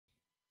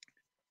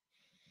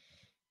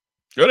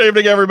Good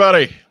evening,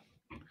 everybody.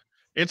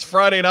 It's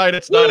Friday night.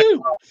 It's 9 Woo!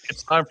 o'clock.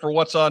 It's time for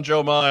What's on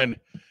Joe Mind.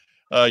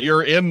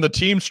 You're in the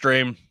team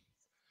stream.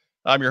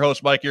 I'm your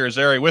host, Mike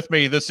Irizarry. With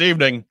me this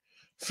evening,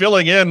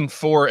 filling in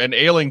for an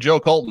ailing Joe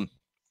Colton.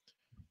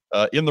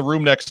 In the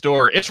room next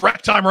door, it's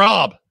Rack Time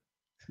Rob.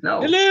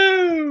 No.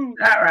 Hello.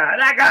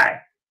 That guy.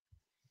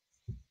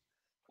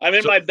 I'm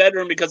in my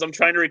bedroom because I'm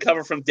trying to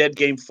recover from Dead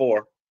Game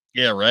 4.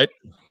 Yeah, right.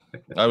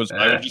 I was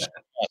just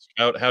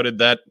asked, how did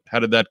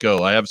that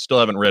go? I still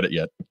haven't read it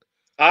yet.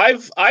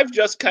 I've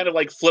just kind of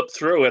like flipped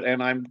through it,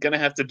 and I'm gonna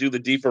have to do the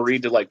deeper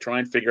read to like try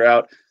and figure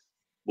out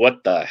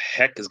what the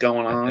heck is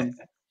going on.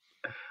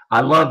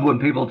 I love when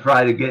people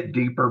try to get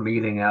deeper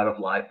meaning out of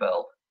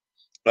Liefeld.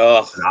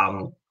 Ugh.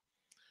 Phenomenal.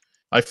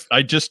 I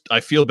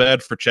feel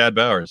bad for Chad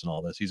Bowers and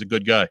all this. He's a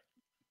good guy.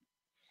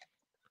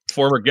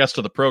 Former guest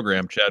of the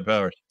program, Chad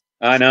Bowers.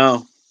 I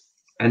know.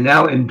 And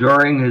now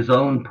enduring his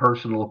own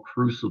personal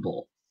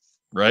crucible.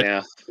 Right?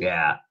 Yeah.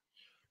 Yeah.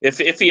 If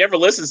he ever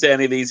listens to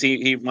any of these,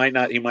 he might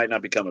not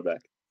be coming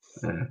back.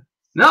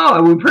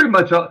 No, we pretty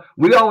much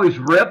we always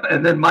rip,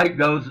 and then Mike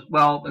goes,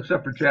 well,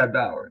 except for Chad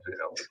Bowers, you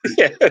know.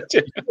 Yeah. He's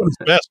doing his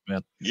best,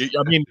 man.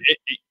 I mean,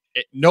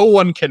 no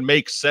one can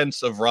make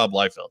sense of Rob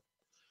Liefeld.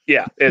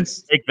 Yeah,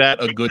 it's Make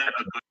that a good.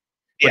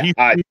 But he's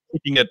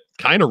making it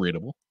kind of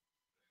readable.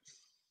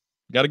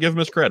 Got to give him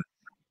his credit.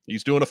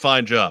 He's doing a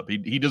fine job.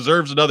 He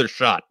deserves another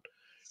shot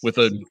with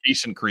a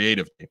decent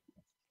creative team.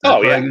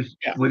 Oh, That's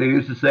yeah. what I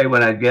used to say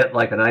when I get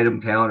like an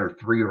item count or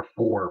 3 or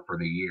 4 for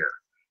the year.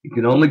 You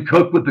can only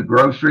cook with the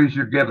groceries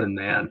you're given,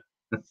 man.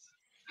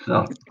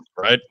 So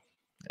right,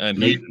 and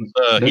he's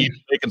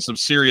making some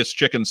serious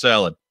chicken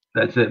salad.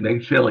 That's it.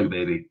 Make chili,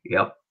 baby.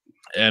 Yep.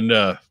 And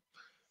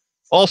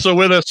also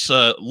with us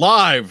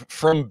live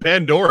from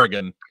Bend,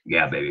 Oregon.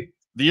 Yeah, baby.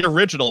 The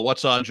original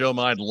What's on Joe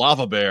Mind,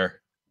 Lava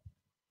Bear.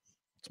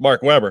 It's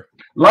Mark Weber.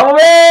 Lava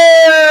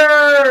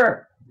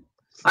Bear!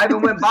 I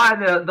even went by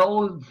the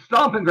old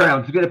stomping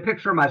grounds to get a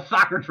picture of my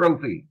soccer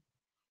trophy.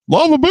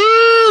 Lava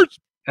Bears!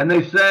 And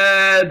they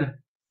said,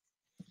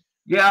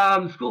 yeah,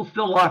 the school's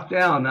still locked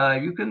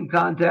down. You can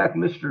contact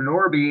Mr.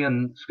 Norby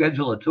and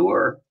schedule a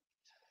tour.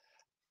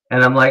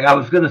 And I'm like, I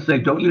was going to say,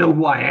 don't you know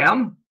who I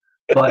am?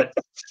 But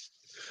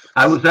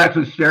I was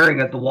actually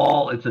staring at the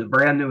wall. It's a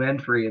brand new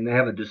entry, and they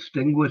have a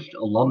distinguished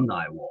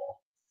alumni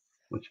wall,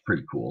 which is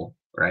pretty cool,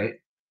 right?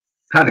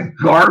 Kind of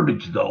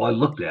garbage, though. I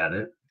looked at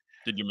it.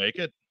 Did you make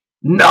it?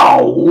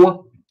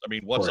 No. I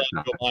mean, What's on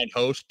Joe Mind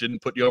host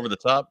didn't put you over the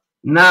top?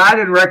 No, I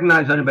didn't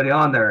recognize anybody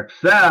on there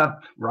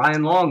except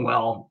Ryan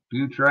Longwell,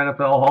 future NFL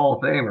Hall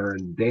of Famer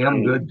and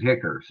damn good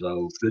kicker.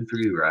 So good for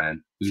you,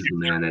 Ryan. He's the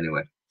man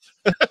anyway.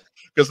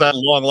 Because that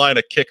long line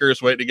of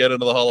kickers waiting to get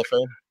into the Hall of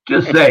Fame.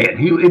 Just say it.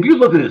 If you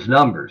look at his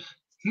numbers,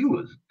 he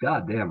was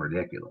goddamn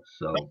ridiculous.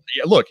 So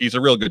yeah, look, he's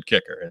a real good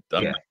kicker.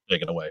 I'm not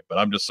taking away, but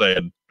I'm just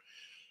saying,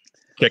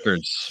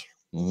 kickers.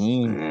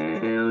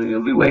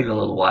 You'll be waiting a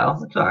little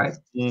while. It's all right.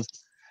 You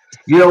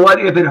know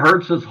what? If it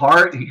hurts his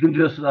heart, he can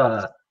just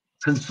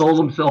console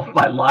himself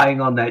by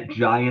lying on that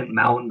giant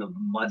mountain of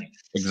money.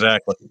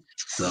 Exactly.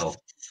 So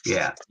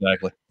yeah,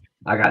 exactly.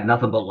 I got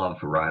nothing but love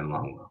for Ryan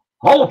Longwell.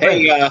 Hall of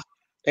Fame.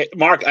 Hey,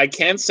 Mark, I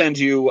can send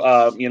you,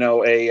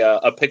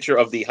 a picture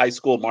of the high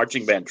school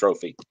marching band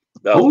trophy.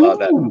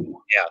 So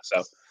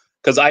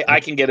because I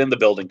can get in the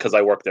building because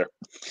I work there.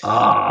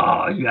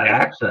 Oh, you got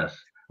access.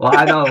 Well,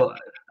 I know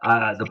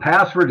the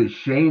password is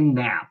Shane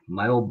Knapp,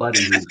 my old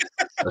buddy who's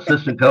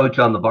assistant coach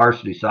on the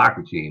varsity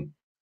soccer team.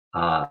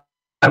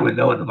 I would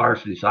know what the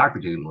varsity soccer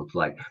team looks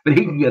like, but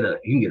he can get a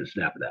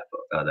snap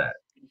of that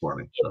for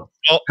me. So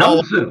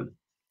coming soon.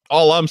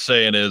 All I'm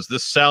saying is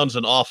this sounds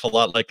an awful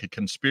lot like a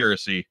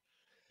conspiracy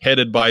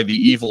headed by the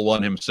evil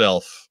one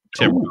himself,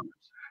 Tim.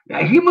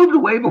 Yeah, he moved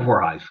away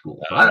before high school.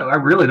 So I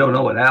really don't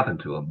know what happened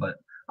to him, but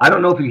I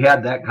don't know if he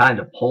had that kind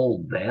of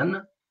pull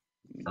then,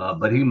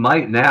 but he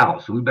might now.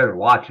 So we better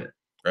watch it.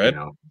 Right. You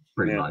know,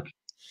 pretty much.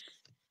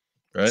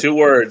 Right. 2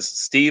 words: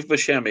 Steve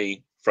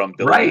Buscemi from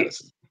Billy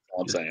Madison.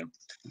 All I'm saying.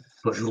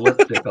 Putting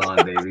lipstick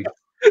on, baby.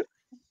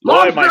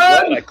 Boy, am I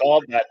glad I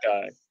called that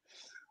guy.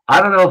 I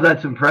don't know if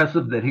that's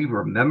impressive that he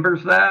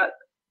remembers that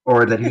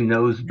or that he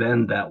knows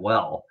Ben that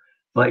well.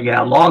 But yeah,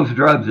 Long's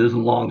Drugs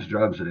isn't Long's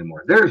Drugs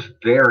anymore. There's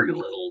very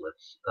little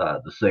that's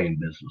the same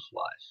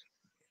business-wise.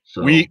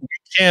 So we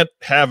can't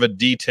have a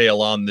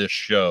detail on this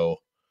show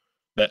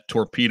that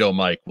Torpedo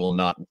Mike will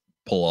not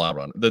pull out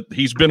on.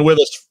 He's been with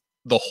us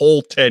the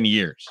whole 10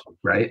 years.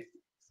 Right.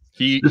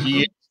 He is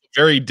the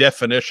very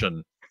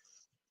definition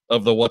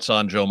of the What's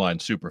on Joe Mind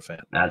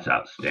superfan. That's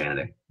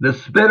outstanding. The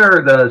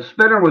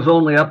spinner was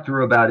only up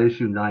through about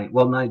issue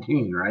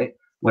 19, right?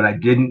 When I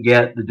didn't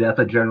get the Death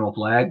of General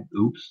Flagg.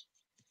 Oops.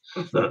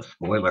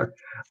 Spoiler.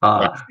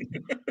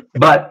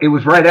 But it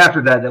was right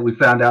after that we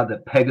found out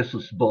that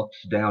Pegasus Books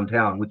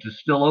downtown, which is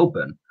still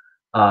open,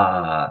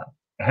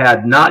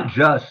 had not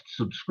just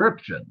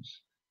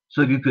subscriptions,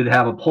 so you could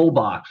have a pull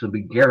box and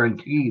be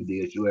guaranteed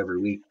the issue every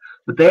week,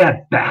 but they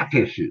had back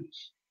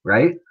issues,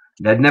 right?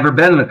 I'd never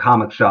been in a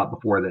comic shop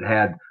before that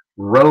had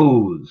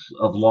rows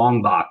of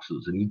long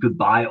boxes, and you could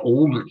buy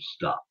older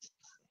stuff.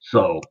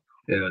 So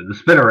The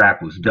spinner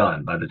rack was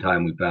done by the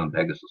time we found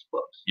Pegasus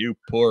books. You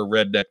poor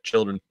redneck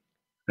children.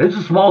 It's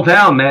a small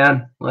town,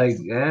 man. Like,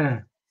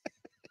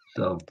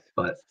 So,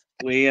 but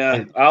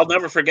I'll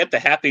never forget the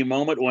happy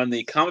moment when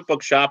the comic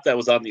book shop that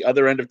was on the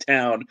other end of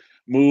town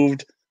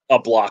moved a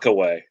block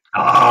away.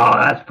 Oh,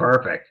 that's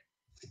perfect.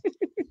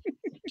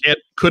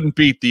 Couldn't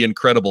beat the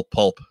Incredible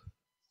Pulp.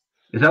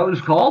 Is that what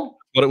it's called?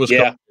 What it was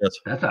Yeah. called. Yes.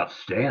 That's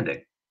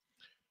outstanding.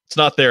 It's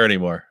not there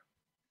anymore.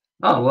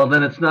 Oh, well,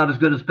 then it's not as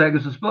good as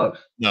Pegasus books.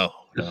 No.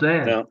 Just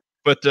saying. No.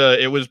 But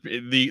it was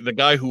the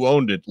guy who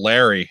owned it,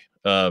 Larry,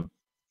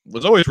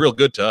 was always real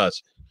good to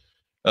us.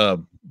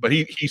 But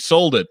he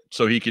sold it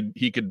so he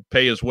could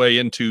pay his way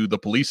into the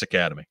police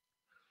academy.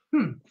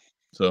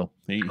 So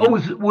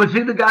was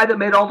he the guy that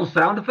made all the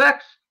sound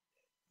effects?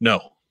 No,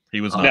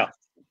 he was not. No.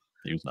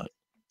 He was not.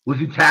 Was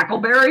he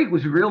Tackleberry?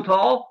 Was he real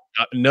tall?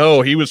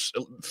 No, he was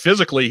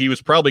physically. He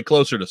was probably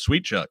closer to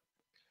Sweet Chuck.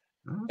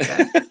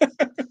 Okay.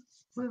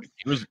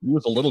 He was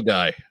a little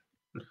guy,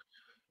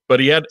 but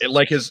he had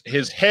like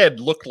his head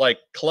looked like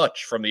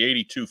Clutch from the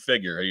 '82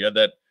 figure. He had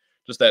that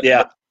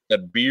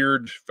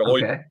beard,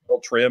 always well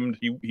trimmed.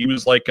 He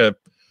was like a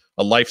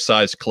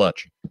life-size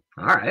Clutch.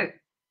 All right.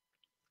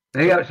 So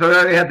they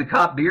already had the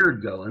cop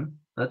beard going.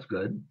 That's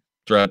good.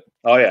 That's right.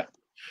 Oh yeah.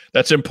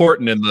 That's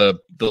important in the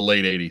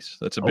late '80s.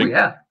 That's a big. Oh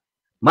yeah.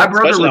 My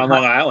brother Especially on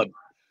Long Island.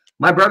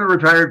 My brother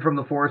retired from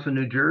the force in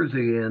New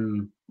Jersey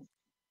in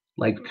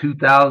like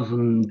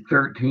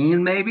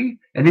 2013, maybe,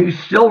 and he's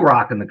still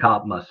rocking the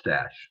cop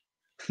mustache.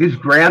 He's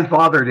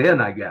grandfathered in,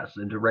 I guess,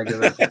 into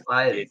regular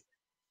society.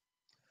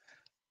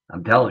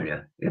 I'm telling you,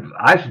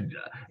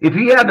 if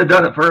he hadn't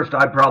done it first,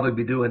 I'd probably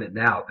be doing it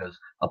now, because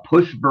a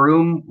push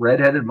broom,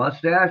 redheaded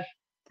mustache,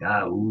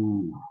 there's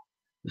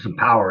some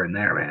power in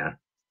there, man.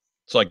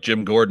 It's like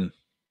Jim Gordon.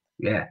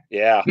 Yeah,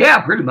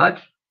 pretty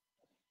much.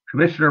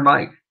 Commissioner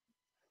Mike.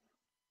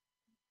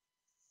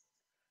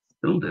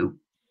 It'll do.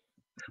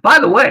 By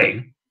the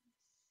way,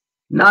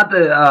 not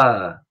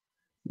that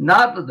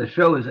the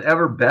show is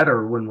ever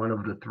better when one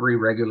of the three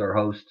regular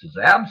hosts is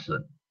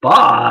absent,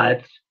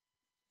 but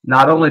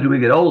not only do we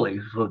get Ole,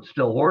 so it's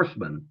still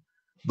Horseman,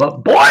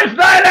 but Boys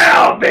Night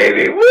Out,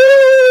 baby!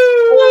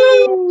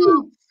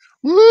 Woo!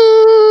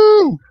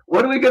 Woo!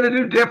 What are we going to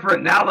do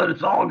different now that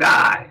it's all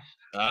guys?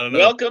 I don't know.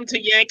 Welcome to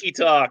Yankee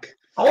Talk.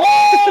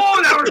 Oh,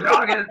 now we're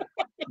talking.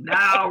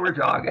 Now we're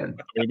talking.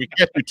 I mean, we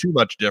can't do too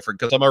much different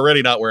because I'm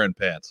already not wearing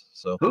pants.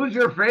 So, who's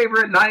your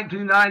favorite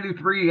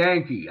 1993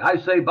 Yankee? I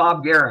say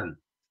Bob Guerin.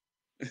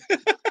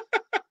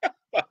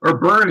 Or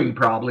Bernie,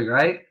 probably,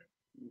 right?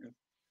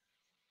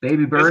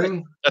 Baby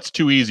Bernie? That's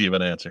too easy of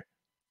an answer.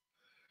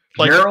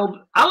 Gerald?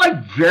 I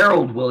like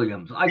Gerald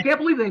Williams. I can't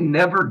believe they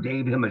never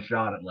gave him a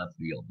shot at left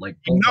field.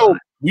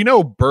 We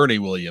know Bernie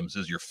Williams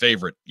is your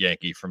favorite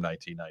Yankee from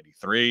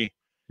 1993.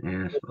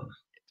 Yeah, I suppose.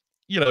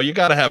 You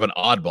got to have an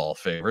oddball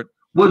favorite.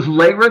 Was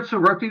Leyritz a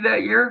rookie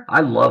that year?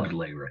 I loved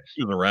Leyritz.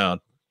 He was around.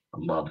 I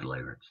loved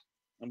Leyritz.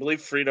 I believe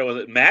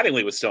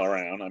Mattingly was still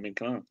around. I mean,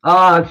 come on.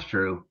 Oh, that's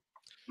true.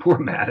 Poor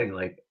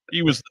Mattingly.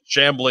 He was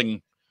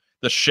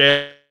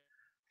the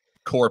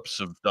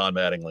corpse of Don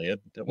Mattingly.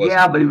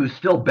 Yeah, but he was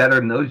still better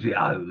than those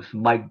yahoos.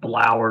 Mike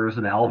Blowers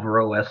and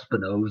Alvaro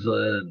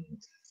Espinoza. And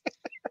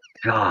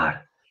God.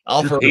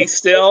 He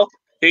still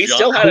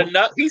had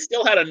enough. He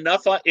still had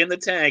enough in the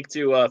tank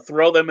to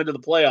throw them into the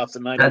playoffs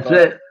in '95. That's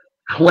it.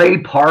 Clay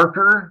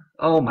Parker.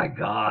 Oh my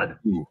God.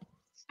 Ooh.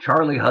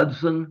 Charlie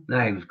Hudson.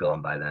 Nah, he was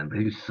gone by then, but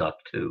he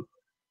sucked too.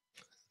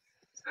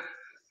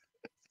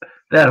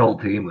 That whole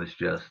team was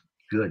just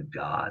good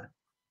God.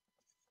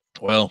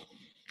 Well,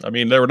 I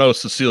mean, there were no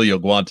Cecilio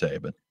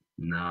Guante, but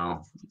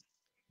no.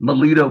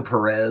 Melito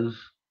Perez.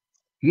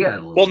 Yeah.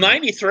 Well,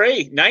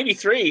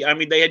 93. I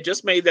mean, they had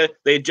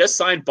just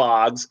signed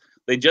Boggs.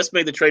 They just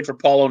made the trade for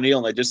Paul O'Neill,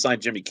 and they just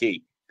signed Jimmy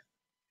Key.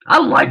 I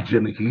like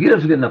Jimmy Key. He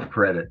doesn't get enough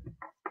credit.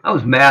 I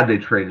was mad they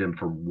traded him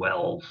for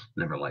Wells.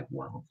 Never liked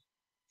Wells.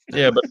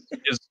 Yeah, but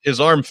his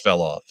arm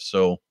fell off,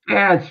 so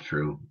yeah, it's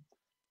true.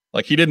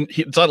 Like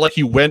it's not like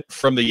he went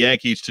from the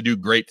Yankees to do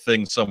great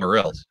things somewhere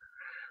else.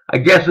 I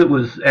guess it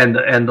was, and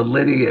the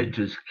lineage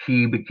is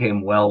Key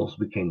became Wells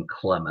became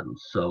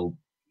Clemens. So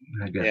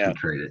I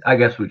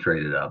guess we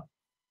traded up.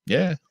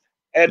 Yeah.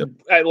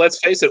 And let's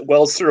face it,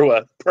 Wells threw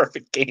a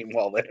perfect game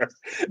while there.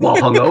 While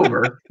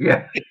hungover.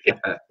 Yeah.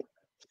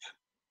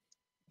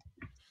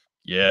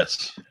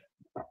 Yes.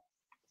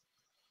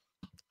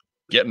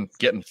 Getting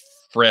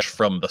fresh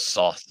from the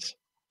sauce.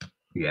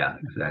 Yeah,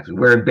 exactly.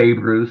 Wearing Babe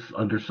Ruth's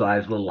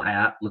undersized little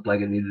hat, looked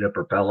like it needed a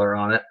propeller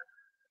on it.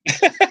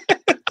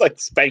 Like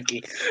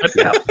Spanky.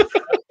 Yeah.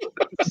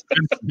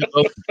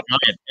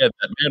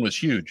 That man was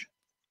huge.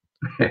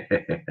 That's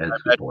a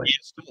good point. He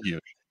is still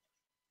huge.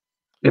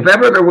 If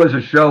ever there was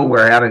a show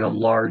where having a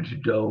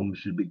large dome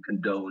should be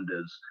condoned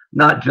as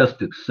not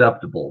just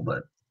acceptable,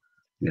 but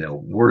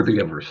worthy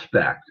of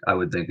respect, I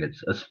would think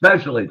it's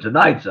especially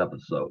tonight's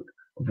episode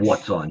of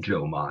What's on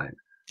Joe Mind.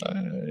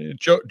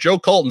 Joe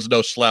Colton's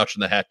no slouch in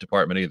the hat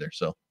department either.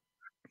 So,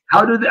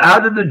 how did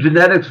the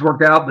genetics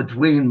work out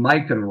between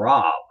Mike and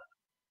Rob?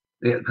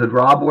 Could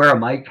Rob wear a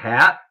Mike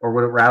hat, or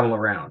would it rattle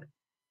around?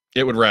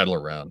 It would rattle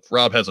around.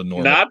 Rob has a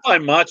normal. Not by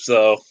much,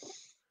 though.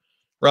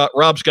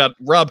 Rob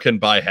can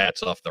buy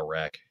hats off the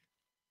rack.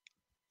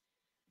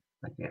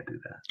 I can't do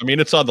that. I mean,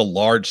 it's on the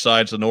large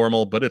sides of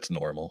normal, but it's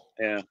normal.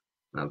 Yeah.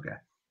 Okay. I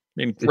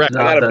mean, It's I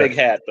got a big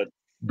hat, but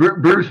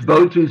Bruce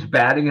Bochy's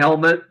batting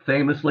helmet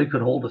famously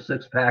could hold a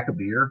 6-pack of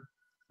beer.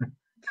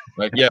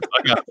 right, yeah,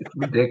 It's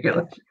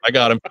ridiculous. I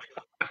got him.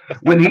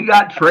 When he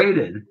got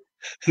traded,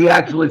 he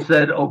actually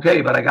said,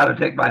 "Okay, but I got to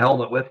take my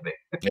helmet with me,"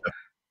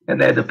 and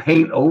they had to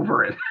paint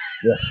over it.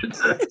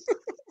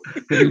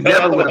 Because he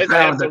never would have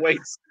found it.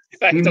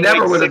 He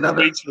never would have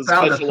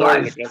found a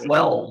size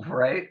 12,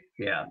 right?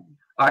 Yeah.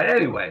 All right.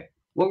 Anyway,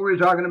 what were we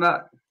talking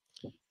about?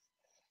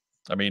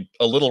 I mean,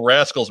 a little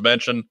rascals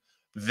mention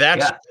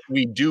that's what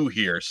we do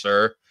here,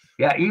 sir.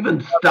 Yeah, even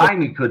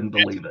Steiny couldn't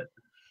believe it.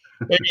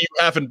 Maybe you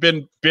haven't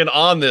been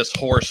on this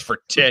horse for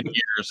 10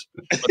 years,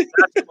 but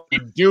that's what we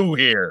do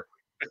here.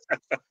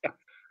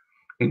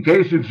 In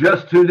case you've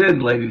just tuned in,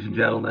 ladies and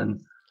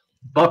gentlemen,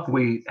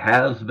 Buckwheat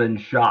has been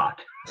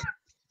shot.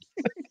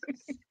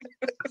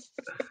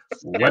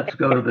 Let's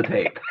go to the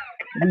tape.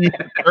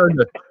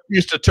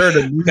 Used to turn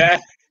to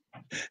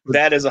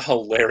that is a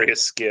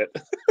hilarious skit.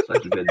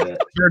 Such a good bit.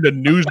 Turn to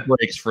news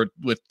breaks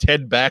with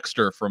Ted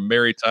Baxter from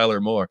Mary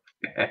Tyler Moore.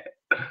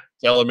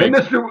 Telling me,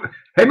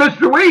 Hey,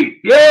 Mr. Wheat,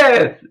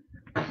 yes.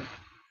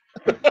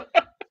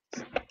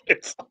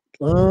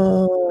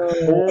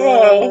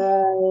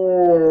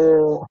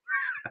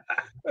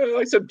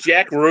 Like some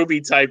Jack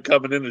Ruby type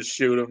coming in to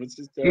shoot him. It's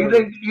just you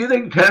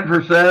think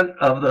 10%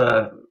 of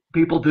the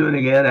people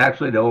tuning in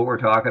actually know what we're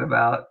talking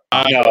about?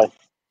 No,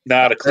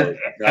 not a clue.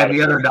 And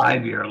the other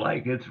 90 are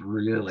like, it's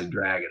really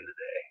dragging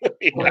today.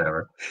 Yeah.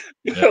 Whatever.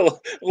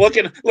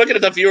 looking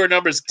at the viewer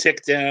numbers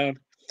tick down.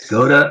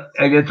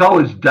 And it's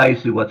always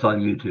dicey what's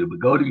on YouTube, but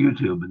go to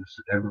YouTube and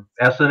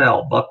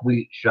SNL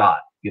Buckwheat shot.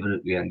 Give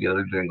it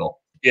a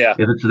jingle. Yeah.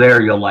 If it's there,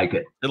 you'll like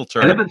it. it'll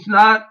turn. And if it's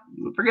not,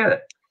 forget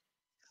it.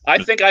 I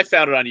think I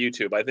found it on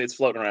YouTube. I think it's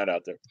floating around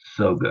out there.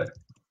 So good.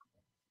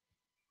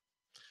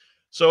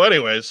 So,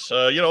 anyways,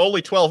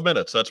 only 12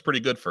 minutes. That's pretty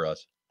good for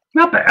us.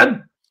 Not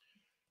bad.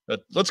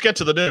 But let's get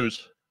to the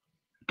news.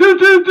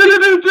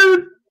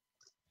 Dude.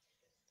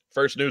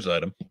 First news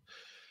item.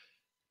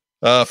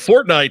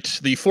 Fortnite,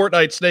 the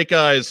Fortnite Snake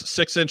Eyes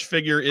 6-inch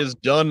figure is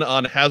done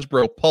on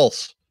Hasbro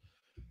Pulse.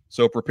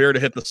 So prepare to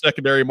hit the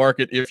secondary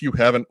market if you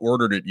haven't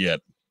ordered it yet.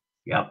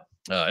 Yep.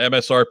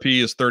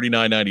 MSRP is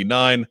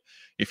 $39.99.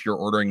 If you're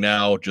ordering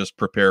now, just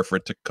prepare for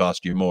it to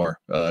cost you more.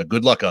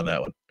 Good luck on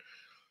that one.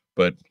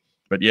 But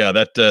yeah,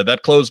 that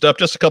closed up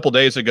just a couple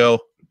days ago.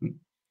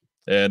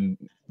 And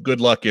good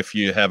luck if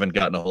you haven't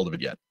gotten a hold of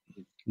it yet.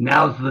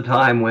 Now's the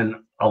time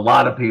when a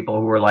lot of people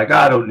who were like,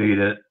 I don't need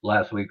it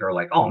last week are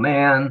like, oh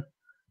man.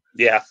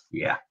 Yeah.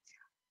 Yeah.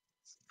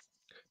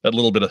 That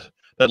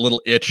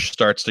little itch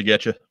starts to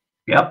get you.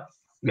 Yep.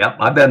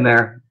 I've been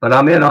there, but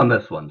I'm in on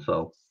this one,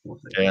 so we'll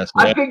see. Yes,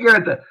 I figure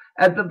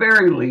at the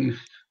very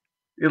least,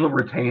 it'll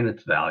retain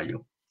its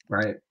value,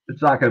 right?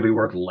 It's not going to be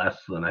worth less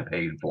than I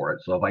paid for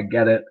it. So if I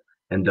get it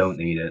and don't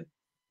need it,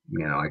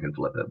 I can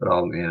flip it, but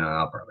I'll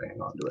probably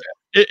hang on to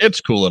it.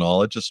 It's cool and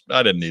all.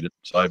 I didn't need it,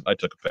 so I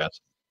took a pass.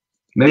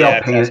 Maybe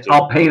I'll paint it.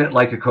 I'll paint it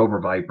like a Cobra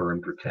Viper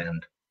and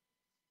pretend.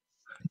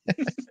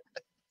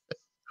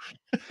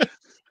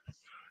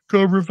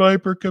 Cobra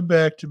Viper, come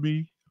back to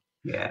me.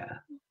 Yeah.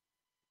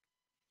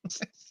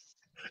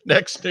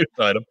 Next news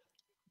item.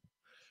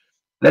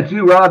 That's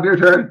you, Rob. Your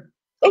turn.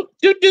 Oh,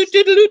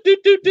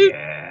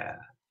 Yeah.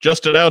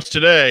 Just announced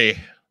today,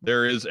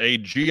 there is a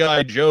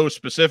G.I. Joe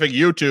specific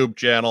YouTube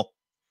channel.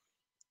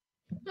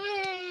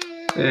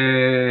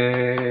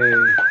 Hey.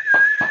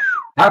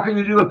 How can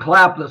you do a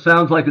clap that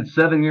sounds like it's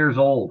 7 years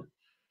old?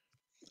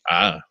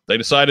 They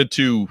decided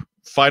to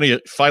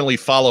finally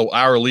follow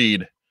our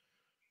lead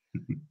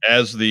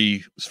as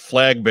the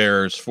flag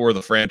bearers for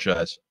the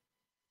franchise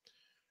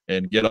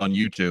and get on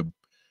YouTube.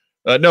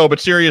 No, but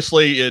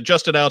seriously, it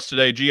just announced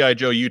today, G.I.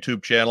 Joe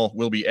YouTube channel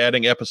will be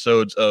adding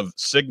episodes of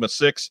Sigma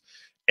 6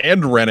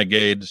 and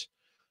Renegades,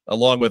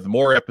 along with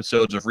more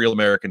episodes of Real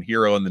American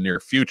Hero in the near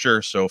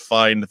future. So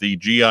find the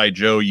G.I.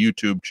 Joe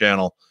YouTube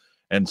channel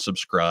and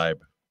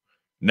subscribe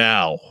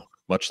now.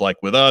 Much like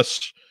with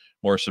us,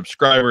 more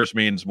subscribers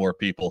means more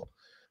people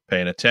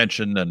paying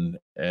attention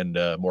and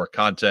more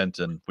content.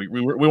 And we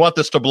want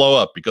this to blow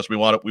up because we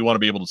want to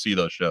be able to see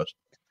those shows.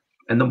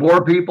 And the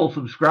more people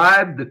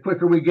subscribe, the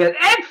quicker we get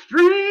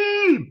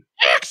Extreme!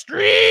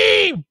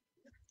 Extreme!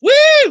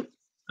 Woo!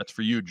 That's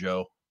for you,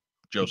 Joe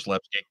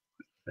Slepsky.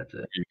 That's it.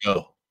 There you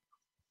go.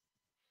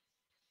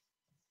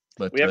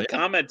 But, We have a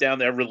comment down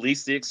there.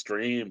 Release the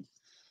Extreme.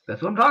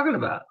 That's what I'm talking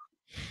about.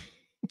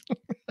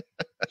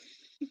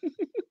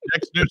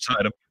 Next news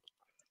item.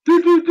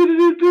 Do, do, do,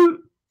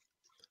 do,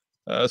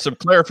 do. Some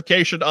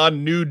clarification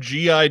on new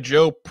G.I.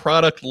 Joe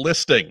product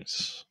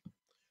listings.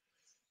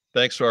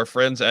 Thanks to our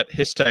friends at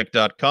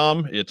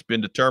histank.com, it's been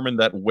determined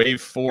that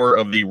Wave 4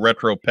 of the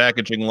retro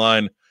packaging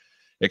line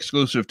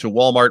exclusive to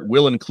Walmart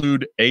will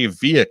include a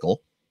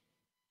vehicle.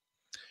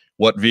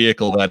 What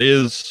vehicle that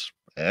is,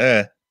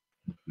 Eh.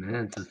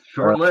 Man, it's a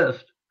short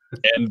list.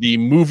 And the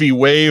movie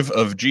wave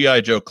of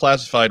G.I. Joe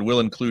Classified will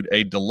include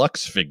a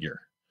deluxe figure.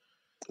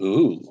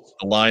 Ooh.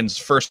 The line's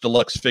first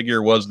deluxe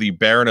figure was the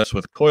Baroness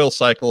with Coil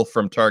Cycle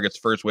from Target's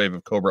first wave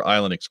of Cobra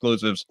Island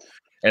exclusives,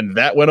 and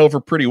that went over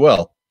pretty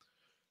well.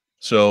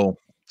 So,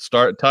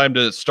 time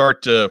to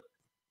start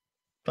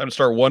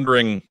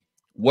wondering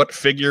what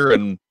figure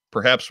and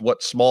perhaps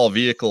what small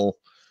vehicle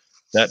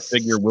that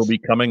figure will be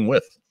coming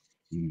with.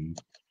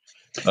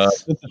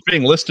 Since it's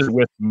being listed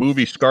with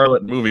movie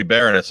Scarlet and movie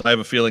Baroness, I have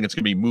a feeling it's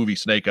going to be movie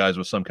Snake Eyes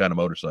with some kind of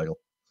motorcycle.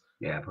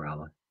 Yeah,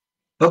 probably.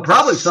 But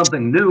probably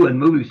something new and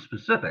movie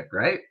specific,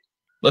 right?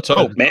 Let's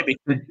hope. Maybe.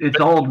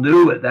 It's all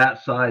new at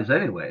that size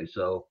anyway,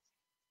 so.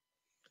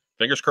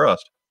 Fingers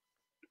crossed.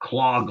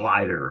 Claw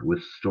Glider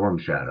with Storm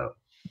Shadow.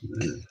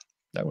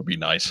 That would be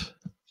nice.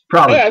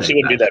 Probably That actually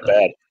wouldn't be that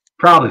bad.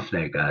 Probably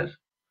Snake Eyes,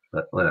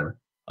 but whatever.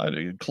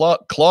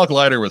 Claw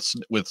Glider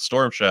with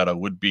Storm Shadow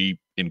would be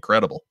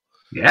incredible.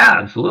 Yeah,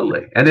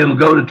 absolutely. And it'll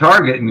go to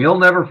Target and you'll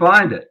never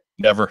find it.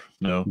 Never.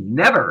 No.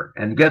 Never.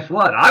 And guess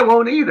what? I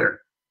won't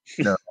either.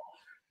 No.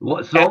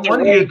 So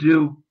one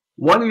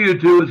of you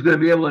two is going to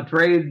be able to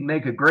trade and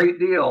make a great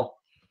deal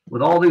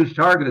with all these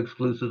Target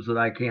exclusives that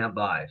I can't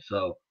buy.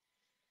 So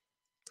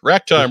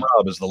Racktime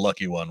Rob is the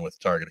lucky one with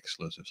Target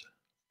exclusives.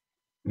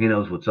 He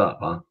knows what's up,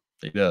 huh?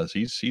 He does.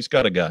 He's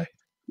got a guy.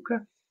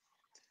 Okay.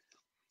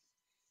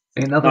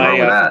 Ain't nothing wrong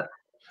with that.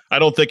 I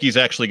don't think he's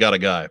actually got a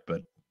guy,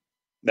 but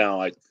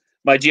no,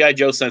 my G.I.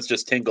 Joe sense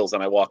just tingles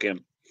and I walk in.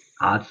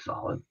 That's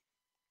solid.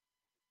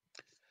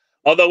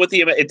 Although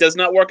it does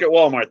not work at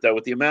Walmart though.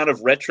 With the amount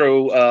of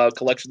retro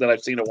collection that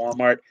I've seen at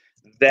Walmart,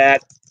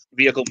 that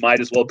vehicle might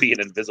as well be an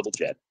invisible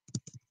jet.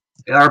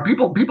 Are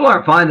people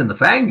aren't finding the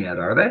Fang yet,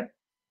 are they?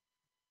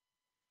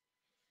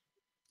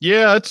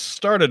 Yeah, it's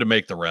started to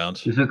make the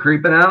rounds. Is it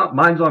creeping out?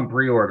 Mine's on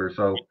pre-order,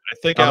 so I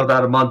think I'm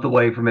about a month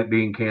away from it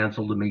being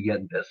canceled and me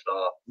getting pissed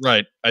off.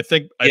 Right. I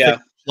think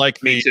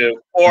like me too.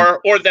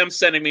 Or them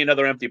sending me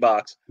another empty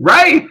box.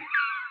 Right.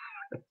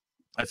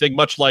 I think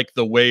much like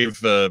the Wave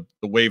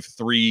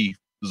 3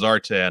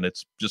 Zartan,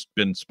 it's just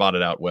been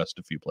spotted out west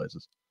a few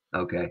places.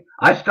 Okay.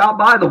 I stopped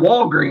by the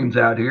Walgreens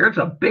out here. It's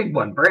a big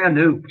one, brand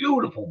new,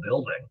 beautiful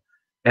building.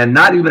 And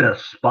not even a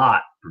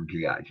spot for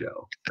G.I.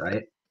 Joe,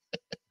 right?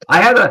 I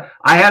had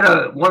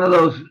a one of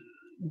those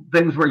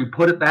things where you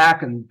put it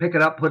back and pick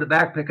it up, put it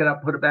back, pick it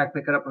up, put it back,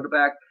 pick it up, put it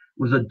back.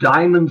 It was a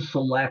Diamond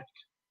Select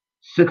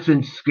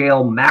 6-inch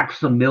scale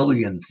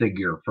Maximilian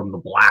figure from the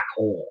Black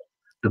Hole.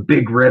 The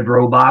big red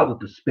robot with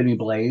the spinny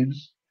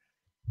blades.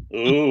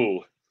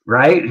 Ooh.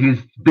 Right? He's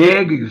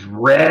big, he's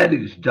red,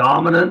 he's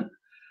dominant.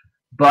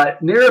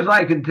 But near as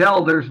I can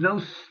tell, there's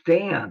no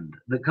stand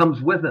that comes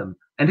with him.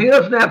 And he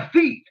doesn't have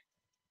feet.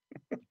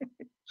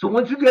 So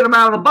once you get him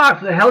out of the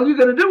box, the hell are you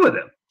going to do with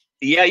him?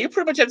 Yeah, you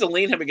pretty much have to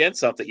lean him against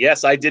something.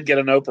 Yes, I did get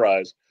a no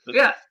prize.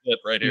 Yeah.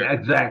 Right here. Yeah,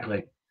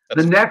 exactly.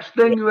 The next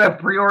thing you have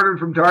pre-ordered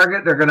from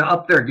Target, they're going to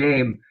up their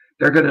game.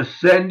 They're going to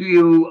send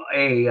you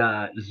a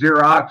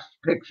Xerox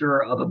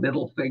picture of a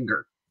middle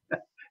finger.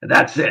 And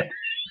that's it.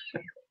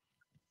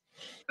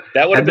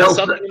 That would have been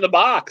something in the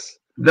box.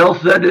 They'll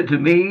send it to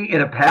me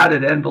in a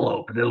padded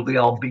envelope, and it'll be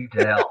all beat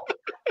to hell.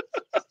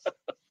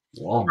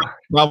 Walmart.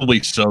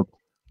 Probably so.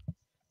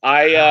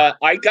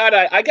 I got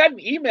an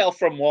email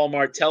from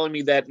Walmart telling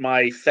me that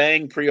my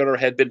Fang pre-order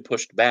had been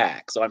pushed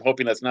back. So I'm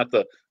hoping that's not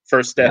the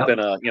first step in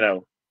a,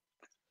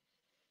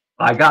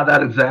 I got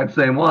that exact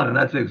same one, and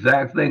that's the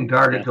exact thing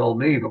Target told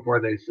me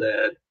before they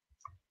said,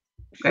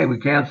 "Hey, we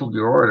canceled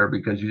your order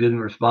because you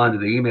didn't respond to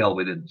the email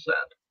we didn't send."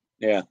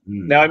 Yeah.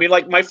 Now, I mean,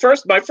 like my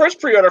first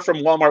pre-order from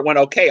Walmart went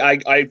okay.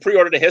 I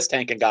pre-ordered a His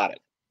Tank and got it,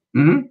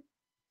 and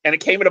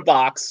it came in a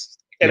box,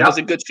 and it was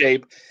in good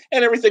shape,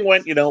 and everything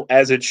went,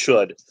 as it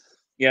should.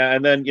 Yeah,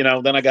 and then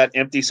then I got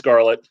empty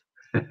Scarlet,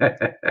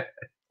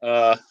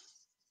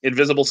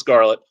 invisible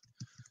Scarlet,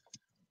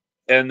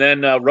 and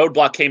then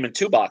Roadblock came in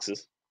 2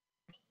 boxes.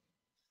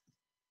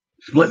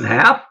 Split in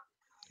half?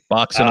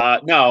 Box in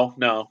no.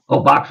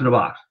 Oh, box in a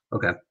box.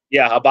 Okay.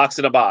 Yeah, a box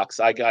in a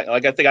box. I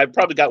think I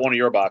probably got one of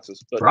your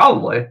boxes. But,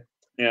 probably.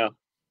 Yeah.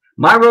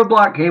 My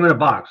Roadblock came in a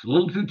box, a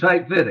little too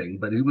tight fitting,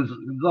 but it was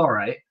all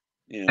right.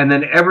 Yeah. And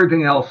then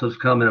everything else has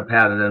come in a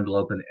padded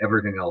envelope, and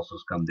everything else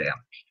has come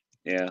damaged.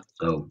 Yeah.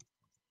 So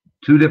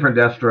 2 different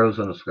Destros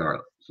and a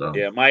Scarlet. So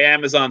yeah, my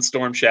Amazon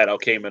Storm Shadow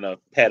came in a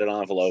padded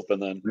envelope,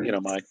 and then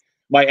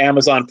my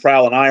Amazon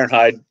Prowl and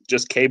Ironhide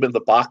just came in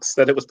the box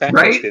that it was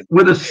packaged in.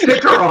 With a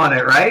sticker on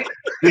it, right?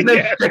 Didn't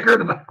they sticker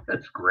the box?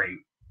 That's great.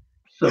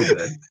 So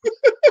good.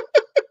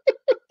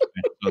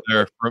 So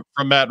there,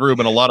 from Matt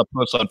Rubin, a lot of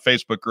posts on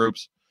Facebook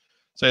groups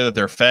say that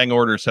their Fang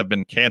orders have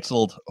been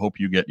canceled. Hope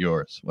you get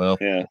yours. Well,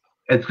 yeah,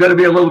 it's going to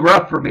be a little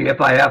rough for me if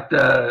I have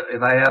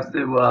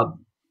to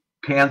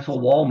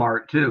cancel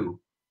Walmart too.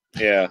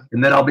 Yeah,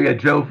 and then I'll be a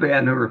Joe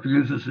fan who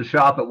refuses to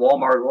shop at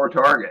Walmart or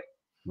Target.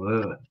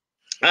 Ugh.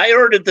 I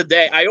ordered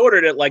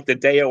it like the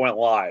day it went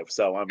live,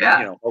 so I'm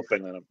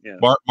hoping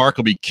that Mark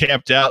will be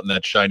camped out in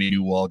that shiny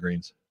new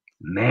Walgreens.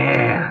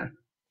 Man,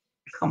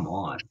 come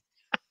on.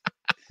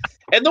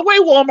 And the way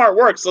Walmart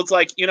works, it's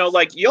like, you know,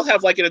 like you'll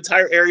have like an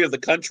entire area of the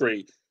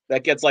country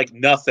that gets like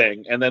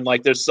nothing, and then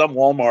like there's some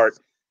Walmart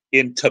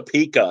in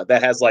Topeka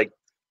that has like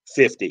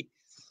 50.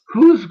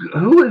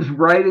 Who is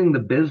writing the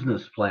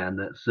business plan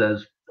that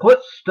says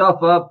put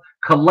stuff up,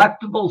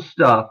 collectible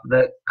stuff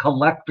that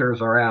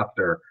collectors are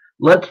after?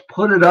 Let's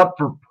put it up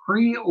for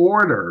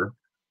pre-order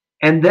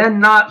and then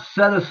not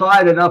set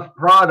aside enough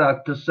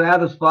product to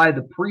satisfy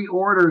the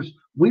pre-orders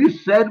we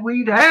said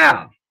we'd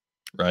have.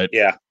 Right.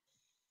 Yeah.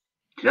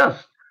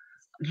 Just,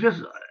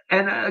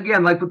 and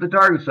again, like with the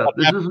Target stuff,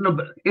 this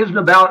isn't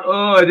about,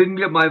 oh, I didn't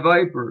get my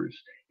Vipers.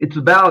 It's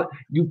about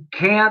you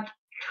can't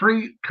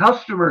treat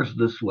customers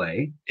this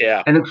way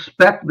and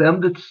expect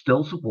them to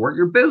still support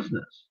your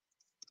business.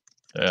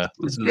 Yeah.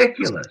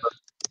 Ridiculous.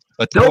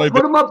 Don't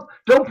put them up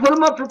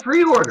for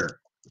pre-order.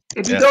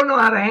 If you don't know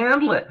how to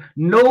handle it,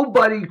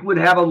 nobody would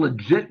have a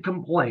legit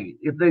complaint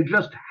if they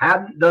just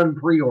hadn't done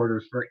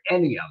pre-orders for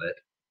any of it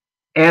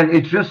and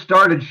it just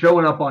started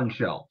showing up on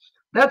shelves.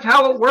 That's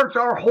how it worked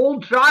our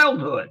whole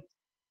childhood.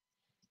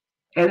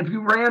 And if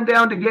you ran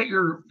down to get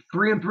your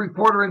 3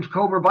 3/4-inch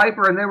Cobra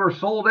Viper and they were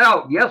sold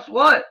out, guess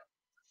what?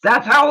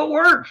 That's how it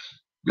works.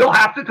 You'll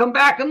have to come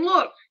back and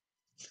look.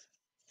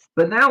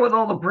 But now with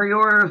all the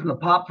pre-orders and the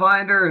Pop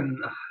Finder, and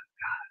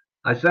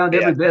I sound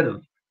every bit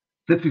of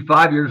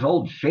 55 years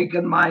old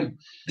shaking my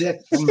stick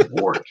from the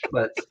porch,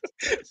 but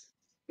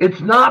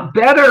it's not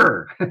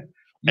better.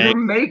 You're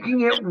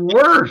making it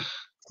worse.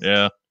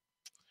 Yeah.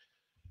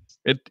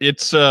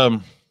 There's a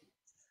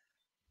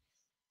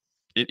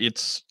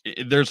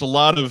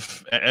lot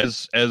of,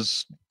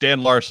 as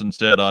Dan Larson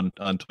said on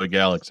Toy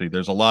Galaxy,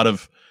 there's a lot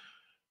of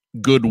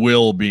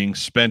goodwill being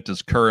spent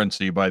as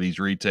currency by these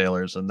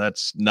retailers, and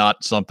that's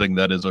not something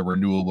that is a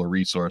renewable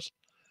resource.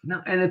 No,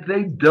 and if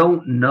they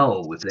don't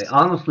know, if they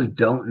honestly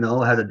don't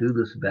know how to do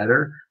this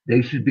better,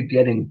 they should be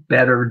getting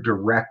better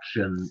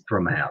direction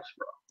from Hasbro.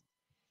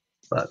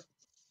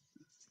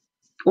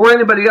 Or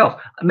anybody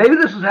else. Maybe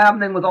this is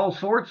happening with all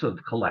sorts of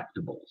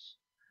collectibles.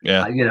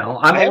 Yeah.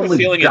 I'm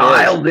only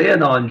dialed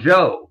in on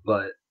Joe,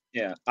 but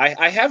yeah,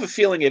 I have a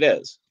feeling it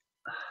is.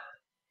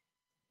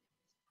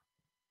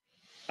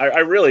 I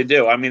really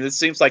do. I mean, it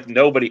seems like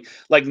no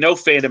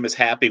fandom is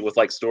happy with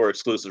like store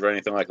exclusives or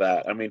anything like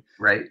that. I mean,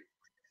 right.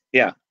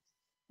 Yeah.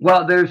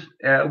 Well, there's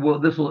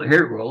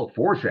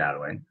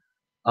foreshadowing.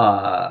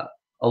 A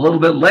little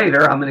bit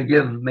later, I'm going to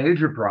give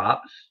major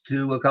props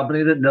to a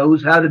company that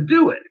knows how to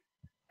do it.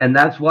 And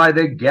that's why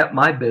they get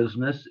my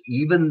business,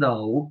 even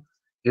though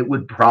it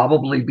would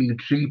probably be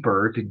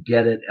cheaper to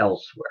get it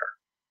elsewhere.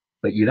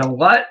 But you know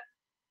what?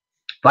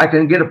 If I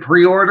can get a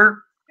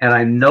pre-order and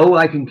I know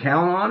I can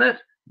count on it,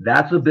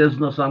 that's a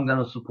business I'm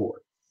going to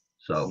support.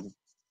 So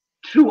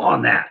chew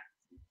on that.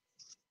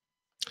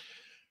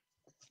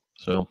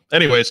 So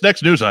anyways,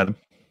 next news item.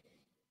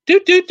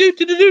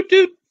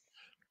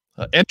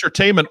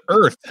 Entertainment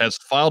Earth has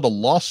filed a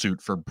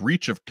lawsuit for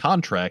breach of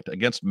contract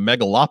against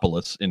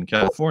Megalopolis in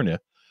California.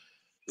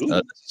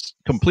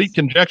 Complete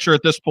conjecture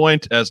at this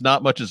point, as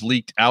not much is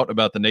leaked out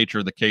about the nature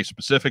of the case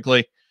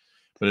specifically,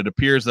 but it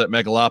appears that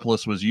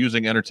Megalopolis was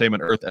using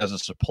Entertainment Earth as a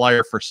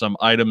supplier for some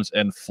items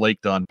and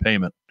flaked on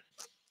payment.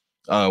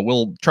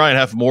 We'll try and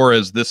have more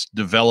as this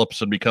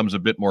develops and becomes a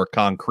bit more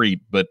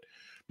concrete, but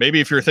maybe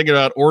if you're thinking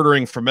about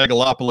ordering from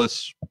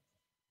Megalopolis,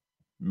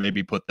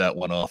 maybe put that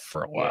one off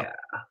for a while.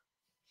 Yeah.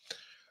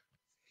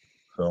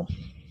 So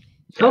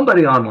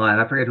somebody online,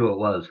 I forget who it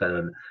was, had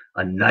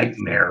a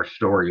nightmare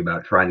story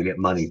about trying to get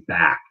money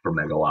back from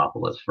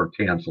Megalopolis for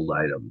canceled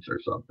items or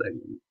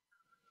something.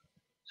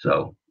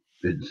 So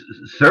it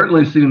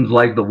certainly seems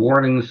like the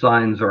warning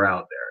signs are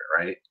out there,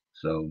 right?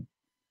 So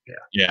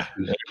yeah,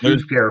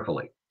 choose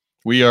carefully.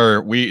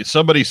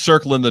 Somebody's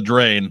circling the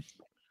drain,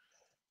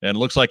 and it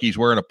looks like he's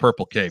wearing a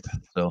purple cape.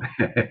 So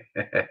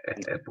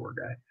poor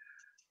guy.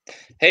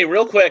 Hey,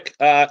 real quick,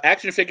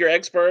 Action Figure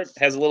Expert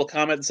has a little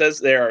comment that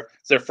says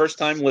it's their first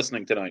time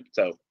listening tonight.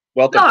 So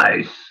welcome.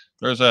 Nice.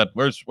 Where's that?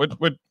 What?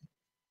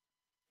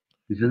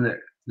 He's in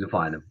there. You'll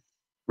find him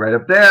right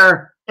up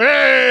there.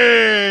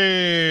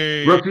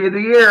 Hey, Rookie of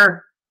the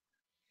Year.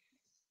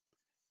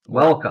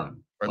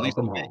 Welcome.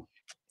 Welcome home.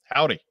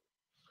 Howdy.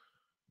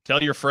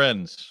 Tell your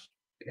friends.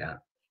 Yeah.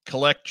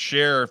 Collect,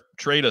 share,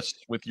 trade us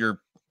with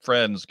your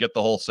friends. Get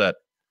the whole set.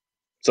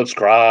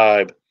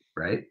 Subscribe.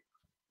 Right.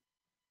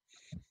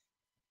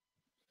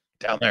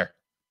 Down there.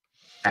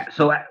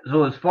 So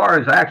as far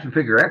as Action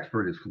Figure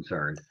Expert is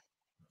concerned,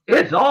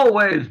 it's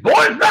always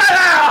Boys Night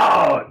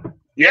Out!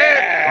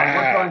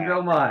 Yeah! What's on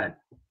Joe Mind?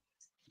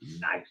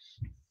 Nice.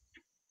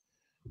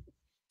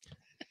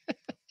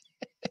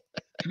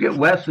 Let's get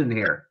Wes in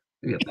here.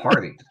 It'll be a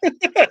party.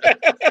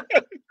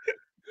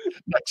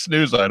 Next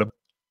news item.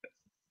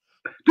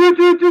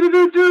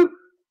 The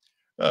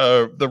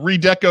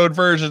redecoed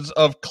versions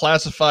of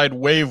Classified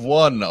Wave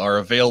 1 are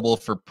available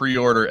for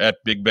pre-order at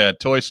Big Bad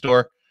Toy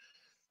Store.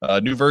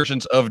 New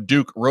versions of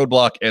Duke,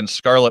 Roadblock, and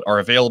Scarlet are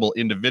available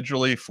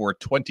individually for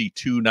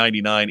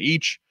 $22.99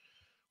 each,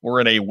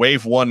 or in a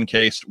Wave 1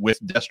 case with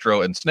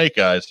Destro and Snake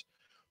Eyes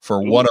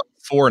for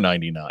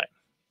 $104.99.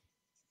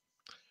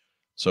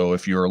 So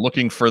if you're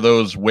looking for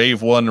those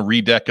Wave 1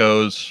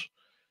 redecos,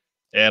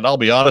 and I'll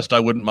be honest, I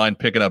wouldn't mind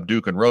picking up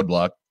Duke and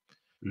Roadblock.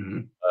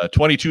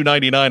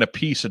 $22.99 a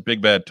piece at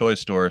Big Bad Toy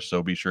Store.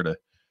 So be sure to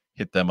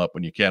hit them up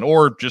when you can,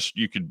 or just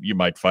you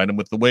might find them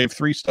with the Wave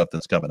 3 stuff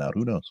that's coming out.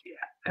 Who knows? Yeah,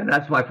 and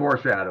that's my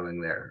foreshadowing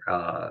there.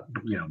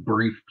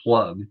 Brief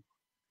plug.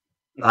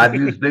 I've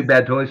used Big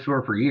Bad Toy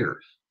Store for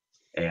years,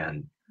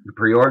 and you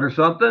pre-order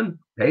something,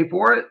 pay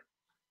for it.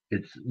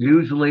 It's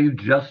usually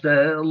just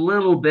a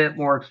little bit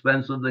more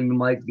expensive than you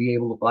might be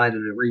able to find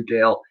it at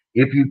retail,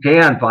 if you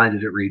can find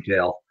it at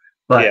retail.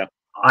 But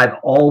I've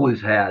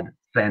always had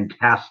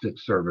fantastic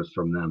service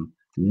from them.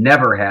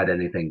 Never had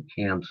anything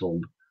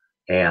canceled,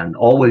 and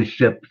always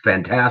shipped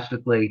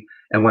fantastically.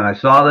 And when I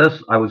saw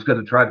this, I was going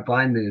to try to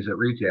find these at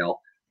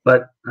retail,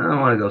 but I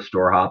don't want to go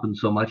store hopping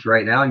so much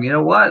right now. And you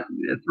know what?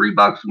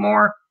 $3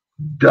 more,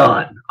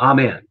 done. I'm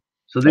in.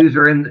 So these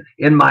are in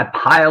my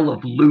pile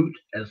of loot,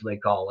 as they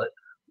call it,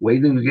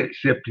 waiting to get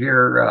shipped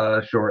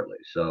here shortly.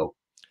 So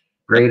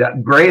great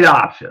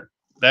option.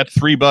 That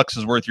 $3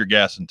 is worth your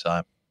gas and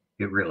time.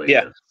 It really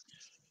is.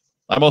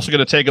 I'm also going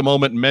to take a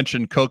moment and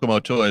mention Kokomo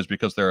Toys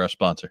because they're our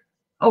sponsor.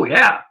 Oh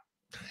yeah.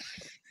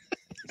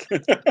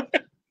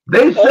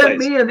 They sent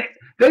me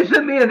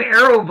an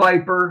Aero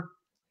Viper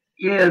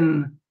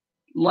in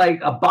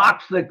like a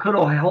box that could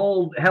have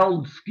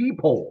held ski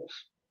poles.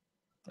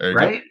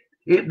 Right?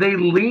 They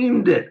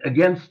leaned it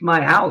against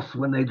my house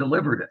when they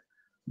delivered it.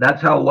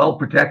 That's how well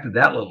protected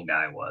that little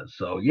guy was.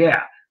 So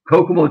yeah,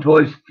 Kokomo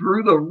Toys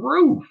through the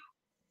roof.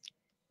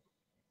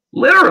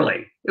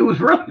 Literally, it was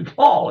really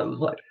tall. It was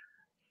like.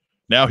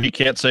 Now he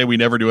can't say we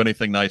never do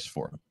anything nice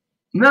for him.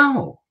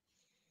 No.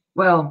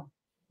 Well,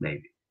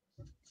 maybe.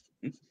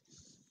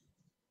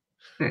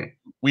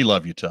 We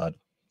love you, Todd.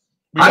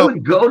 I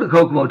would go to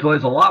Kokomo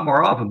Toys a lot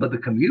more often, but the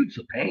commute's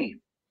a pain.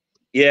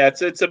 Yeah,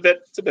 it's a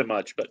bit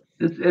much, but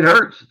it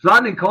hurts. It's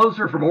not any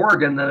closer from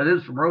Oregon than it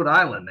is from Rhode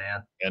Island,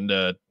 man.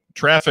 And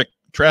traffic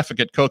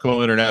at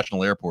Kokomo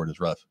International Airport is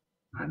rough.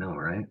 I know,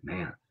 right?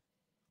 Man.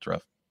 It's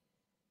rough.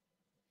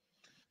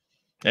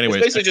 Anyways,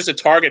 it's basically just a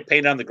target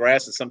painted on the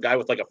grass and some guy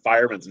with like a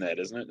fireman's net,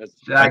 isn't it?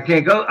 I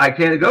can't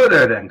go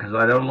there then because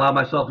I don't allow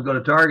myself to go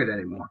to Target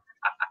anymore.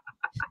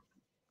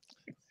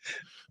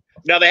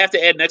 Now they have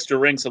to add an extra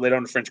ring so they don't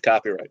infringe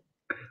copyright.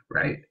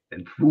 Right.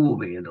 And fool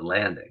me into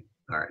landing.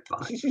 All right,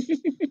 fine.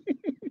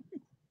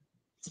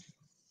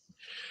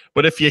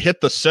 But if you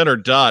hit the center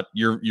dot,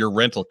 your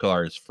rental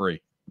car is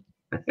free.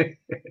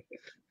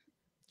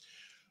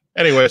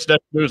 Anyways,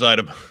 next news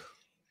item.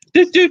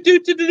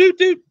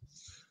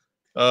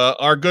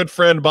 Our good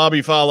friend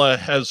Bobby Fala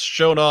has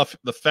shown off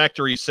the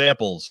factory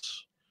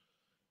samples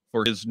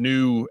for his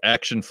new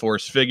Action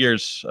Force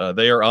figures.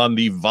 They are on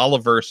the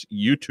Volaverse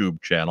YouTube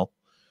channel.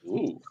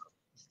 Ooh.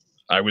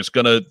 I was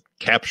going to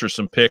capture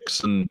some pics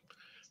and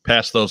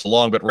pass those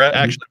along, but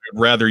actually I'd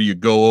rather you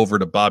go over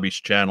to Bobby's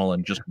channel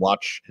and just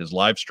watch his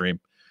live stream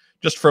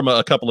just from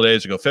a couple of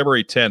days ago,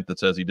 February 10th. It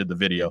says he did the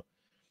video.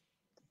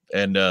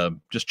 And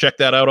just check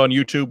that out on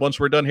YouTube once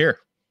we're done here.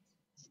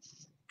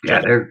 Yeah,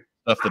 they're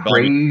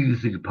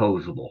crazy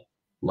posable.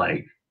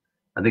 Like,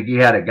 I think he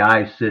had a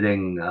guy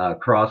sitting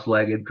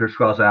cross-legged,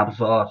 crisscross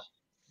applesauce,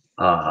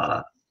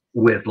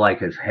 with like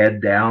his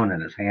head down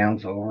and his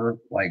hands over,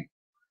 like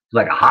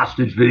a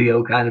hostage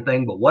video kind of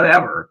thing. But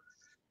whatever,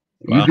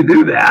 you can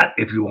do that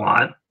if you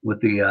want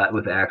with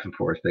the Action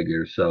Force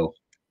figures. So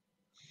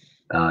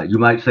you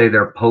might say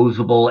they're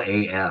posable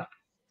AF.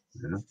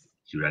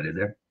 See what I did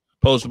there?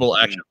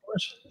 Posable Action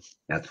Force.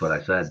 That's what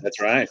I said.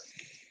 That's right.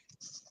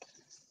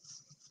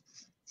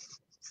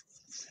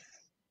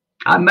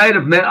 I might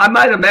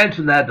have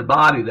mentioned that to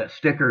Bobby, that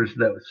stickers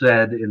that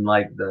said in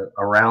like the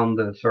around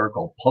the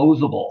circle,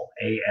 posable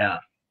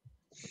AF,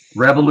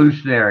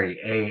 revolutionary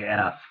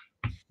AF,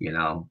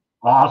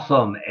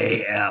 awesome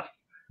AF,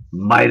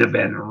 might have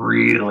been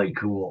really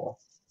cool.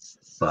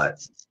 But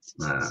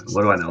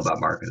what do I know about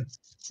marketing?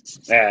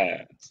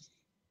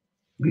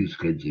 These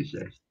kids these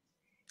days.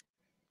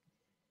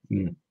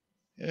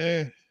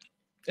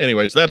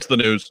 Anyways, that's the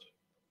news.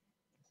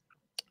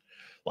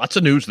 Lots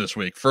of news this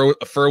week. For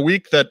a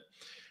week that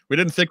we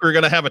didn't think we were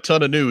going to have a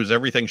ton of news,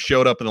 everything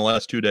showed up in the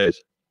last 2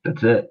 days.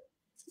 That's it.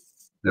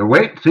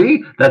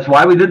 See, that's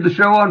why we did the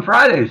show on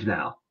Fridays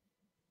now.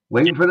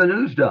 Waiting for the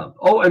news dump.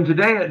 Oh, and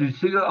today, did you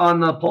see it on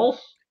the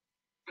Pulse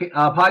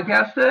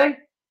podcast today?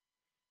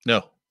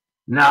 No.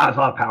 No, it's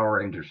all Power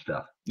Ranger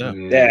stuff. No.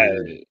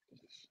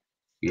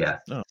 Yeah.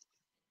 No.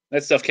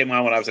 That stuff came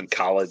on when I was in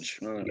college.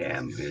 Yeah,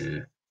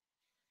 man.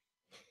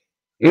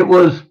 It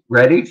was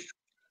ready.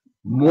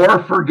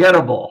 More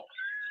forgettable.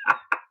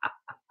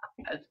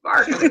 That's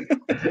marketing.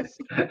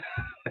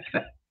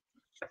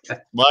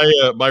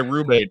 My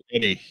roommate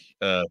Eddie,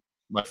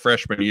 my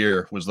freshman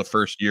year was the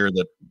first year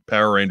that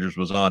Power Rangers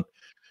was on,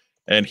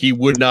 and he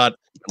would not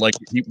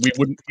he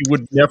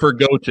would never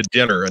go to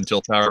dinner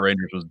until Power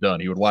Rangers was done.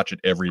 He would watch it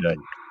every day.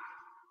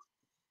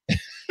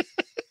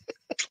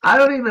 I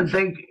don't even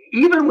think,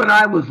 even when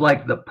I was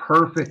like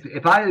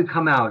if I had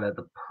come out at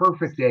the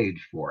perfect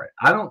age for it,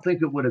 I don't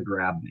think it would have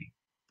grabbed me.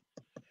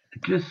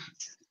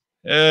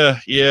 Yeah,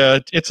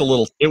 it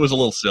was a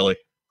little silly.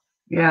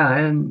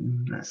 Yeah,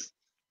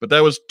 but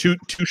that was two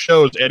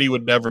shows Eddie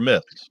would never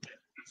miss.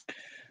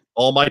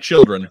 All My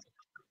Children.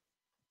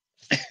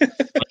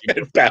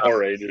 Power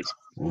Rangers.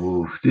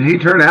 Ooh, did he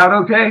turn out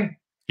okay?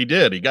 He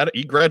did. He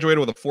graduated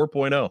with a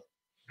 4.0.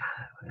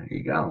 There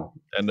you go.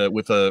 And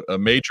with a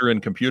major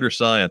in computer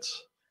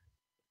science.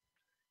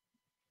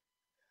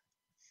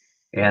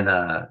 And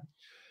a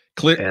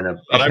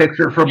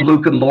picture from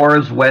Luke and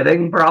Laura's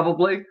wedding,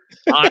 probably.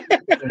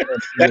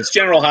 That's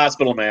General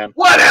Hospital, man.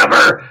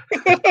 Whatever.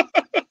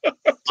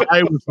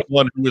 I was the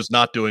one who was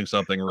not doing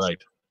something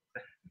right.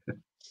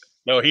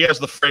 No, he has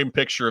the framed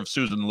picture of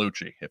Susan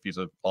Lucci, if he's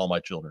a All My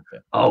Children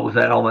fan. Oh, was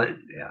that All My?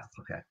 Yeah,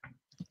 okay.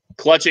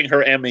 Clutching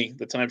her Emmy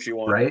the time she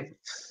won. Right?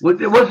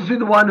 Wasn't she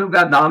the one who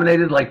got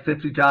nominated like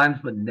 50 times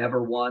but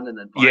never won? And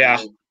then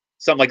finally...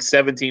 something like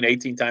 17,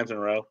 18 times in a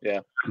row.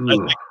 Yeah.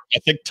 I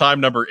think time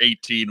number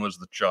 18 was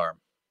the charm.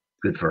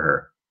 Good for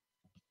her.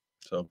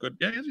 So good.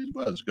 Yeah, it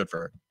was good for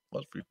her.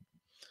 Was for you.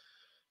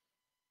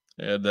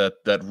 And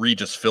that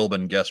Regis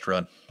Philbin guest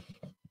run.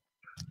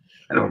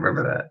 I don't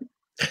remember that.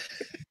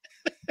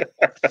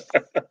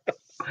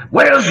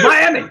 Where's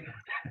Miami?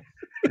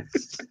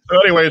 So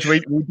anyways,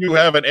 we do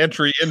have an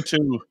entry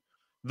into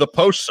the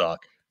post sock,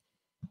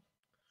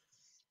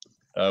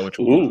 which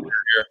we'll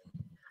here.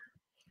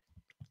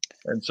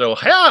 And so,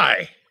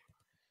 hi.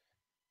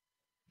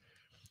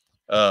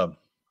 Are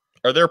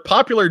there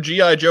popular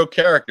G.I. Joe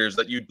characters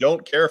that you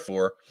don't care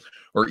for,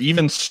 or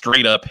even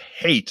straight up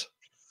hate?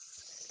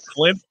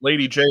 Clint,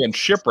 Lady J, and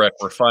Shipwreck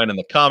were fine in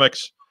the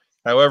comics.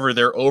 However,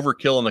 their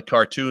overkill in the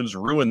cartoons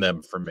ruined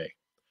them for me.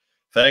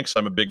 Thanks.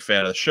 I'm a big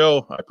fan of the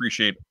show. I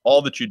appreciate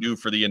all that you do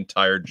for the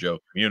entire Joe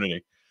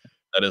community.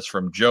 That is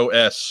from Joe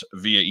S.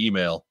 via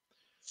email.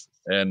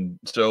 And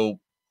so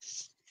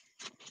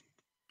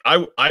I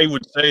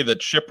would say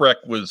that Shipwreck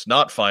was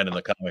not fine in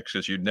the comics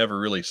because you never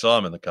really saw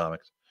him in the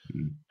comics.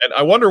 And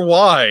I wonder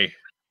why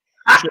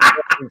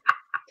Shipwreck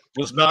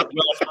was not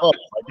well thought.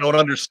 I don't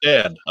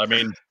understand. I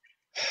mean,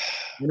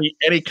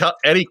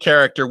 any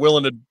character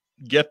willing to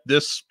get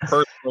this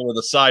person with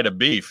a side of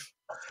beef.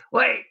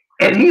 Wait.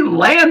 And he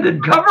landed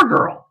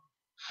CoverGirl.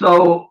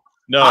 So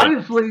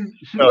obviously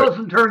she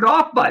wasn't turned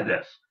off by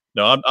this.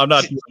 No, I'm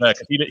not doing that.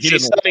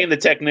 She's studying the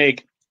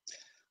technique.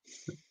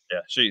 Yeah,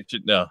 she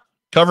no.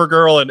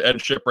 CoverGirl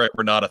and Shipwreck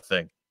were not a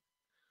thing.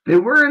 They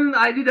were in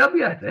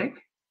IDW, I think.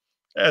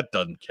 That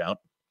doesn't count.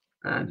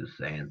 I'm just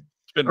saying.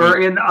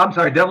 I'm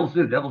sorry, Devil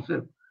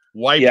Suit.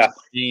 White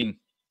Queen.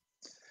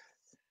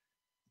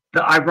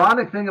 The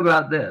ironic thing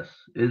about this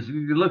is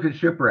you look at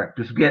Shipwreck,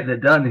 just getting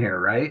it done here,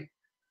 right?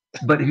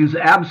 But he's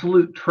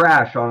absolute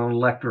trash on an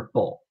electric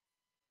bolt.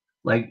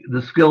 Like,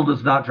 the skill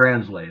does not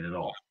translate at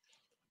all.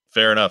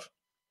 Fair enough.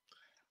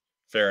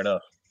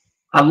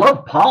 I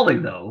love Polly,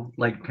 though,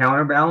 like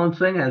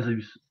counterbalancing as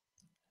he's...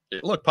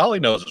 Look, Polly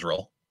knows his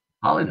role.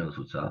 Polly knows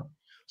what's up.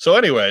 So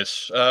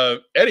anyways,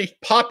 any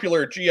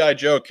popular G.I.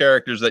 Joe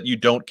characters that you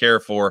don't care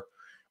for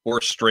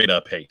or straight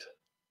up hate?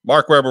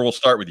 Mark Webber, we'll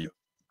start with you.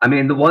 I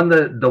mean, the one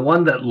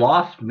that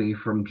lost me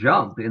from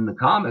Jump in the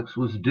comics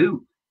was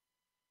Duke.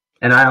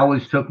 And I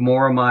always took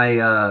more of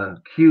my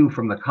cue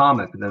from the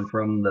comic than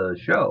from the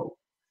show.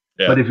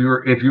 Yeah. But if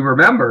you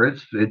remember,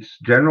 it's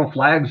General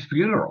Flag's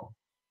funeral,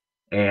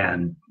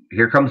 and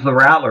here comes the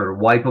Rattler to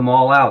wipe them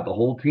all out, the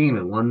whole team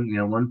in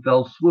one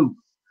fell swoop.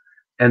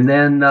 And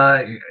then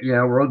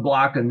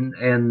Roadblock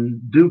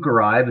and Duke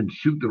arrive and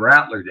shoot the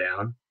Rattler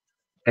down,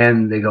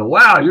 and they go,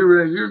 "Wow,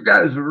 you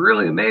guys are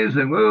really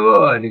amazing!"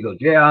 And he goes,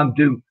 "Yeah, I'm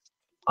Duke.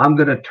 I'm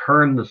gonna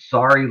turn the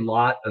sorry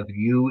lot of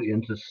you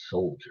into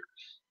soldiers."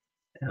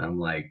 And I'm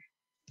like,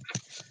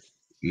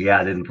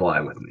 yeah, it didn't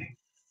fly with me.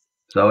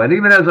 So, and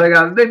even as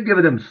they've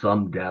given him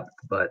some depth,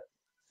 but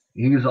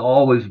he's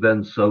always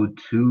been so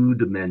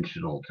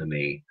two-dimensional to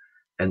me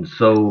and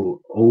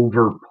so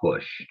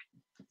over-pushed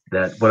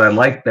that what I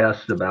like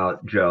best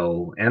about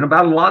Joe and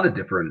about a lot of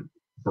different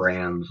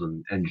brands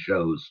and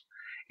shows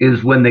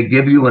is when they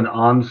give you an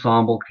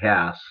ensemble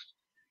cast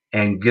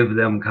and give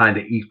them kind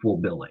of equal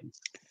billing.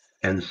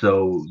 And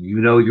so,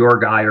 your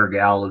guy or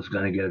gal is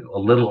going to get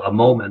a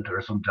moment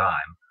or some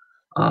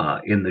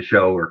time in the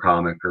show or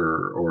comic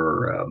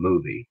or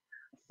movie.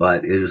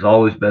 But it has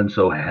always been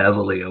so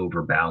heavily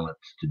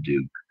overbalanced to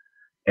Duke.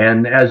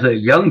 And as a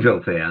young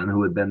Joe fan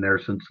who had been there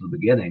since the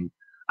beginning,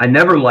 I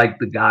never liked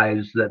the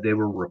guys that they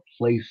were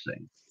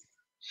replacing.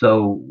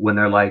 So when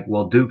they're like,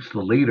 well, Duke's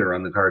the leader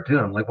on the cartoon,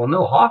 I'm like, well,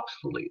 no, Hawk's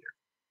the leader.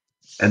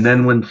 And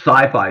then when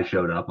Sci-Fi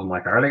showed up, I'm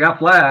like, I already got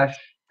Flash.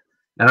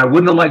 And I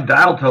wouldn't have liked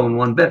Dial Tone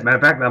one bit. Matter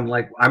of fact, I'm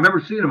like, I remember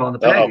seeing him on the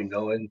peg and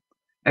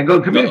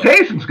go,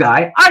 communications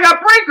guy, I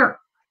got Breaker.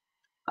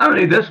 I don't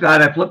need this guy.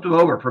 And I flipped him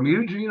over from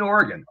Eugene,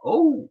 Oregon.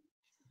 Oh,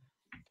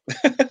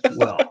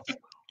 well,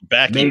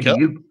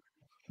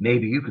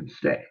 maybe you can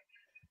stay.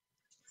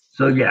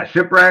 So yeah,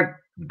 Shipwreck,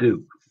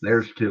 Duke.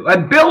 There's two.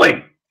 And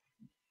Billy.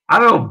 I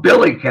don't know if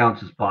Billy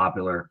counts as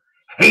popular.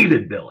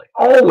 Hated Billy.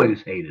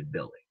 Always hated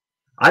Billy.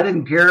 I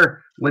didn't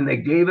care when they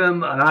gave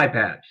him an eye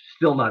patch.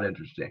 Still not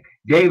interesting.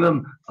 Gave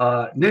him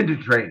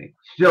ninja training.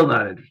 Still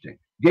not interesting.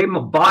 Gave him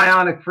a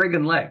bionic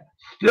friggin' leg.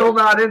 Still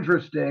not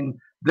interesting.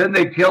 Then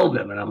they killed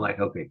him, and I'm like,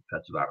 okay,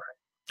 that's about right.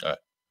 All right.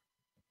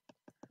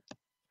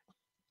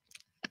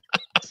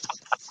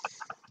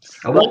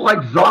 I won't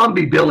like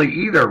Zombie Billy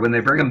either when they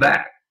bring him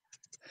back.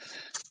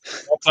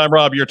 Time,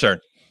 Rob, your turn.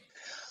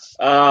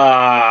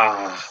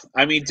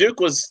 I mean, Duke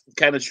was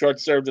kind of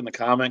short-served in the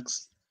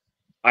comics.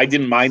 I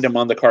didn't mind him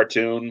on the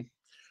cartoon,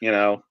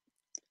 Yeah.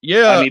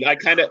 I mean, I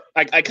kind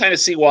of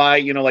see why,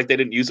 like they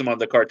didn't use him on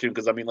the cartoon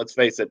because, I mean, let's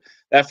face it,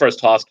 that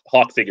first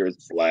Hawk figure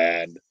is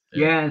bland.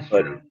 Yeah, it's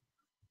true.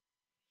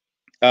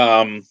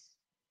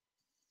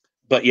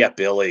 But yeah,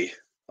 Billy.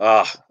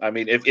 I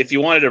mean, if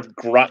you wanted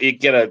to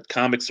get a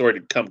comic story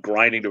to come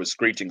grinding to a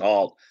screeching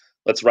halt,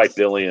 let's write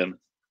Billy in.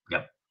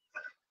 Yep.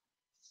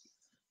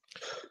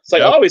 It's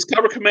like, oh, he's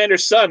Cobra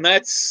Commander's son.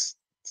 That's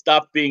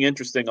stopped being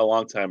interesting a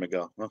long time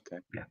ago. Okay.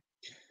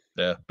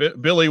 Yeah.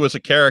 Billy was a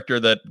character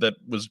that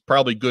was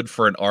probably good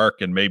for an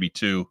arc and maybe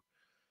two,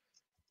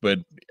 but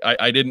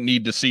I didn't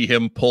need to see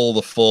him pull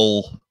the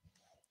full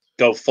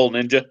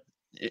ninja.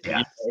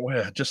 Yeah.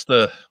 Just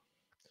the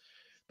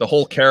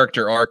whole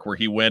character arc where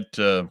he went.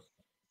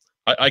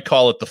 I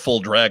call it the full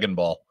Dragon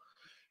Ball,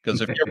 because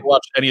if you ever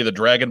watch any of the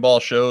Dragon Ball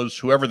shows,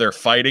 whoever they're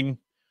fighting,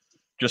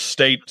 just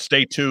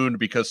stay tuned,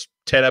 because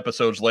 10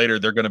 episodes later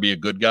they're going to be a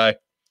good guy.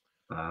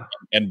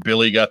 And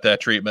Billy got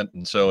that treatment,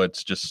 and so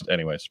it's just,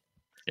 anyways.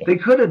 Yeah. They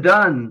could have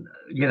done,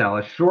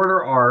 a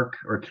shorter arc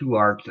or 2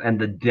 arcs and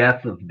the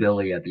death of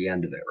Billy at the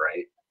end of it,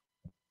 right?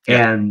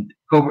 Yeah. And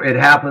it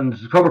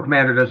happens. Cobra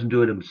Commander doesn't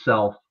do it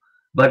himself,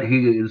 but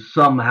he is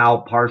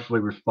somehow partially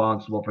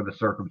responsible for the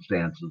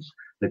circumstances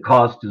that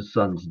caused his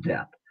son's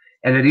death.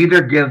 And it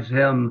either gives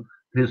him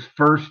his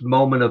first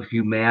moment of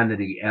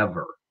humanity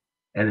ever,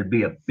 and it'd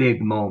be a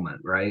big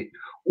moment, right?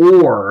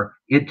 Or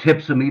it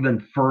tips him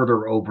even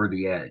further over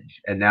the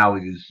edge, and now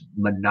he's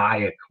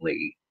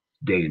maniacally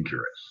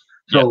dangerous.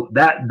 So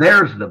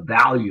there's the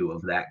value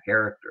of that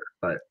character.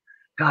 But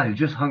God, he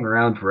just hung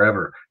around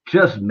forever,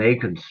 just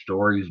making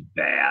stories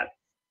bad.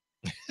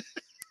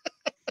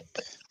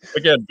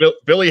 Again,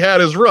 Billy had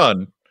his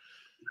run,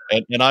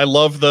 and I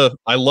love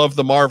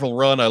the Marvel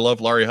run. I love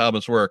Larry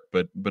Hama's work,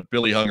 but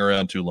Billy hung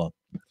around too long.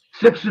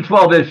 6 to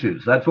 12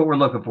 issues. That's what we're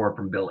looking for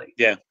from Billy.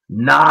 Yeah,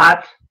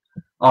 not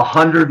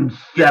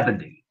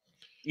 170.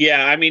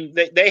 Yeah, I mean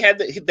they had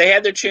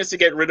their chance to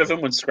get rid of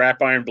him when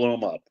Scrap Iron blew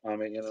him up. I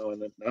mean,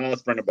 and then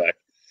let's bring him back.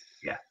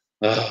 Yeah.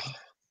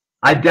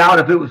 I doubt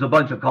if it was a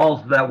bunch of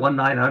calls to that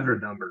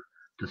 1-900 number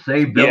to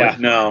save Billy. Yeah,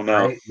 no.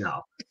 Right?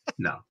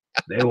 No.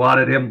 They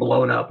wanted him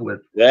blown up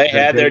with. They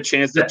had their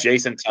chance to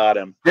Jason Todd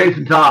him.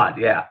 Jason Todd,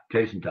 yeah,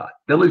 Jason Todd.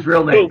 Billy's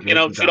real name.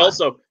 Who, should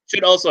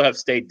also have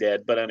stayed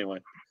dead. But anyway,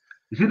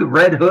 is he the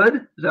Red Hood?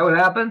 Is that what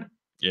happened?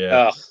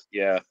 Yeah.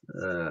 Yeah.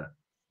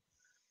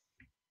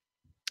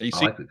 You I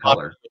see like the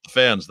color. The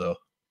fans, though.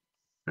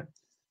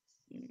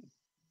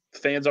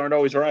 Fans aren't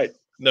always right.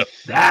 No,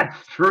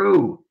 that's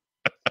true.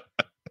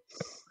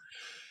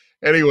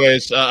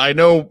 Anyways, I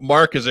know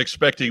Mark is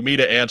expecting me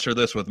to answer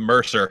this with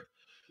Mercer.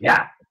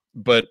 Yeah.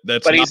 But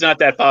he's not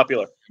that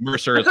popular.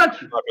 Mercer is a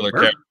popular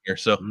character,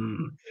 so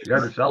you're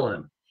underselling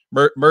him.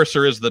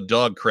 Mercer is the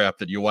dog crap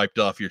that you wiped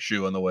off your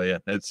shoe on the way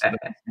in.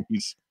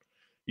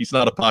 He's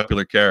not a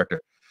popular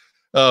character.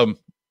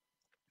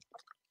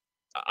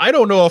 I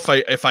don't know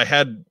if I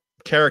had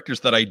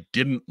characters that I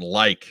didn't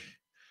like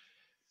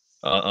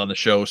on the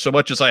show so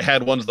much as I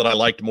had ones that I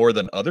liked more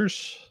than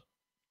others.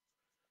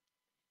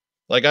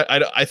 Like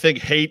I think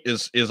hate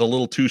is a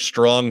little too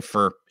strong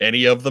for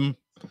any of them.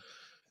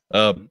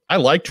 I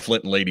liked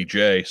Flint and Lady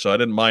J, so I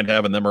didn't mind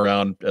having them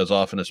around as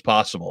often as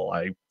possible.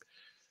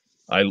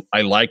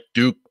 I liked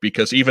Duke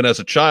because even as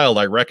a child,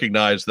 I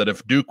recognized that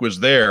if Duke was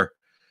there,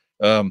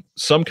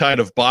 some kind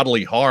of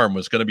bodily harm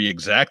was going to be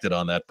exacted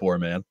on that poor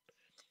man.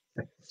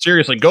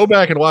 Seriously, go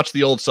back and watch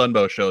the old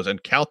Sunbow shows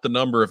and count the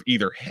number of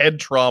either head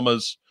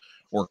traumas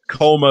or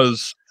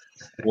comas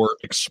or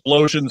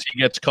explosions he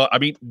gets caught. I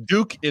mean,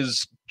 Duke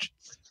is...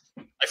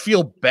 I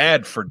feel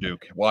bad for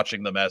Duke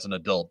watching them as an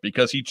adult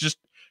because he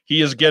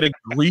is getting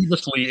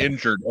grievously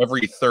injured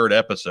every third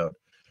episode.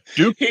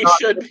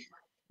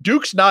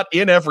 Duke's not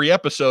in every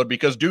episode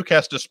because Duke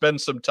has to spend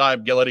some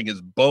time getting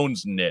his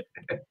bones knit.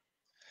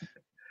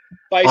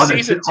 By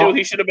season 2,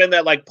 he should have been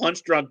that like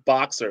punch drunk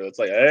boxer that's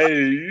like,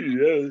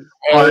 hey.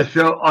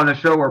 On a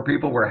show where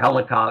people were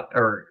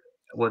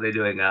what are they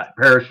doing?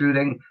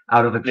 Parachuting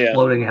out of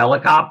exploding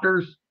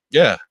helicopters.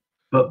 Yeah,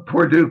 but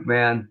poor Duke,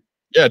 man.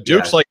 Yeah,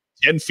 Duke's like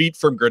 10 feet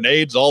from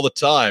grenades all the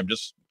time.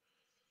 Just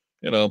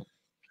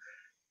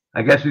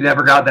I guess you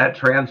never got that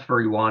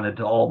transfer you wanted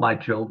to All My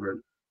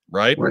Children,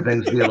 right? Where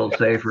things be a little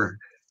safer,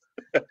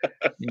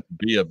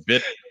 be a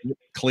bit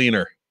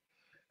cleaner.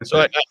 So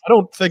I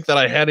don't think that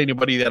I had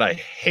anybody that I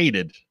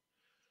hated.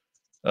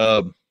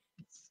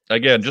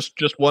 Again,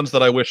 just ones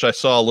that I wish I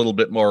saw a little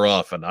bit more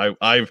often.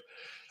 I've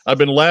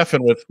been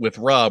laughing with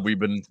Rob. We've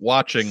been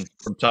watching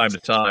from time to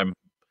time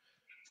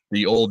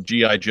the old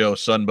G.I. Joe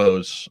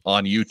Sunbows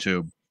on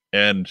YouTube.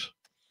 And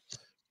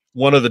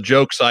one of the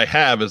jokes I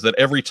have is that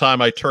every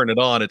time I turn it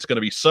on, it's going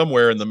to be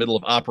somewhere in the middle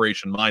of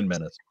Operation Mind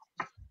Menace.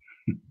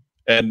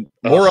 And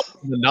more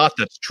often than not,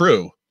 that's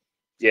true.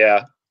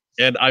 Yeah.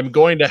 And I'm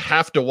going to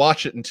have to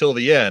watch it until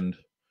the end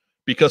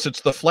because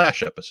it's the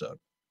Flash episode,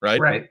 right?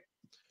 Right.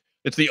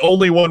 It's the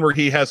only one where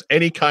he has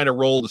any kind of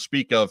role to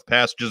speak of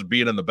past just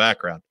being in the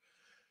background.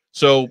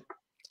 So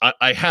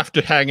I have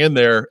to hang in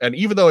there. And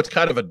even though it's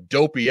kind of a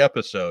dopey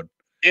episode,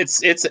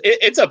 it's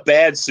a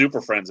bad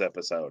Super Friends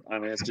episode. I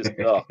mean, it's just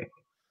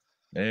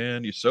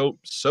man, you're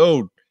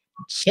so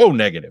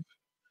negative.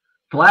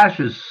 Flash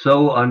is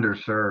so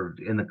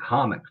underserved in the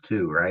comic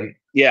too, right?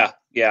 Yeah.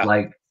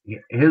 Like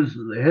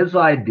his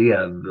idea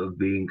of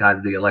being kind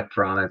of the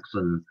electronics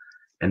and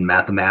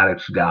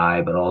mathematics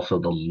guy, but also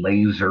the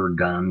laser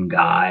gun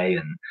guy,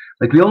 and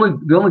like the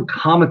only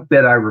comic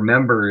bit I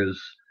remember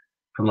is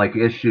from like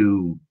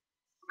issue,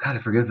 God,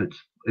 I forget if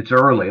it's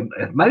early.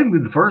 It might even be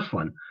the first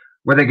one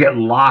where they get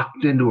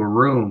locked into a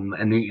room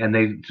and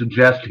they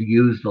suggest to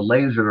use the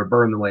laser to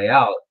burn the way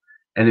out.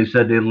 And he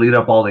said they'd lead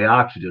up all the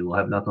oxygen. We'll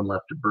have nothing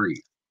left to breathe.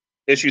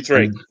 Issue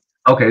 3.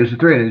 Issue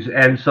 3.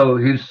 And so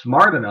he's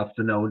smart enough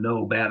to know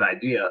no bad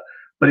idea,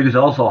 but he was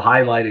also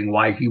highlighting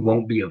why he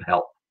won't be of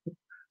help.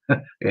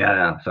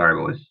 Yeah,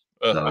 sorry, boys.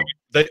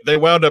 They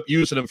wound up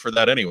using him for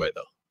that anyway,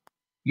 though.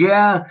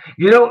 Yeah.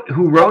 You know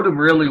who wrote him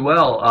really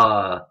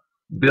well?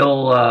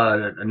 Bill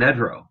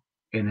Nedro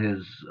in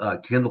his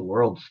Kindle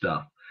World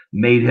stuff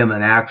made him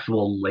an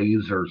actual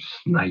laser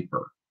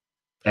sniper.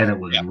 And it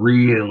was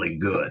really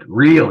good.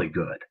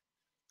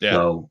 Yeah.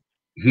 So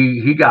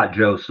he got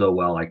Joe so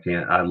well.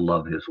 I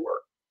love his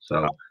work.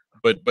 So,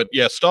 but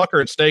yeah, Stalker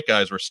and Snake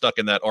Eyes were stuck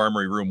in that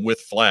armory room with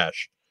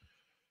Flash,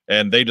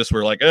 and they just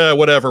were like,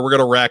 whatever, we're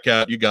gonna rack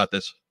out. You got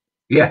this.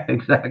 Yeah,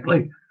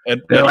 exactly.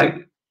 And they're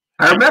like,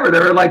 I remember they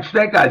were like,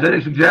 Snake Eyes.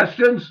 Any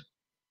suggestions?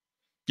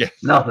 Yeah,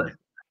 nothing.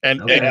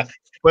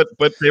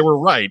 But they were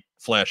right.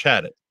 Flash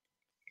had it.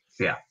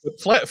 Yeah.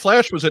 But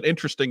Flash was an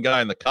interesting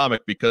guy in the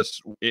comic because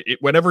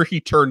whenever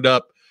he turned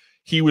up,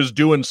 he was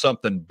doing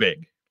something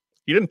big.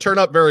 He didn't turn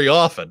up very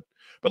often,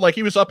 but like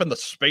he was up in the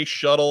space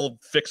shuttle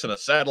fixing a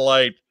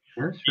satellite.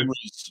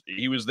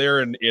 He was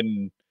there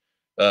in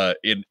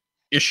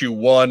issue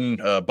 1,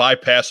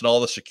 bypassing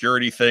all the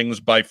security things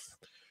by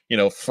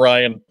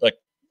frying a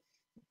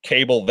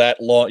cable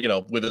that long,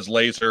 with his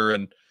laser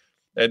and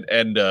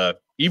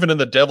even in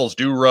the Devil's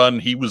Due run,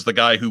 he was the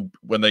guy who,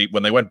 when they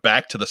went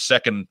back to the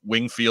second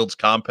Wingfield's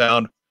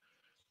compound,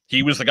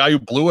 he was the guy who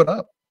blew it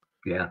up.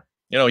 Yeah.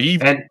 He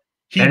died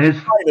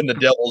in the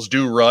Devil's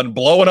Due run,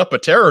 blowing up a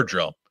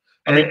Terrordrome.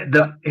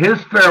 His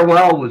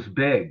farewell was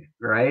big,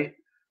 right?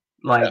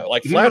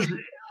 Like Flash.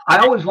 I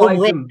always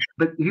liked him,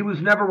 but he was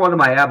never one of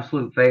my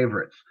absolute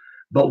favorites.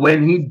 But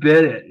when he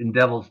bit it in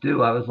Devil's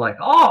Due, I was like,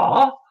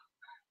 oh,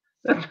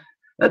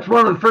 that's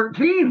one of the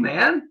 13,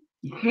 man.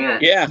 You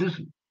can't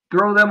just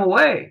throw them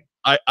away.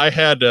 I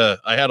had a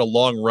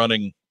long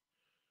running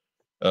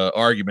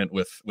argument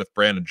with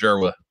Brandon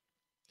Jerwa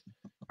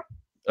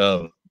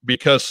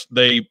because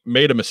they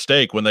made a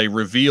mistake when they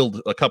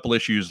revealed a couple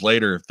issues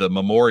later the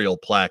memorial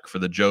plaque for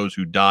the Joes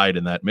who died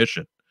in that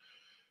mission.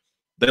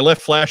 They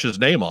left Flash's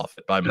name off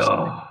it by mistake.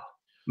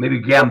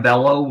 Maybe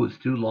Gambello was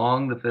too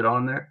long to fit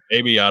on there.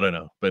 Maybe, I don't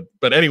know.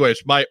 But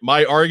anyways,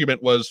 my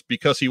argument was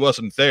because he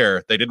wasn't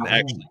there, they didn't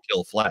actually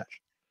kill Flash.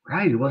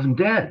 Right, he wasn't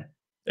dead.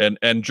 And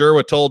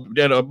Jerwa told,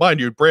 mind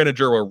you, Brandon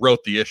Jerwa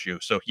wrote the issue,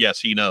 so yes,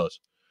 he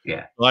knows.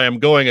 Yeah, I am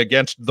going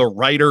against the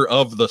writer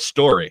of the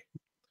story,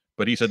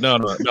 but he said, no,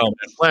 man,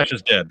 Flash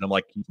is dead. And I'm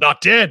like, he's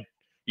not dead.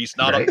 He's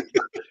not. Right?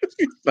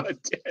 He's not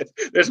dead.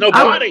 There's no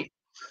body.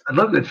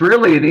 Look, it's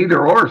really an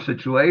either-or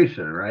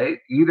situation, right?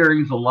 Either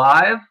he's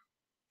alive,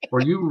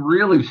 or you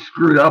really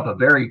screwed up a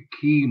very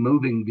key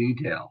moving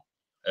detail.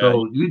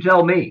 So you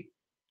tell me.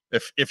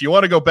 If you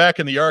want to go back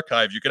in the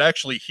archive, you could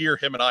actually hear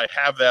him and I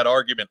have that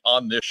argument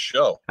on this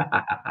show.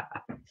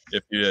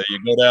 If you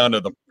go down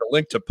to the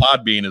link to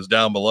Podbean is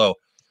down below.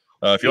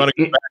 If you want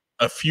to go back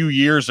a few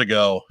years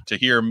ago to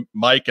hear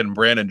Mike and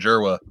Brandon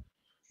Jerwa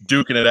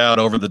duking it out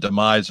over the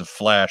demise of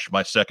Flash,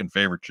 my second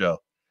favorite show.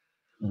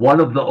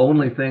 One of the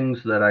only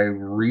things that I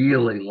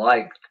really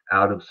liked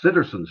out of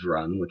Citizen's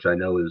run, which I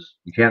know is,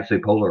 you can't say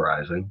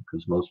polarizing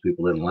because most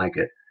people didn't like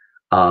it.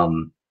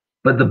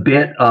 But the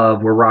bit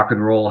of where Rock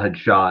and Roll had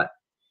shot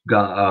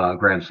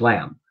Grand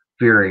Slam,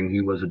 fearing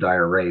he was a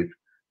dire wraith,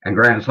 and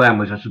Grand Slam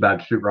was just about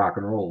to shoot Rock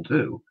and Roll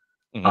too.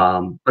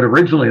 Mm-hmm. But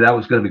originally that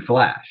was going to be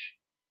Flash,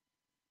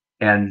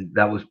 and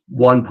that was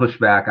one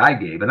pushback I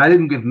gave, and I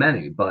didn't give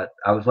many, but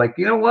I was like,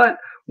 you know what?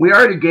 We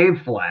already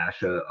gave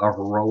Flash a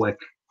heroic,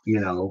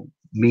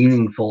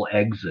 meaningful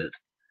exit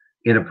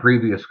in a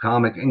previous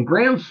comic, and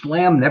Grand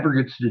Slam never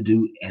gets to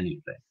do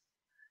anything,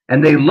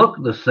 and they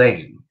look the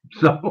same,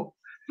 so.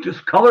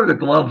 Just color the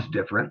gloves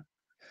different,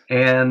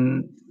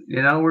 and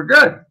we're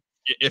good.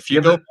 If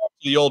you go back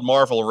to the old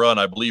Marvel run,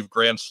 I believe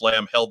Grand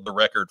Slam held the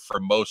record for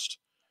most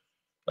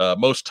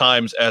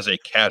times as a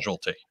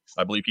casualty.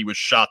 I believe he was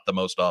shot the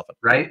most often.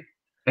 Right,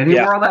 and he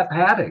wore all that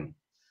padding.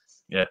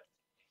 Yeah.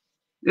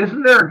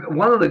 Isn't there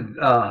one of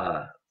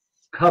the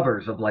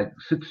covers of like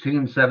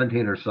 16,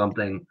 17 or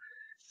something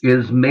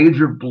is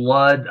Major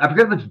Blood. I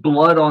forget if it's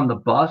Blood on the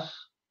bus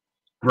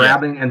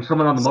grabbing and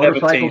someone on the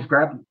motorcycle's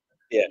grabbing.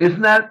 Yeah.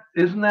 Isn't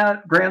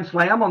that Grand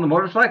Slam on the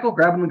motorcycle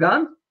grabbing the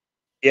gun?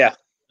 Yeah.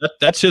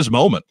 That's his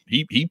moment.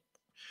 He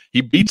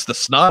beats the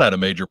snot out of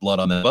Major Blood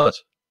on that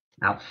bus.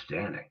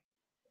 Outstanding.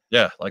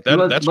 Yeah, like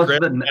that. That's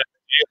Grand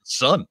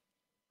son.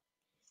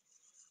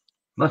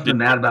 Must have been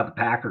mad about the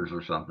Packers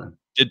or something.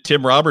 Did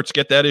Tim Roberts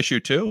get that issue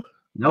too?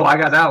 No, I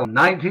got that one.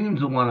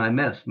 19's the one I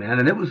missed, man,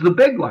 and it was the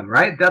big one,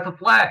 right? Death of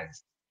Flag.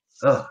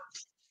 Ugh.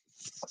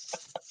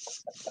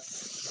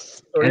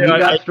 And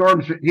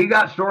he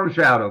got Storm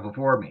Shadow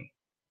before me.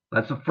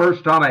 That's the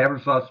first time I ever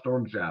saw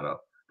Storm Shadow.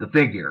 The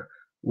figure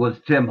was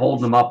Tim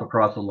holding him up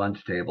across the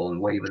lunch table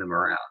and waving him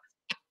around.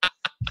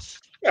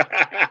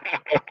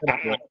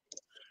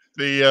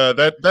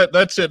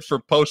 That's it for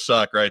post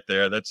sock right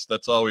there.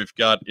 That's all we've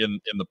got in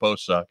the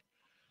post sock.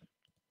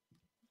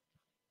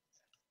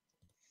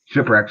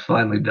 Shipwreck's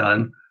finally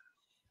done.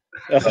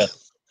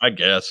 I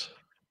guess.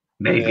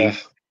 Maybe.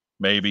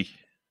 Maybe.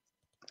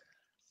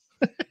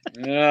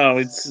 No,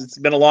 it's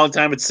been a long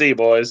time at sea,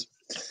 boys.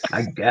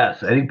 I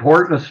guess. Any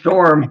port in a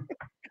storm.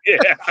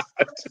 Yeah.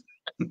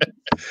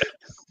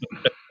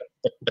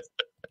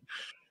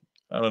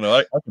 I don't know.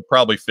 I could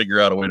probably figure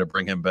out a way to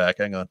bring him back.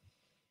 Hang on.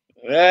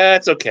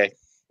 That's okay.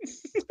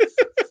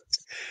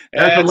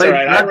 That's all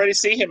right. I already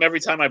see him every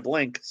time I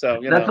blink.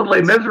 So that's a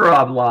Les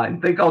Miserables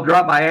line. Think I'll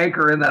drop my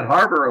anchor in that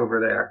harbor over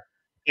there.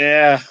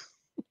 Yeah.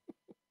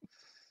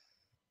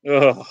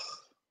 Oh.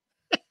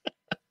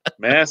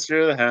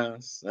 Master of the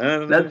house.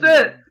 That's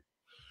it.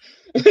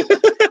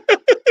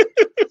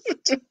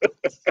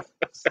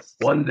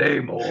 One day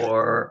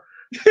more.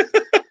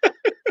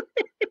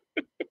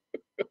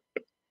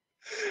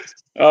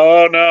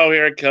 Oh no,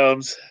 here it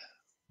comes.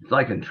 It's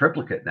like in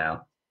triplicate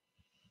now.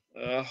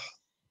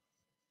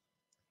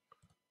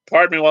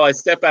 Pardon me while I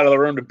step out of the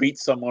room to beat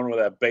someone with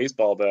that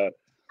baseball bat.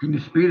 Can you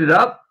speed it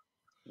up?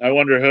 I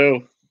wonder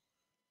who.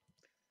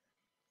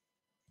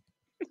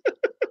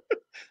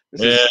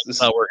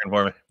 It's not working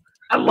for me.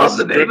 I love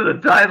the name of the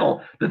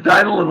title. The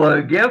title of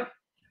the GIF?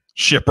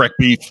 Shipwreck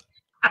Beef.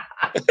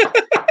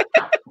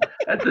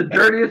 That's the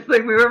dirtiest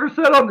thing we've ever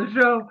said on the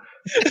show.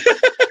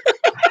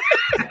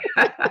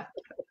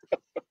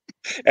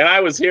 And I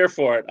was here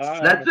for it.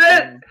 That's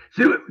it.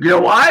 See, you know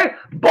why?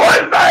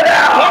 Boys Night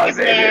Out!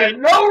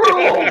 No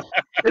rules.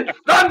 It's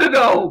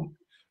Thunderdome.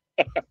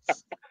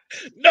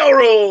 No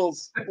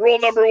rules. Rule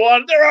number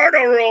 1, there are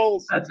no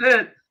rules. That's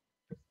it.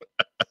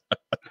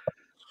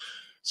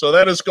 So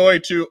that is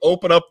going to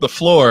open up the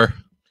floor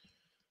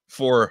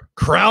for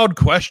crowd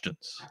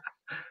questions.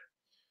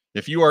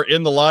 If you are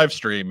in the live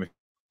stream, if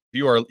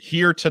you are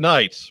here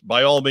tonight,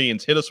 by all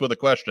means, hit us with a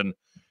question.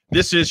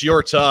 This is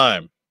your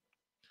time.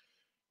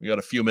 We got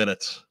a few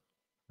minutes.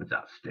 That's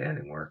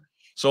outstanding work.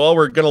 So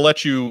we're going to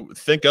let you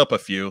think up a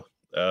few.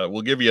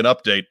 We'll give you an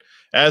update.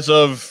 As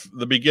of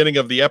the beginning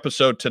of the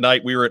episode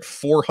tonight, we were at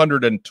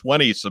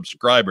 420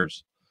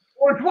 subscribers.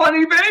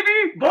 420,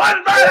 baby! Blood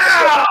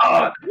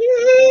out!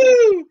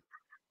 Woo!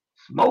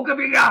 Smoke if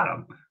you got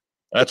them.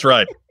 That's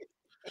right.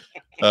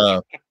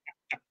 So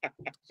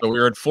we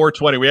were at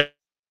 420. We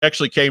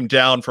actually came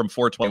down from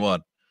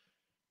 421.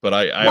 But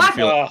I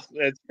feel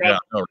it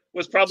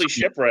was probably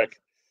Shipwreck.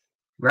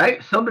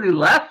 Right? Somebody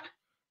left?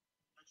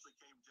 Actually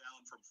came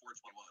down from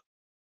 421.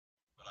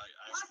 But it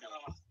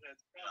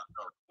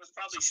was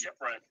probably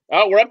Shipwreck.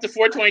 Oh, we're up to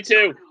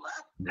 422.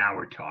 Now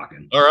we're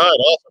talking. All right,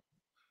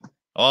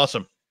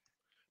 awesome.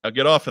 Now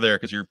get off of there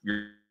because you're.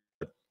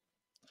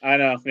 I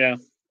know, yeah.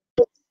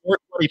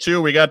 422.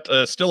 We got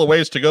still a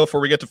ways to go before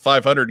we get to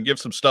 500 and give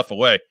some stuff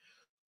away.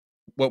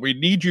 What we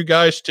need you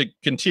guys to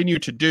continue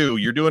to do,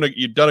 you've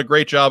done a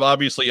great job,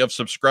 obviously, of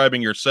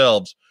subscribing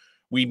yourselves.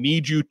 We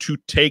need you to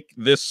take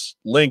this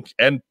link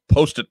and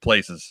post it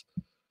places.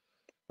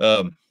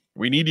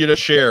 We need you to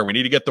share. We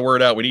need to get the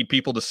word out. We need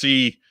people to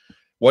see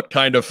what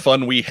kind of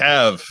fun we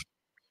have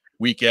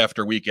week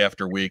after week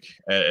after week,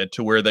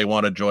 to where they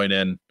want to join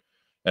in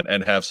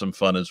and have some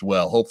fun as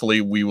well.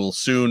 Hopefully we will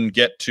soon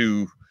get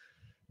to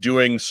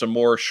doing some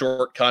more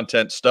short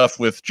content stuff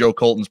with Joe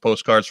Colton's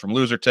postcards from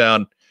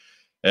Losertown.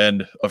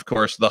 And of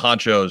course the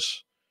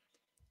Honcho's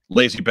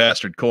Lazy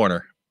Bastard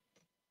Corner.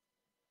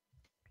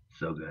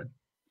 So good.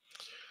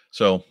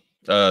 So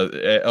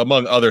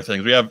among other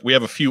things, we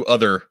have a few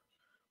other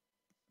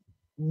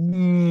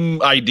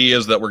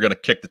ideas that we're going to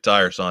kick the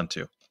tires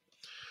onto.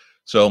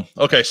 So,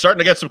 okay, starting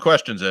to get some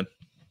questions in.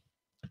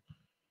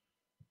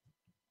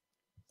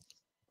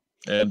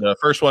 And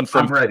first one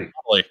from I'm ready.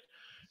 Holly.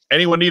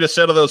 Anyone need a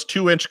set of those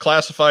 2-inch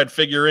classified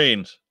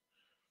figurines?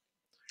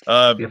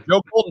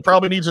 Joe Colton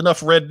probably needs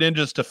enough Red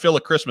Ninjas to fill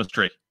a Christmas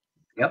tree.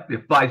 Yep.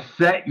 If by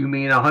set you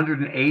mean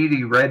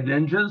 180 Red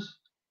Ninjas,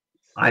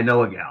 I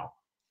know a gal.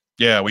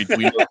 Yeah, we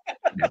can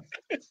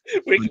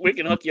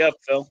hook you up,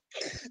 Phil.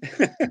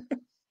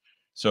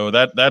 So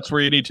that's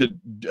where you need to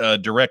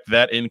direct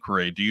that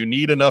inquiry. Do you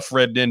need enough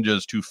Red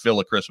Ninjas to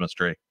fill a Christmas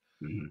tree?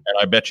 Mm-hmm. And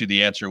I bet you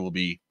the answer will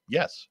be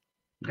yes.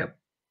 Yep.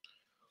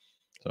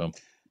 So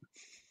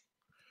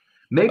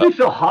Maybe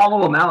she'll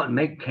hollow them out and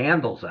make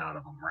candles out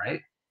of them, right?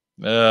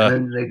 And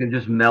then they can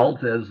just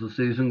melt as the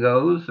season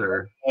goes.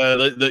 Or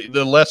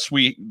the less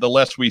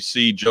we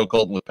see Joe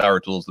Colton with power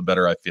tools, the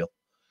better I feel.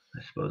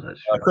 I suppose that's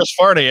true. Chris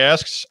Farney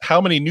asks, how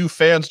many new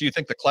fans do you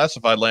think the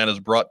classified line has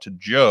brought to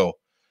Joe?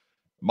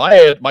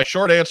 My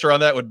short answer on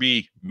that would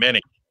be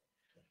many,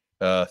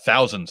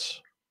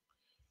 thousands.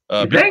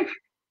 You think?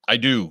 I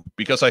do,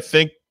 because I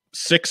think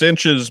 6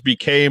 inches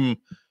became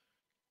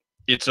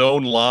its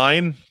own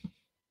line.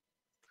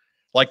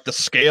 Like the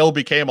scale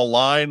became a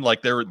line.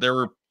 Like there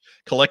were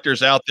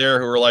collectors out there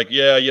who were like,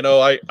 yeah,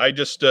 I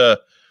just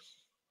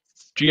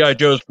G.I.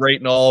 Joe's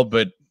great and all,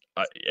 but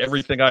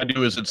everything I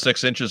do is in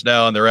 6 inches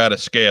now, and they're out of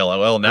scale.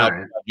 Well, now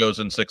it goes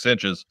in 6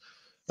 inches,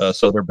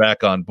 so they're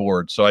back on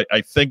board. So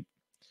I think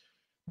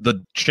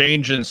the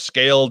change in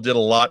scale did a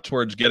lot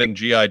towards getting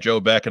G.I. Joe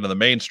back into the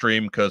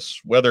mainstream,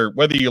 because whether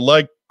you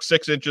like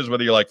 6 inches,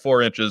 whether you like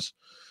 4 inches,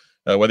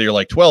 whether you're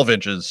like 12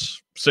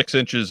 inches, 6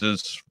 inches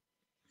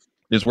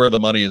is where the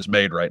money is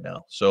made right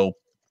now. So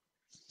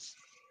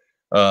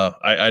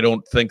I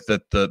don't think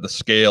that the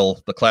scale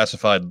of the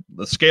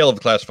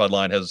classified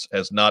line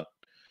has not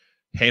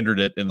hindered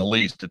it in the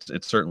least.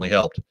 It's certainly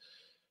helped.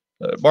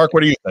 Mark,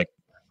 what do you think?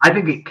 I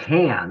think it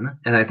can,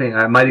 and I think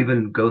I might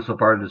even go so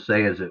far to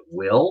say as it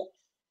will.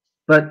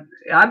 But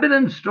I've been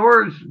in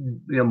stores,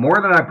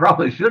 more than I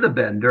probably should have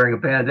been during a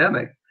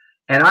pandemic,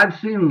 and I've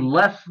seen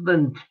less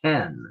than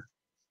 10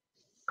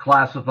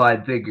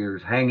 classified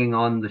figures hanging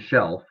on the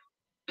shelf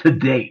to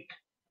date.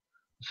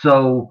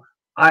 So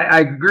I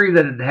agree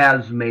that it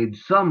has made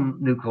some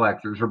new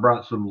collectors or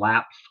brought some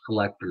lapsed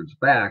collectors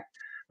back,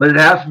 but it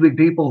has to be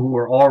people who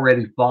are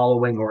already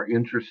following or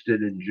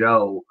interested in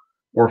Joe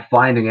or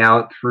finding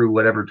out through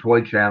whatever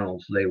toy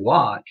channels they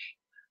watch.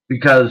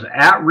 Because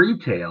at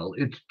retail,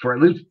 it's, for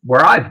at least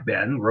where I've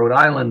been, Rhode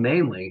Island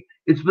mainly,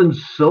 it's been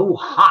so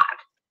hot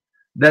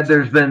that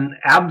there's been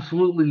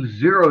absolutely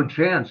zero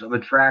chance of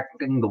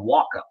attracting the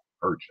walk-up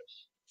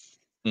purchase.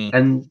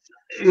 And,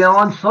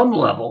 on some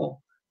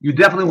level, you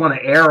definitely want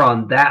to err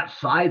on that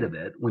side of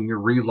it when you're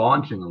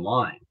relaunching a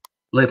line.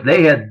 If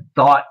they had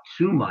thought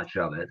too much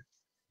of it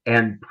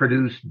and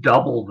produced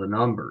double the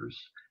numbers,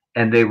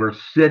 and they were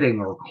sitting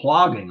or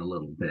clogging a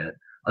little bit,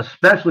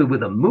 especially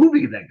with a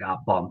movie that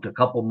got bumped a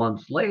couple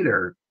months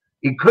later,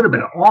 it could have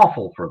been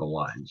awful for the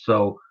line.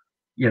 So,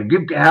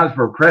 give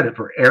Hasbro credit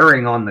for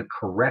erring on the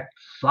correct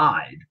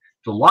side.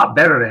 It's a lot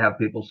better to have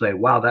people say,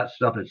 wow, that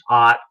stuff is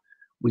hot,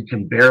 we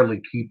can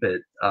barely keep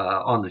it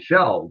on the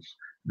shelves,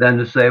 than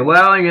to say,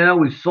 well,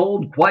 we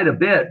sold quite a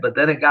bit, but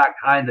then it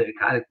kind of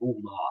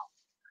cooled off.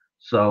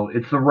 So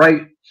it's the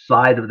right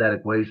side of that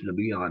equation to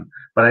be on.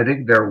 But I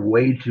think they're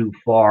way too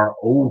far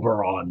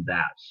over on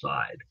that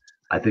side.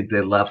 I think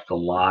they left a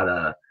lot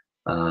of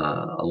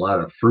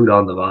fruit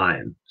on the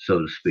vine, so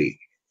to speak.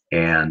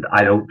 And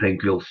I don't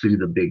think you'll see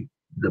the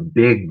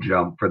big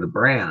jump for the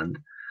brand.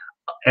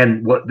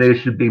 And what they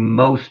should be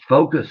most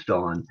focused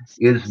on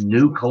is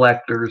new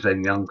collectors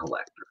and young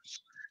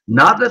collectors.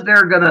 Not that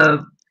they're going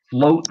to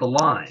float the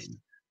line,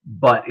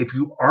 but if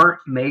you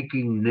aren't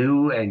making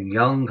new and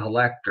young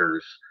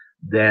collectors,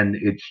 then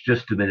it's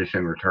just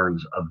diminishing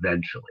returns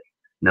eventually.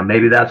 Now,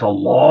 maybe that's a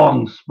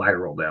long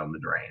spiral down the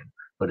drain,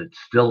 but it's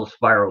still a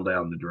spiral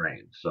down the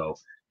drain. So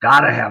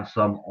got to have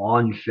some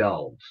on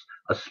shelves,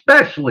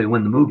 especially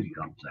when the movie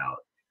comes out,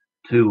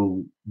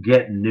 to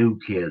get new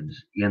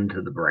kids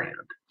into the brand.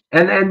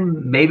 And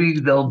then maybe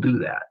they'll do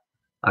that.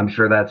 I'm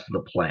sure that's the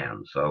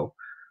plan. So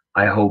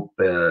I hope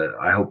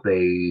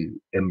they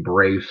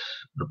embrace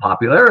the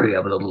popularity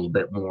of it a little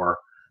bit more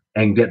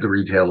and get the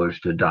retailers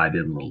to dive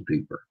in a little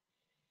deeper.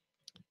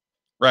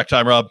 Rack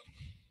time, Rob.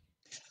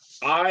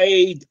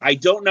 I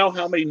don't know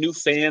how many new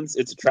fans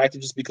it's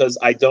attracted, just because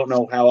I don't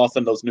know how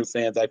often those new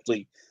fans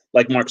actually,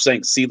 like Mark's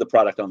saying, see the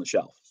product on the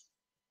shelf.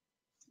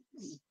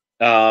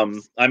 I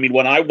mean,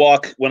 when I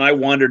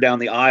wander down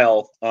the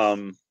aisle,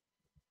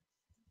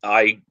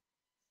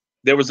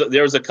 there was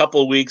a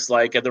couple of weeks,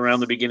 like around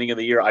the beginning of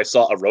the year, I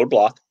saw a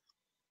Roadblock.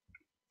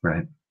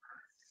 Right.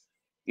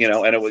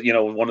 And it was,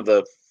 one of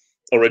the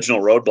original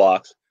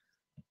Roadblocks.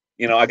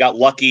 I got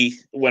lucky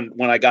when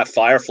I got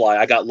Firefly.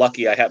 I got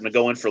lucky. I happened to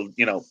go in for,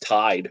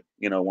 Tide,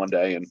 one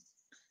day, and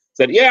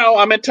said, yeah,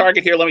 I'm at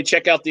Target here. Let me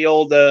check out the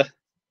old,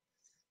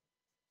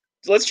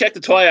 let's check the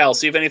toy aisle,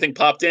 see if anything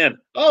popped in.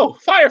 Oh,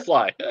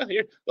 Firefly.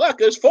 Here, look,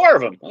 there's 4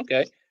 of them.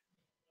 Okay.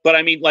 But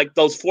I mean, like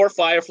those 4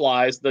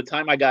 Fireflies, the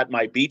time I got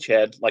my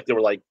Beachhead, like they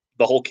were like,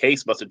 the whole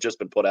case must have just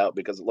been put out,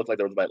 because it looked like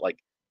there was about like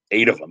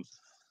 8 of them.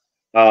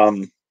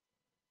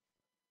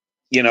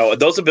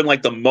 Those have been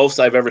like the most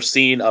I've ever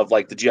seen of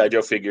like the G.I.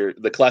 Joe figure,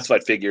 the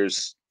classified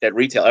figures at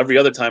retail. Every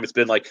other time it's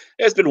been like,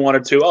 it's been 1 or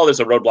 2. Oh, there's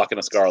a Roadblock and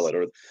a Scarlet,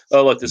 or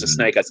oh, look, there's a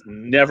Snake. I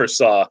never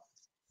saw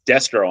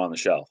Destro on the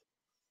shelf.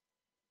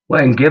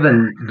 Well, and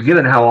given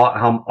how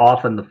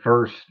often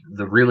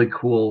the really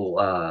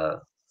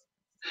cool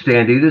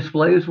standee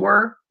displays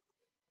were,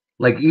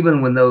 like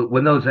even when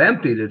those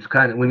emptied, it's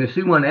kind of, when you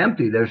see one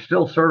empty, they're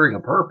still serving a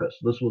purpose.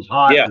 This was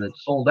hot and it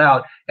sold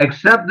out,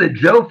 except that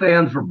Joe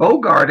fans were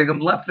bogarting them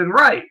left and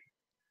right.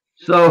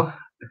 So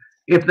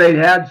if they'd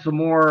had some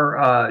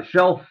more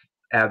shelf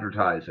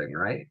advertising,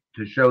 right,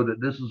 to show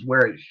that this is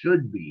where it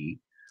should be,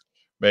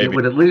 maybe it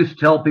would at least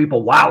tell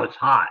people, "Wow, it's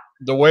hot."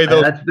 The way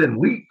those that's been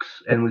weeks,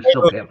 and we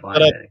still can't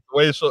find any.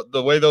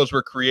 The way those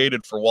were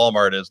created for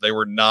Walmart is they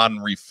were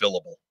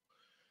non-refillable.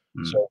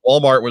 So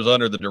Walmart was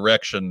under the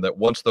direction that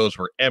once those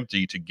were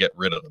empty, to get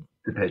rid of them,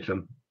 to pitch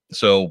them.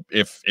 So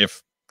if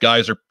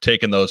guys are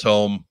taking those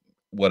home,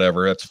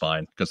 whatever, that's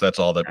fine, because that's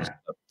all that's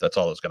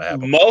going to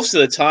happen. Most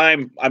of the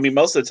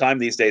time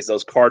these days,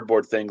 those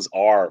cardboard things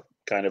are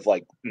kind of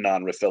like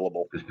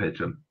non-refillable. Just pitch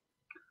them.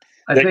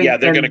 They're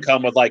going to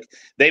come with, like,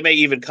 they may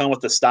even come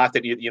with the stock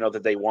that you know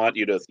that they want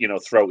you to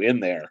throw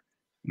in there,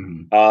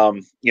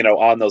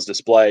 on those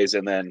displays,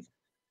 and then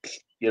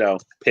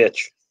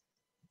pitch.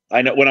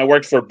 I know when I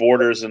worked for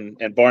Borders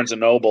and Barnes and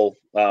Noble,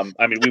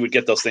 we would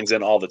get those things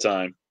in all the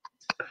time.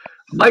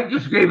 Mike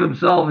just gave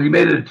himself, he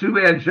made it a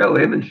 2-man show,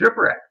 him and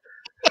Shipwreck.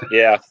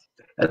 Yeah.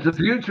 That's the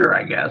future,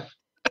 I guess.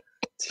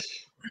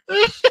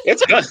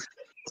 It's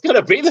going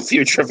to be the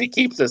future if he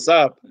keeps this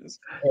up.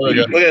 Let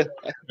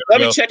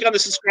me check on the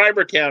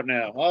subscriber count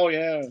now. Oh,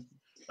 yeah.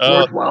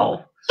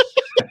 412.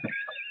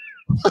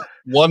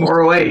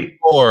 408.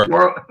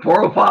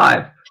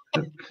 405.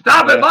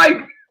 Stop it,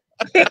 Mike.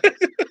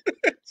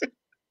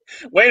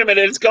 Wait a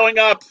minute. It's going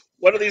up.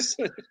 What are these?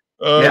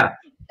 Yeah.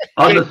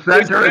 On the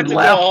center and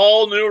left. A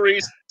whole new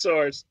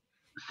resource.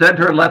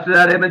 Center and left of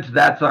that image,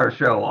 that's our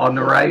show. On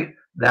the right,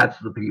 that's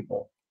the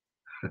people.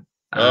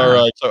 All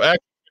right. So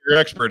your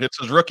expert, it's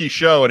his rookie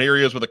show, and here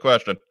he is with a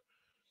question.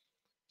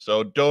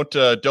 So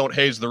don't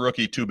haze the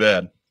rookie too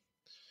bad.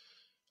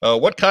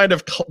 What kind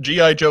of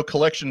G.I. Joe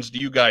collections do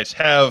you guys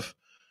have?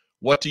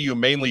 What do you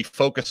mainly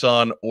focus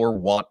on or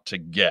want to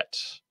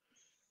get?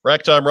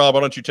 Rack Time Rob,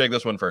 why don't you take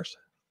this one first?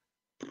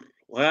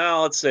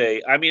 Well, let's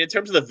see. In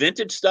terms of the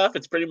vintage stuff,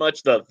 it's pretty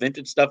much the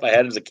vintage stuff I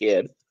had as a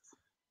kid.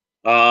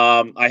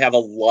 I have a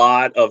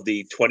lot of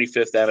the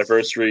 25th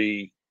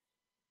anniversary,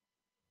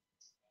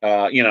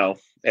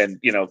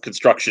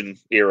 construction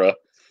era.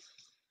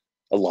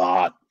 A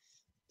lot.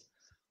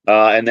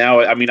 And now,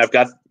 I've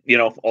got,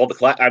 all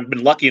the I've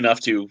been lucky enough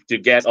to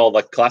get all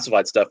the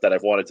classified stuff that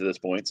I've wanted to this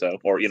point. So,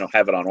 or,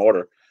 have it on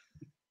order.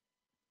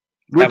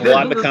 Have a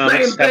lot of the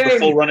comics, have the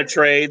full run of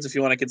trades, if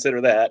you want to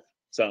consider that.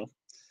 So.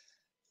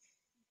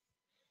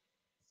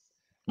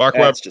 Mark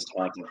Webb. That's just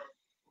funky.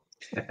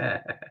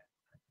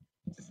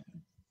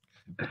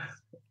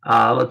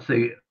 Let's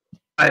see.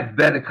 I've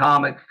been a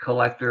comic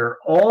collector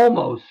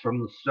almost from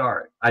the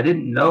start. I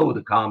didn't know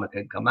the comic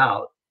had come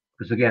out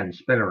because, again,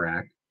 Spinner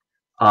Rack.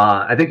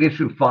 I think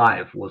issue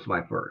 5 was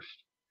my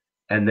first.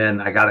 And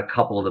then I got a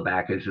couple of the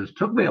back issues.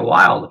 Took me a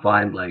while to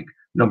find, like,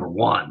 number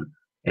 1.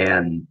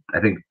 And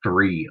I think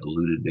 3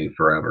 eluded me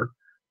forever.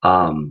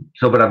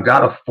 But I've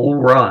got a full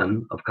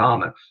run of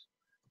comics.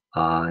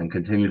 And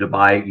continue to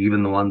buy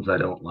even the ones I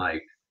don't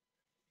like.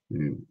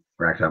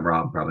 Racktime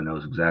Rob probably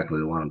knows exactly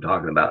the one I'm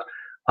talking about.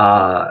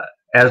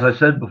 As I've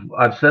said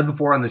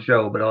before on the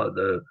show, but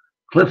the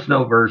Cliff's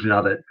Note version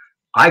of it,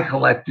 I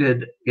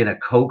collected in a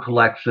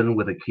co-collection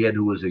with a kid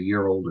who was a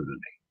year older than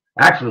me.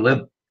 Actually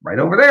lived right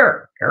over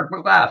there, Eric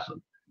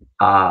McGlasson.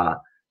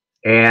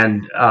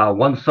 And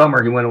one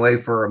summer he went away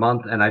for a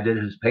month, and I did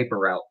his paper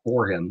route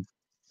for him.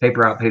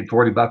 Paper route paid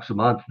 $40 a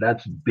month.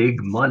 That's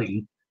big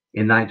money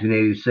in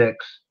 1986.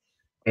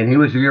 And he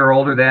was a year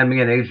older than me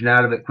and aging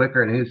out of it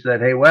quicker. And he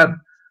said, "Hey, Webb,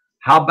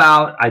 how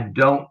about I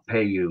don't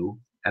pay you?"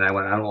 And I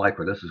went, "I don't like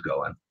where this is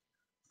going.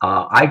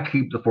 I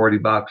keep the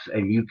 $40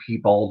 and you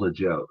keep all the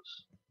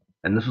Joes."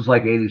 And this was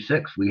like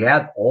 86. We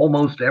had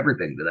almost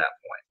everything to that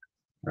point.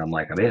 And I'm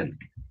like, I'm in.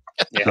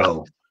 Yeah.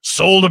 So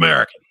sold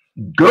American.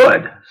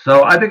 Good.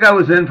 So I think I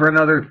was in for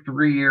another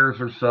 3 years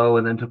or so,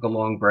 and then took a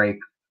long break.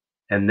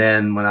 And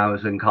then when I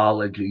was in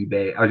college,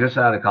 I was just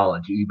out of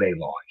college, eBay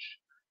launched,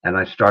 and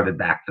I started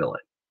backfilling.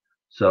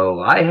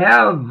 So I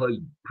have a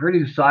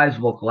pretty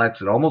sizable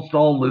collection, almost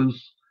all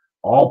loose,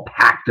 all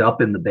packed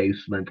up in the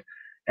basement,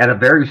 and a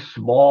very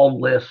small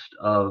list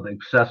of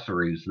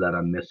accessories that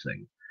I'm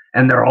missing.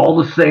 And they're all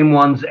the same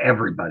ones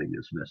everybody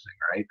is missing,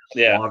 right?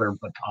 The Slaughter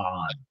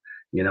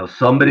baton,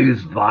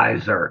 somebody's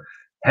visor,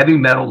 Heavy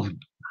Metal's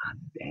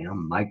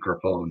goddamn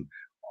microphone.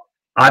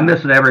 I'm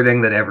missing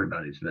everything that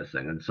everybody's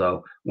missing. And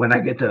so when I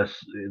get to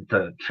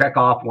check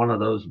off one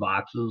of those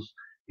boxes,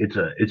 it's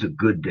a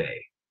good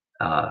day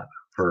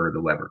for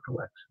the Weber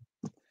collection.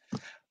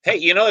 Hey,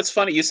 it's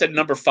funny. You said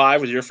number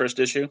 5 was your first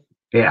issue.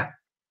 Yeah.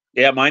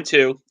 Yeah, mine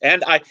too.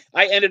 And I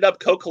ended up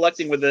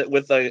co-collecting with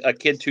a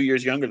kid 2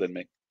 years younger than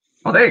me.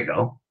 Oh, there you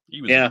go.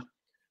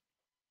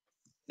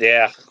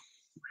 Yeah.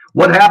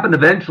 What happened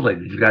eventually?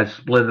 Did you guys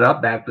split it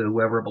up back to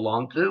whoever it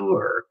belonged to,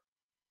 or?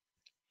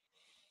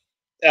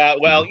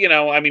 Well,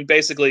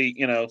 basically,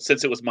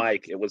 since it was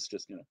Mike, it was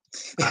just,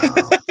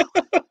 Oh,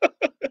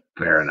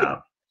 fair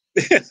enough.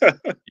 He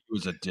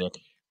was a dick.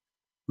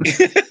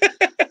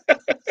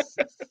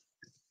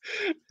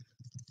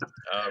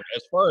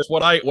 As far as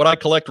what I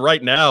collect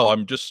right now,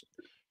 I'm just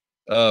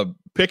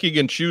picking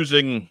and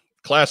choosing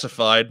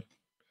classified.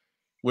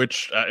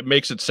 which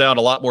makes it sound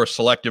a lot more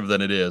selective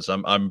than it is.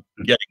 I'm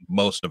getting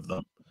most of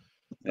them.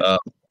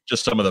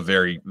 Just some of the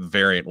very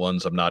variant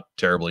ones I'm not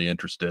terribly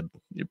interested.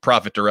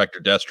 Prophet Director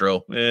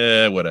Destro,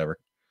 whatever.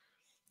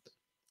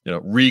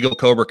 Regal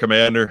Cobra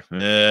Commander,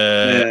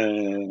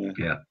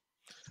 yeah.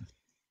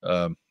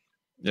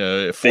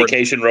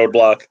 Vacation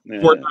Roadblock,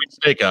 Fortnite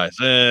Snake Eyes,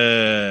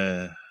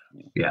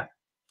 yeah.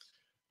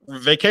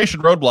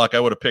 Vacation Roadblock I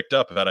would have picked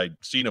up had I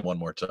seen it one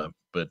more time,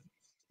 but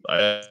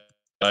the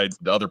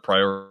other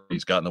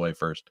priorities got in the way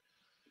first.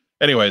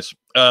 Anyways,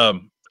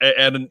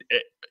 and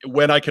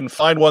when I can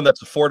find one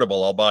that's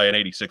affordable, I'll buy an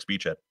 86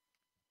 Beachhead.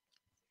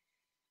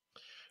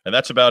 And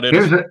that's about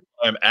it.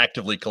 I'm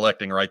actively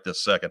collecting right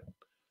this second.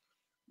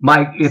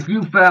 Mike, if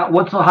you found,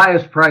 what's the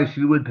highest price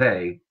you would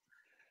pay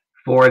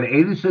for an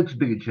 86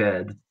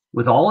 Beachhead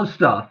with all his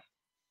stuff,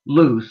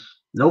 loose,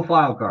 no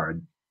file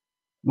card,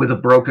 with a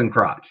broken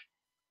crotch?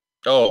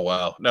 Oh,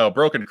 wow. No,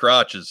 broken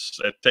crotch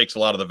it takes a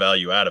lot of the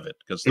value out of it.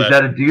 Is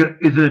that a deal?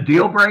 Is it a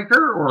deal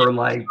breaker or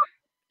like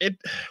it?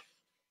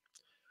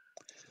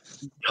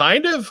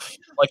 Kind of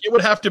like it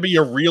would have to be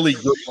a really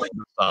good one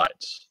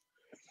besides.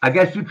 I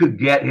guess you could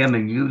get him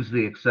and use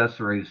the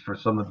accessories for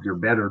some of your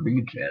better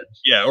Beachheads.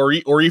 Yeah,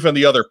 or even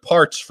the other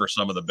parts for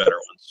some of the better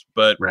ones.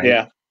 But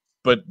yeah,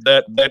 but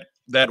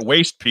that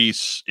waist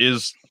piece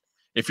is,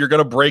 if you're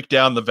going to break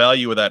down the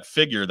value of that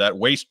figure, that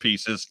waist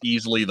piece is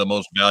easily the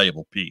most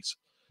valuable piece.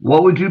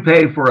 What would you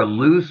pay for a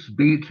loose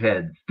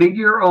Beachhead,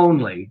 figure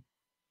only,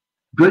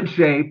 good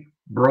shape,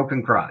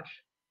 broken crotch?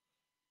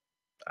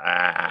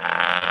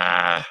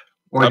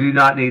 Or do you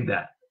not need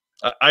that?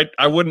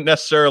 I wouldn't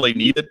necessarily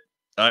need it.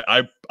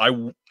 I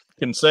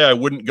can say I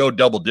wouldn't go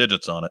double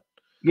digits on it.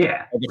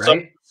 Yeah, if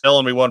someone's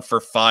selling me one for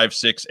 $5,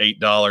 $6,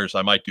 $8,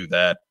 I might do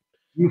that.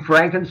 You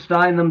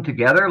Frankenstein them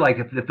together? Like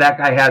if that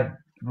guy had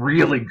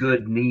really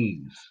good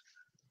knees,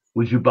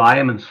 would you buy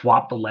him and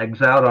swap the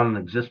legs out on an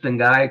existing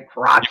guy,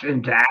 crotch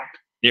intact?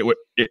 It would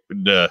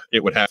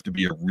have to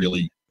be a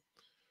really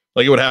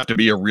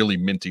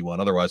minty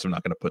one. Otherwise, I'm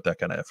not going to put that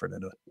kind of effort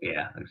into it.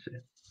 Yeah, I see.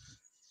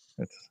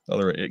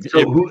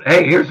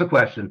 Hey, here's a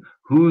question: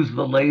 who's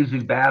the lazy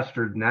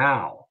bastard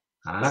now?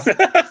 Huh?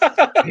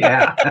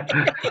 Yeah.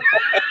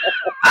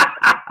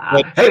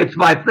 Hey, it's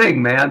my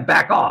thing, man.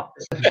 Back off.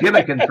 It's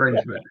gimmick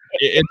infringement.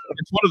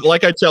 It's one of,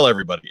 like I tell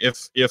everybody,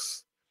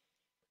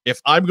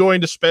 if I'm going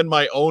to spend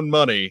my own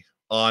money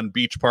on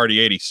Beach Party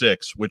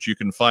 86, which you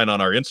can find on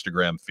our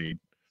Instagram feed,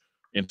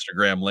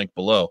 Instagram link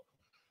below.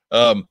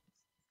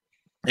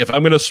 If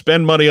I'm going to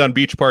spend money on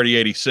Beach Party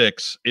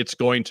 86, it's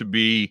going to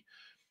be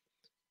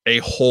a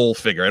whole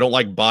figure. I don't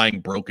like buying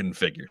broken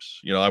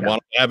figures. I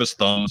want him to have his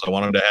thumbs. I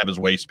want him to have his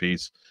waist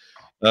piece.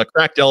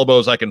 Cracked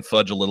elbows I can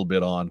fudge a little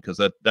bit on because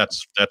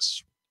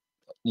that's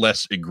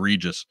less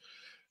egregious.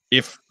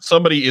 If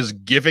somebody is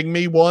giving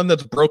me one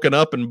that's broken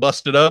up and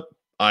busted up,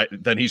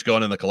 then he's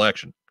going in the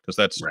collection because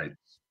that's right.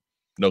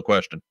 No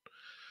question.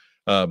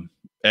 And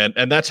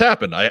that's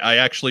happened. I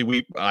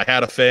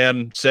had a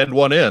fan send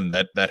one in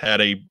that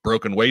had a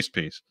broken waist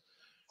piece.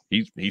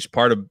 He's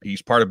part of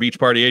Beach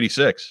Party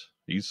 86.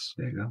 He's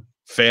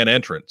fan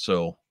entrant.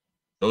 So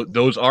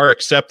those are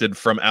accepted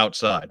from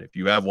outside. If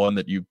you have one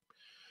that you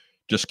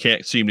just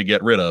can't seem to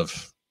get rid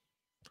of,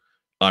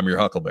 I'm your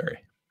Huckleberry.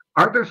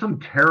 Aren't there some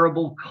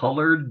terrible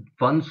colored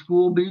Fun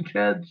School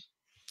Beachheads?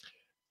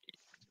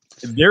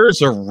 There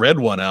is a red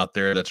one out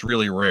there that's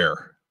really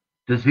rare.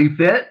 Does he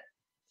fit?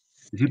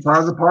 Is he part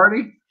of the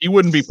party? He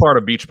wouldn't be part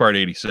of Beach Party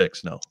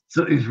 86, no.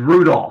 So he's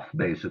Rudolph,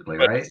 basically,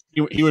 but right?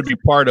 He would be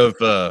part of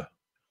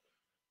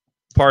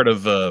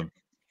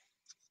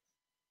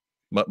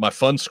my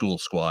Fun School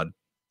squad.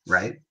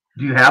 Right.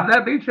 Do you have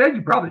that Beachhead?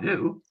 You probably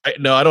do.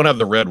 No, I don't have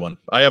the red one.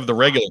 I have the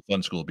regular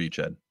Fun School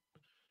Beachhead.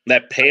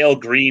 That pale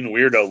green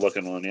weirdo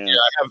looking one, yeah.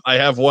 I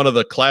have one of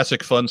the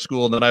classic Fun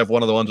School, and then I have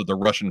one of the ones with the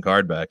Russian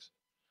card backs.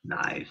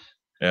 Nice.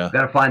 Yeah.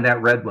 Got to find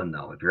that red one,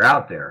 though, if you're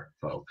out there,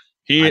 folks.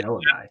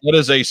 That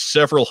is a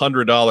several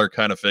 $100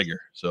 kind of figure.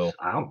 So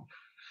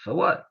so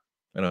what?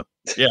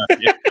 Yeah.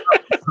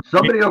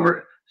 Somebody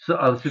over. So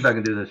let's see if I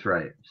can do this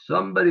right.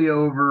 Somebody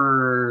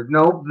over.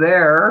 Nope,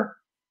 there.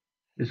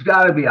 It's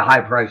got to be a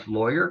high-priced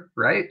lawyer,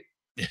 right?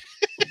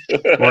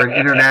 Or an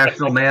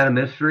international man of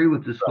mystery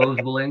with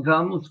disposable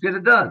income. Let's get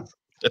it done.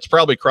 It's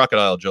probably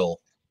Crocodile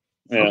Joel.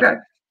 Yeah. Okay.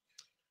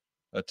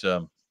 But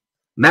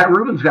Matt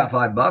Rubin's got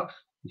 $5.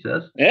 He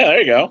says. Yeah, there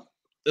you go.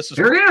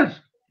 Here he is.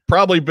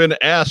 Probably been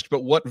asked,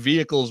 but what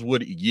vehicles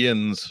would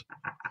Yins?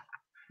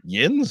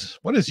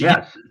 What is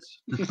Yes,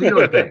 it's the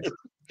Steeler thing.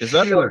 Is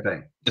that Steeler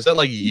thing? Is that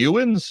like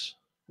Ewins?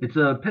 It's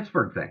a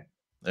Pittsburgh thing.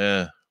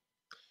 Yeah.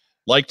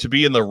 Like to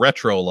be in the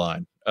retro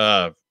line.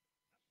 I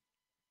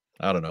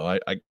don't know.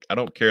 I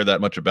don't care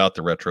that much about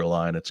the retro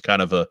line. It's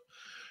kind of a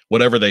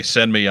whatever they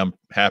send me, I'm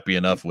happy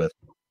enough with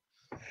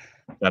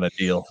kind of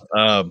deal.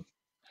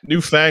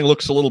 New Fang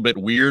looks a little bit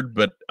weird,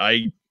 but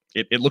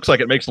it looks like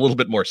it makes a little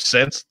bit more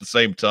sense at the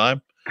same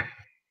time.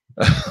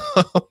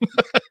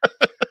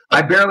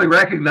 I barely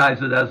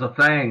recognize it as a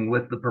Fang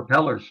with the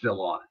propeller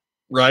still on it.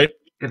 Right.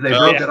 If they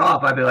broke it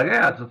off, I'd be like,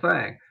 yeah, it's a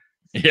Fang.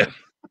 Yeah.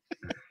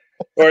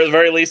 Or at the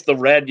very least, the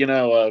red,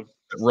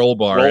 roll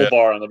bar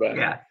on the back.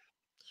 Yeah.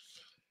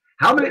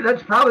 How many?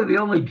 That's probably the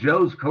only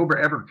Joe's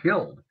Cobra ever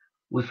killed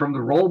was from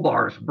the roll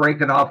bars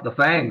breaking off the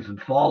fangs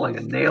and falling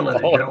and nailing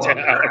Joe on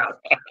the ground.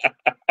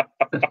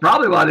 That's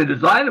probably why they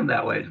designed them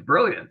that way. It's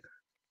brilliant.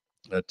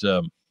 But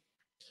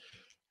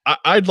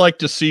I'd like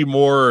to see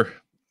more.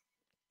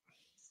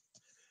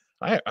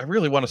 I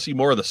really want to see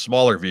more of the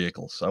smaller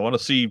vehicles. I want to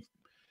see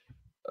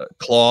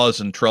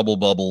claws and trouble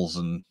bubbles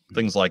and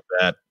things like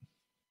that.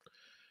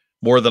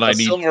 More than I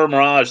need. Silver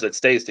Mirage that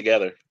stays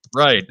together.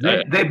 Right.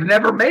 They've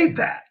never made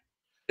that.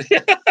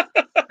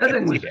 That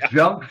thing was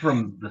junk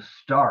from the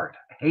start.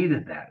 I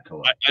hated that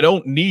toy. I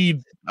don't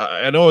need.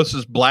 I know this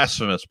is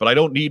blasphemous, but I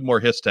don't need more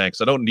HISS tanks.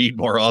 I don't need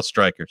more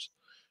Ostrikers.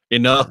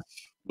 Enough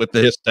with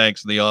the HISS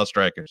tanks and the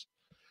Ostrikers.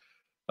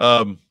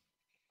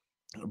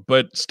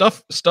 But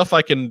stuff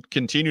I can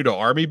continue to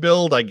army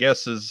build, I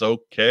guess, is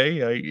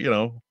okay. I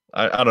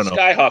don't know.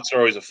 Skyhawks are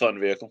always a fun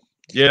vehicle.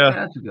 Yeah,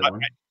 that's a good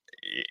one.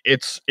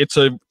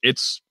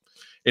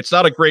 It's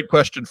not a great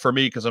question for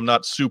me because I'm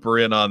not super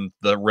in on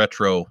the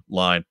retro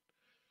line.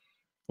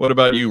 What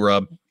about you,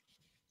 Rob?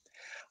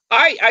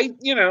 Like I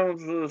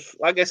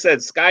said,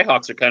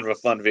 Skyhawks are kind of a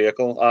fun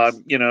vehicle.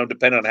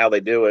 Depending on how they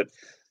do it.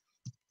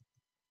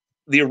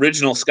 The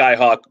original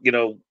Skyhawk,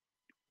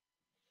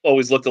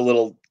 always looked a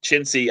little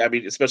chintzy. I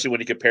mean, especially when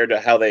you compare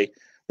to how the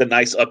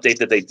nice update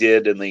that they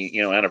did in the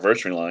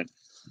anniversary line.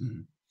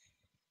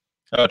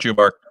 How about you,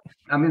 Mark?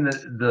 I mean,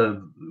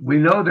 we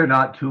know they're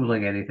not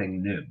tooling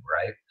anything new,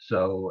 right?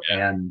 So,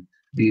 and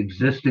the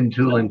existing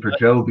tooling for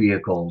Joe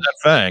vehicles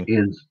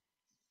is,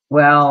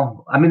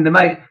 well, I mean,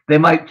 they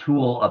might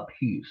tool a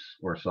piece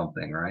or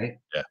something, right?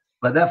 Yeah.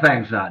 But that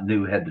fang's not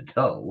new head to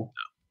toe.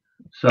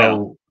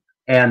 So,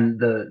 and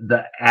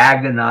the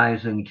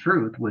agonizing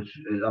truth, which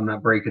I'm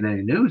not breaking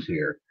any news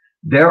here,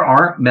 there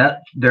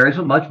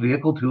isn't much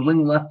vehicle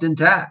tooling left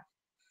intact.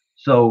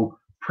 So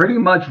pretty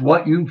much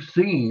what you've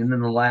seen in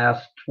the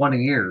last 20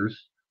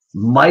 years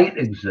might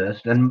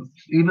exist and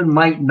even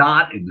might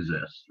not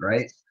exist,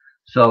 right?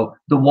 So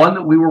the one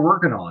that we were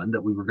working on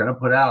that we were going to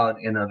put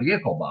out in a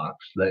vehicle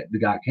box that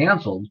got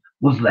canceled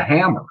was the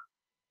Hammer,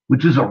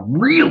 which is a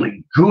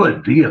really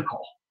good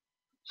vehicle.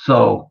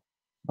 So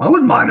I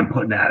wouldn't mind him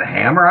putting out a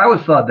Hammer. I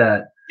always thought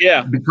that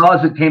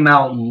because it came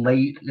out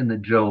late in the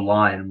Joe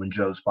line when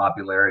Joe's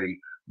popularity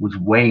was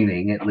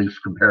waning, at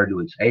least compared to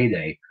its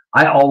heyday,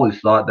 I always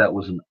thought that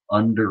was an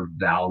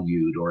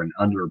undervalued or an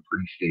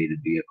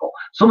underappreciated vehicle.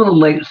 Some of the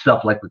late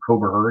stuff like the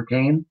Cobra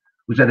Hurricane,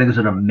 which I think is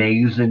an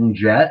amazing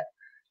jet,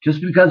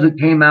 just because it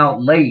came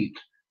out late,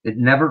 it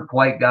never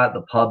quite got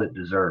the pub it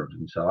deserved.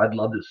 And so I'd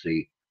love to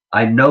see.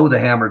 I know the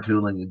Hammer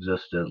tooling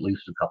existed at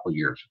least a couple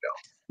years ago.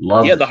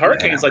 The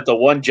Hurricane is like the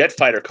one jet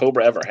fighter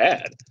Cobra ever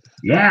had.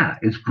 Yeah,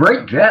 it's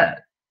great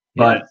jet.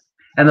 But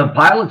and the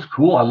pilot's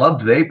cool. I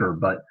loved Vapor,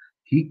 but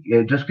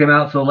it just came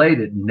out so late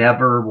it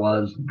never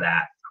was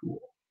that cool.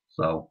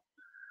 So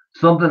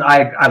something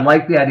I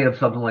like the idea of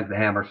something like the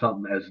Hammer,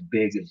 something as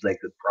big as they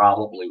could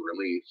probably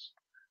release.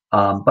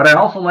 But I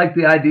also like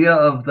the idea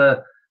of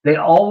they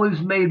always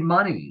made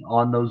money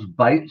on those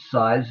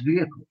bite-sized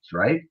vehicles,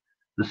 right?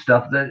 The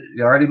stuff that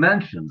you already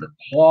mentioned, the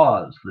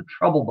claws, the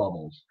trouble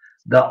bubbles,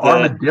 the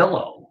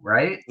armadillo,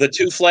 right? The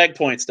 2 flag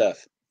point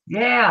stuff.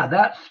 Yeah,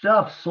 that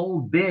stuff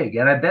sold big,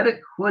 and I bet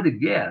it could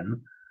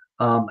again.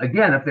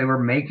 Again, if they were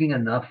making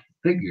enough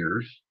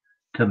figures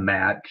to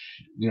match,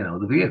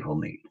 the vehicle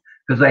need,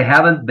 because they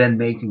haven't been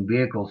making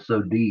vehicles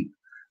so deep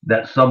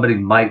that somebody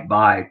might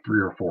buy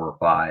 3 or 4 or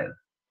 5,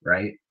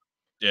 right?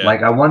 Yeah.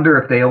 Like, I wonder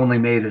if they only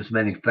made as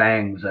many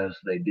fangs as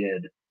they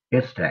did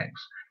HISS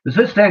tanks. Because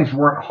HISS tanks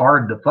weren't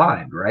hard to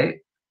find, right?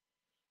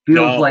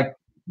 Feels like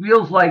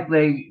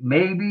they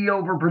maybe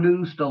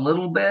overproduced a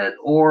little bit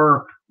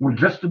or were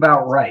just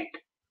about right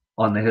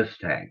on the HISS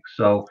tank.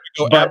 So,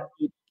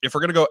 if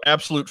we're going to go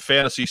absolute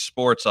fantasy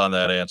sports on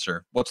that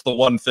answer, what's the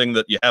one thing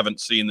that you haven't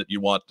seen that you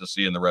want to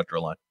see in the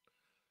retro line?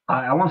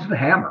 I want to see the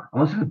Hammer. I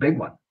want to see the big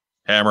one.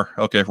 Hammer.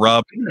 Okay,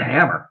 Rob. The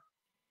Hammer.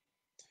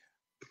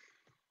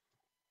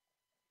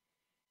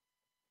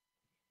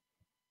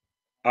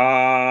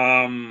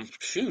 Yeah,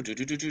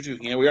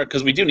 we are,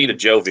 because we do need a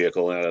Joe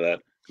vehicle out of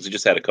that because we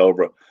just had a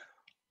Cobra.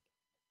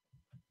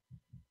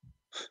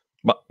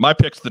 My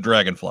pick's the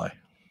Dragonfly.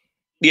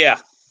 Yeah,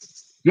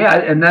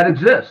 and that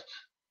exists.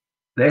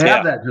 They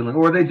have that tooling,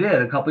 or they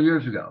did a couple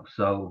years ago.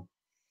 So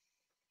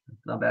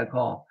it's not a bad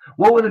call.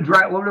 What would it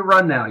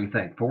run now? You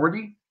think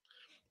 40?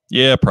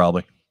 Yeah,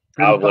 probably.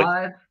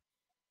 35?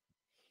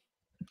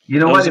 You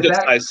know what?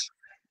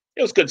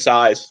 It was good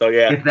size, so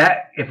yeah.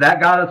 If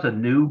that got us a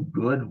new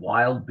good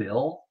Wild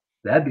Bill,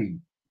 that'd be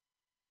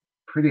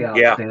pretty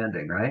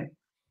outstanding, right?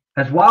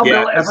 Has Wild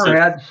Bill ever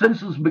had,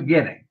 since his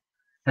beginning,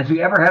 has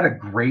he ever had a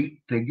great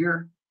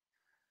figure?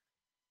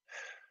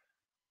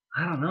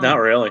 I don't know. Not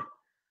really.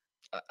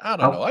 I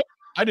don't know.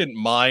 I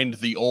didn't mind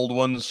the old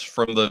ones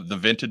from the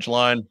vintage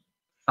line.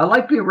 I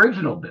like the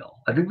original Bill.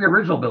 I think the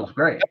original Bill's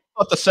great. I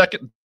thought the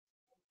second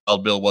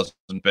Wild Bill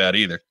wasn't bad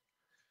either.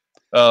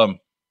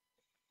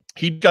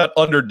 He got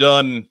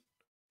underdone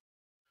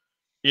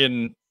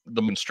in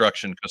the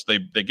instruction because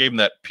they gave him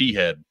that pea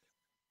head.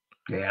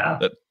 Yeah.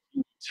 That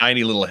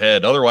tiny little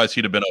head. Otherwise,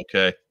 he'd have been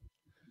okay.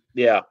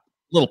 Yeah.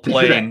 Little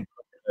plain.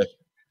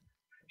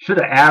 Should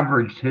have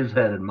averaged his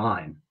head and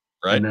mine.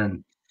 Right. And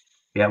then,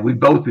 yeah, we'd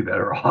both be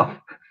better off.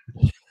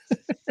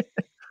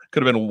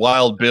 Could have been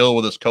Wild Bill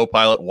with his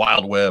co-pilot,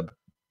 Wild Web.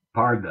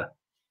 Pardon.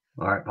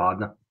 All right,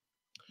 Podna.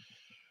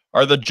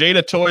 Are the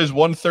Jada Toys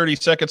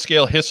 1/32nd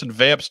scale hiss and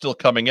vamp still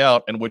coming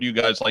out? And would you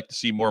guys like to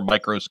see more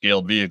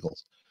micro-scaled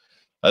vehicles?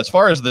 As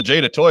far as the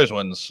Jada Toys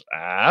ones,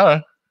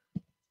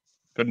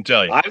 couldn't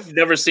tell you. I've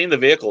never seen the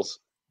vehicles.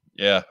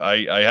 Yeah,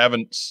 I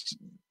haven't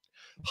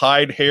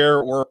hide hair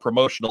or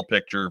promotional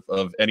picture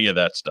of any of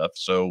that stuff.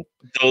 So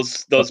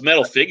those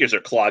metal figures are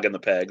clogging the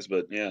pegs,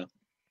 but yeah.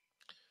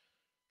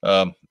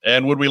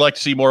 And would we like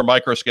to see more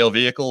micro-scale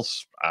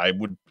vehicles?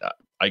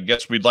 I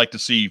guess we'd like to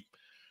see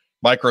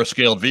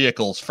micro-scale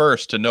vehicles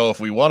first to know if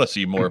we want to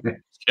see more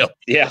scale.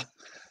 Yeah.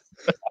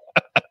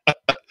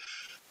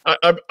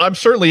 I'm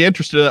certainly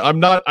interested.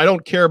 I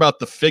don't care about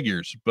the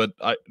figures, but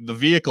the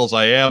vehicles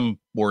I am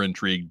more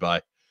intrigued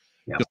by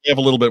because they have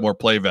a little bit more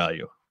play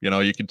value. You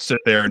know, you can sit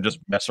there and just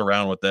mess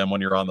around with them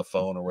when you're on the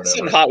phone or whatever.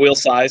 Some Hot Wheel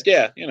sized,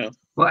 yeah, you know.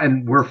 Well,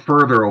 and we're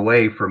further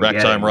away from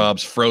Racktime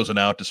Rob's frozen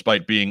out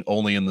despite being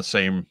only in the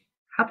same.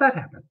 How'd that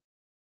happen?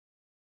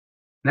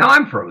 Now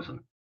I'm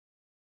frozen.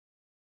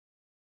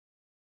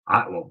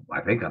 I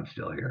think I'm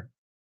still here.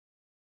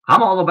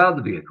 I'm all about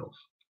the vehicles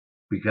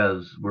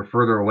because we're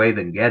further away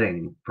than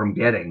getting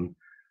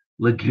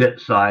legit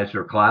sized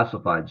or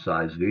classified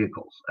sized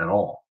vehicles at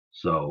all.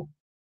 So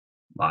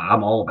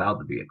I'm all about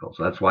the vehicles.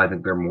 That's why I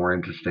think they're more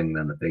interesting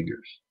than the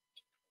figures.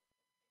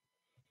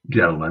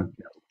 Gentlemen.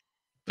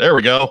 There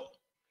we go.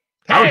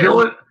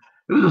 It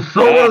was a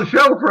solo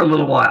show for a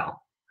little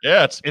while.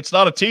 Yeah, it's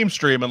not a team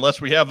stream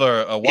unless we have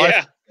a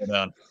Wi-Fi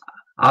down.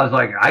 I was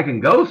like, I can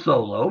go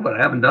solo, but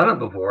I haven't done it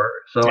before.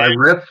 So I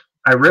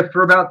riffed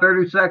for about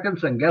 30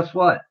 seconds, and guess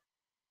what?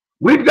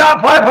 We've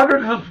got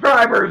 500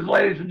 subscribers,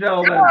 ladies and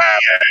gentlemen.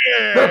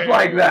 Just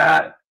like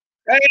that.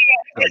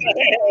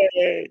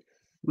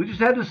 We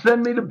just had to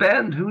send me to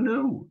Bend. Who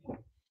knew?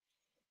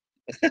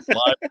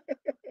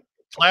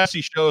 Classy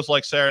shows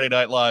like Saturday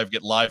Night Live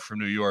get live from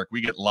New York.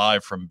 We get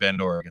live from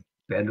Bend, Oregon.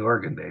 Bend,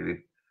 Oregon,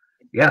 baby.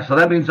 Yeah, so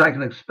that means I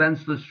can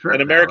expense this trip.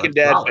 An American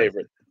Dad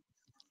favorite.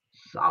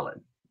 Solid.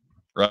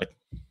 Right.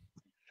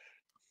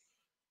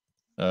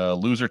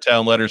 Loser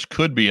Town Letters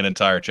could be an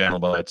entire channel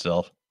by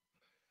itself.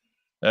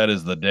 That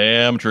is the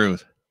damn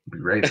truth. Be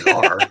rated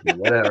R,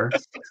 whatever.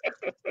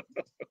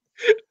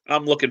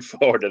 I'm looking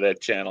forward to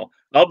that channel.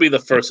 I'll be the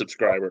first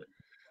subscriber.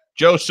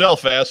 Joe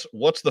Self asks,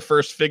 what's the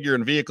first figure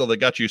and vehicle that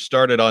got you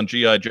started on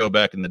G.I. Joe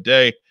back in the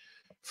day?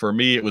 For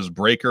me, it was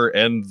Breaker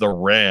and the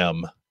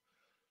Ram.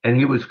 And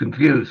he was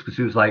confused because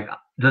he was like,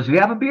 does he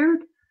have a beard?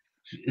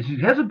 He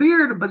has a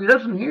beard, but he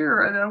doesn't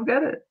hear. I don't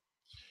get it.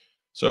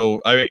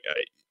 So I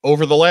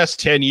over the last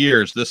 10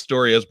 years, this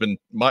story has been,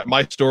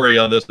 my story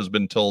on this has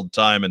been told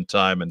time and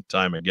time and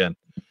time again.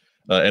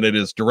 And it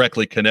is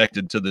directly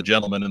connected to the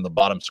gentleman in the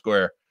bottom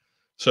square.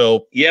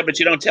 So yeah, but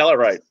you don't tell it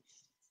right.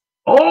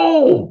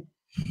 Oh,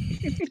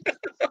 it's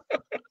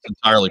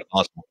entirely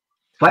possible.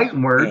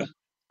 Fighting words.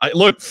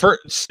 Look, for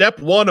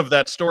step one of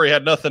that story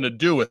had nothing to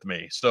do with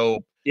me.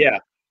 So yeah,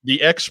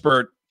 the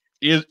expert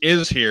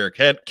is here,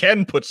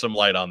 can put some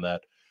light on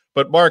that.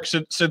 But Mark,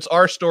 since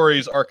our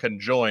stories are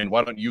conjoined,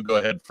 why don't you go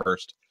ahead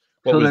first?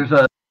 What was there's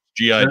a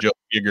G.I. Joe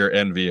figure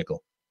and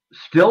vehicle?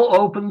 Still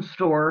open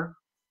store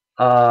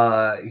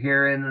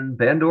here in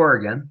Bend,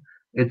 Oregon.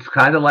 It's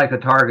kind of like a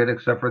Target,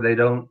 except for they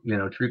don't,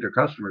 treat their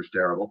customers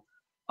terrible.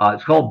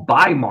 It's called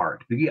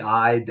Bi-Mart,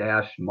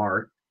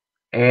 BI-Mart.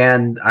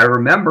 And I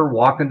remember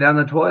walking down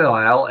the toy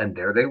aisle, and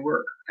there they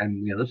were.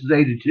 And this is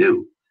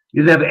 82.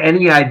 You didn't have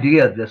any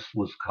idea this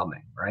was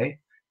coming, right?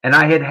 And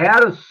I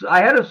had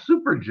a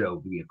Super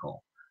Joe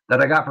vehicle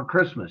that I got for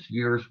Christmas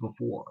years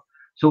before.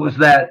 So it was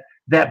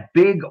that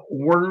big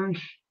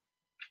orange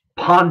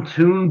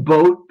pontoon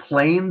boat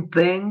plane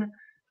thing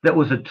that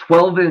was a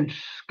 12-inch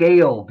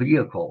scale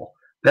vehicle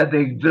that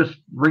they just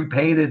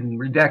repainted and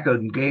redecoed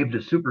and gave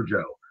to Super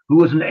Joe, who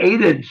was an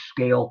 8-inch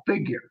scale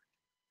figure.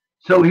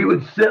 So he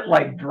would sit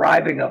like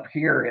driving up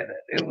here in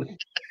it.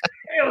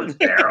 It was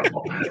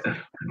terrible.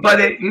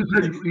 But you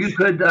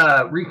could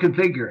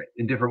reconfigure it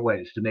in different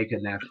ways to make it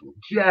an actual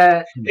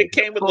jet. It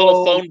came with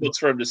little phone books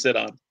for him to sit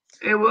on.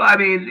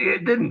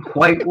 It didn't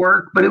quite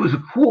work, but it was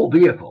a cool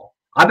vehicle.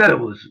 I bet it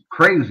was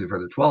crazy for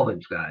the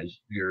 12-inch guys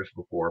years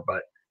before.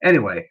 But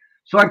anyway,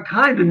 so I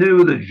kind of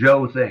knew the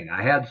Joe thing.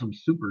 I had some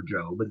Super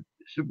Joe, but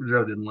Super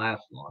Joe didn't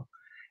last long.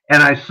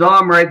 And I saw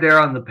him right there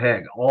on the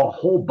peg, a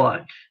whole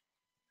bunch.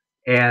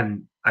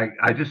 And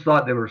I just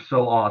thought they were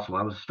so awesome.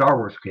 I was a Star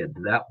Wars kid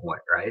to that point,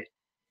 right?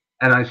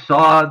 And I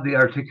saw the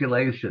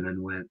articulation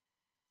and went,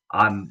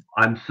 I'm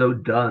so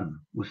done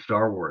with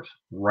Star Wars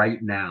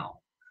right now.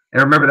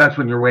 And remember, that's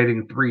when you're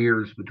waiting 3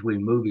 years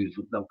between movies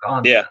with no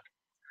content. Yeah.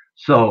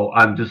 So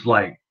I'm just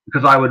like,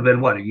 because I would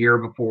have been, a year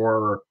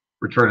before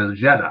Return of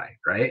the Jedi,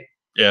 right?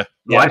 Yeah.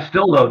 So I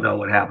still don't know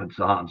what happens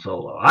to Han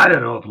Solo. I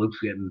don't know if Luke's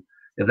getting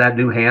if that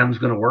new ham's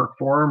going to work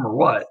for him or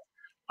what.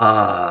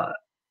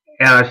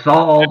 And I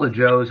saw all the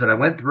Joes, and I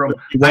went through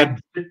them.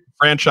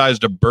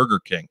 Franchised a Burger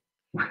King.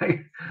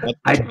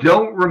 I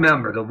don't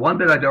remember. The one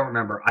that I don't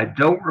remember, I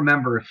don't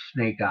remember if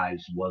Snake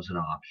Eyes was an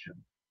option.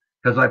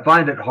 Because I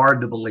find it hard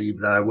to believe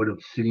that I would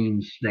have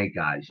seen Snake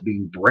Eyes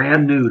being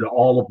brand new to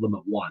all of them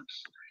at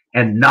once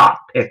and not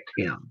picked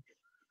him.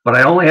 But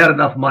I only had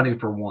enough money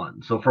for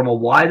one. So from a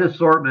wide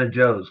assortment of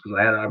Joes, because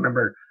I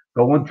remember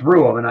going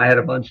through them and I had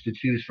a bunch to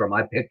choose from,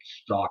 I picked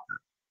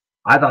Stalker.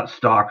 I thought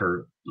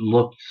Stalker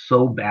looked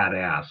so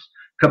badass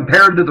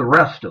compared to the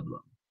rest of them,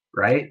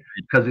 right?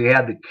 Because he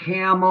had the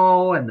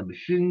camo and the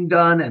machine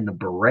gun and the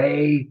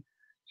beret.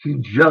 He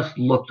just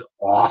looked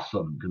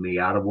awesome to me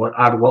out of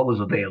what was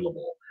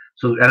available.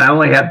 So, and I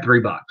only had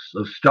 $3.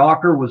 So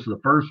Stalker was the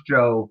first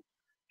Joe,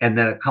 and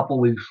then a couple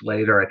weeks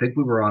later, I think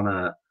we were on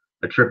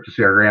a trip to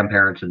see our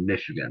grandparents in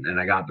Michigan, and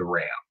I got the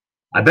Ram.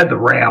 I bet the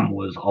Ram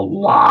was a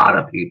lot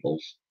of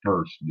people's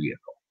first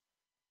vehicle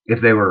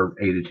if they were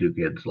 82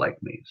 kids like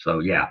me. So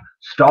yeah,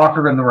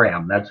 Stalker and the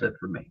Ram. That's it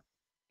for me.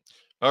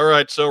 All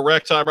right. So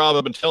Ragtime Rob,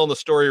 I've been telling the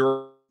story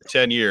for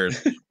 10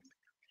 years.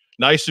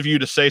 Nice of you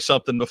to say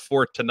something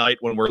before tonight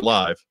when we're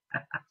live.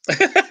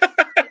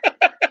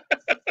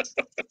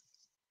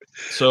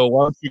 So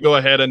why don't you go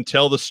ahead and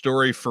tell the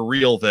story for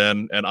real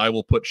then, and I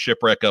will put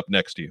Shipwreck up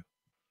next to you.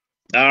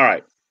 All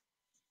right.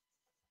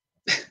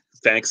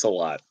 Thanks a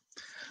lot.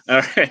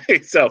 All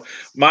right. So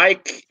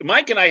Mike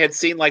and I had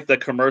seen like the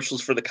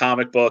commercials for the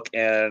comic book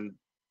and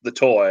the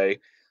toy,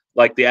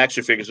 like the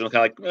action figures, and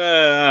kind of like,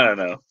 I don't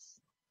know.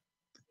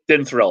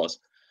 Didn't thrill us.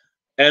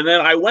 And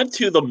then I went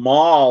to the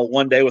mall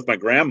one day with my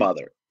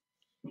grandmother,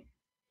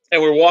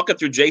 and we were walking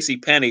through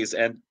JCPenney's,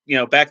 and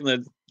back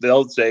in the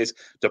old days,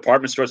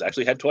 department stores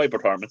actually had toy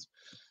departments.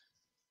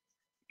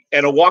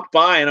 And I walked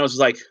by, and I was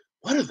like,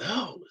 "What are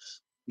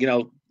those?"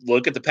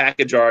 Look at the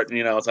package art, and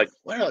it's like,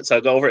 "What?" So I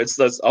go over. It's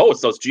those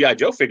GI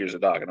Joe figures they're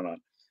talking about.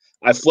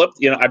 I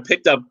flipped. I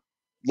picked up,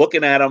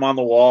 looking at them on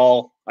the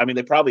wall. I mean,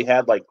 they probably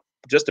had like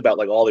just about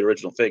like all the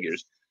original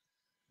figures.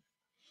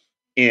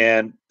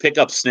 And pick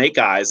up Snake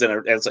Eyes,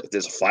 and it's like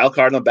there's a file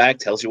card in the back,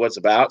 tells you what it's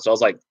about. So I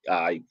was like,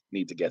 I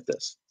need to get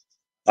this.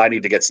 I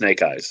need to get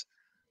Snake Eyes.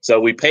 So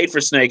we paid for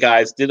Snake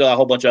Eyes, did a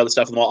whole bunch of other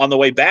stuff in the mall. On the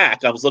way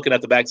back, I was looking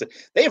at the back, said,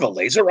 they have a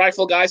laser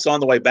rifle guy. So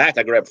on the way back,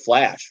 I grabbed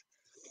Flash.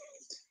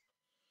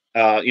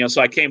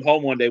 So I came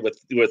home one day with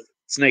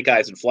Snake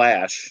Eyes and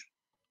Flash.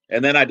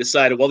 And then I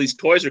decided, well, these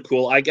toys are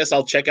cool. I guess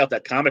I'll check out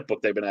that comic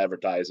book they've been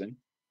advertising.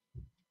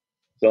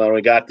 So then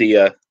we got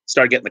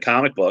started getting the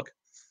comic book.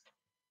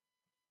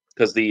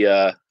 Because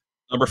the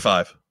number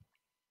 5,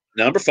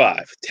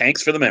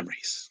 Tanks for the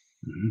Memories.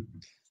 Mm-hmm.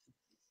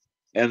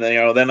 And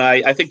then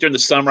I think during the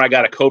summer I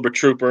got a Cobra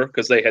Trooper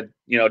because they had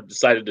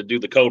decided to do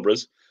the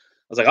Cobras.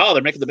 I was like, oh,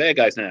 they're making the bad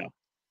guys now.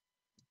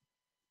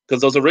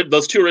 Because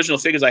those 2 original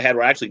figures I had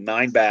were actually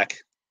 9-back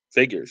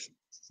figures.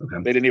 Okay.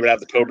 They didn't even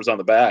have the Cobras on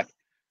the back.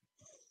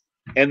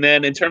 And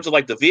then in terms of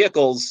like the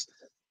vehicles,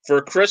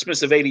 for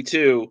Christmas of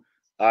 '82,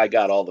 I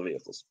got all the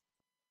vehicles.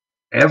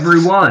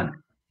 Every one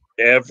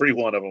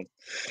of them.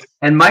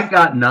 And Mike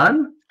got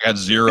none? I got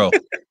 0.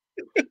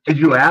 Did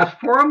you ask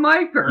for them,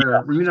 Mike,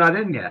 or were you not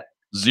in yet?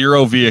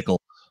 0 vehicles.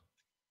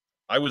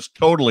 I was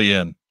totally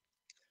in.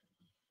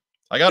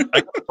 I got a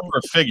number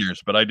of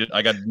figures, but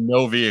I got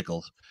no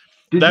vehicles.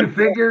 Did you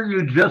figure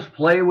you'd just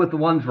play with the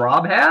ones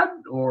Rob had,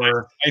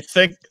 or?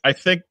 I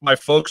think my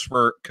folks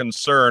were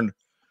concerned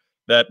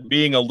that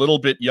being a little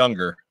bit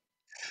younger,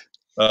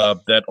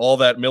 that all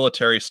that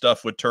military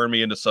stuff would turn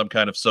me into some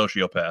kind of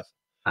sociopath.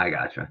 I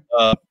gotcha.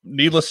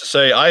 Needless to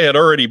say, I had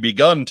already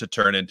begun to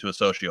turn into a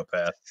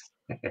sociopath.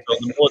 So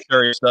the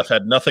military stuff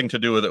had nothing to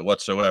do with it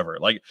whatsoever.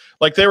 Like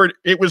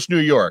it was New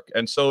York,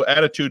 and so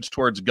attitudes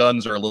towards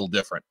guns are a little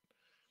different.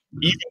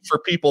 Mm-hmm. Even for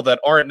people that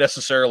aren't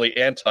necessarily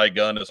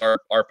anti-gun, as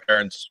our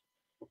parents,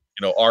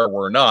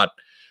 were not.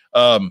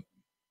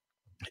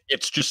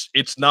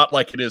 It's not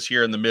like it is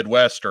here in the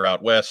Midwest or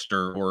out west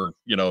or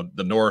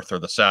the North or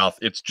the South.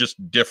 It's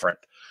just different.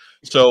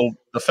 So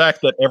the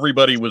fact that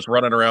everybody was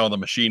running around with a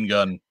machine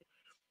gun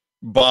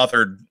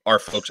bothered our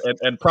folks,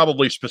 and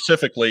probably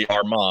specifically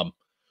our mom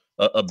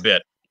a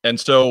bit. And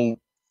so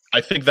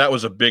I think that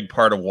was a big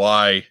part of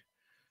why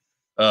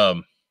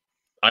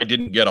I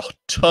didn't get a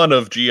ton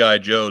of G.I.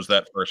 Joes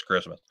that first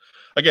Christmas.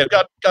 Again,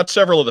 got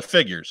several of the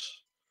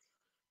figures,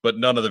 but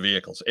none of the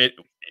vehicles.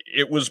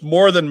 It was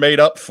more than made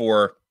up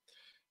for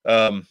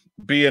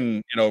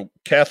being,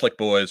 Catholic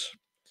boys.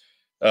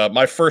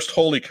 My first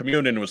Holy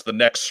Communion was the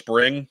next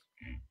spring.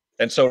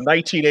 And so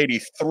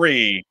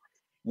 1983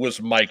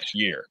 was Mike's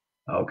year.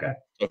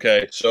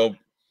 Okay. So.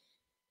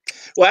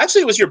 Well,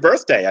 actually, it was your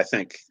birthday, I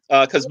think,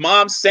 because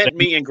Mom sent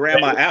me and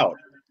Grandma out.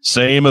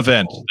 Same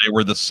event. They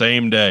were the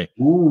same day.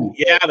 Ooh.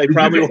 Yeah, they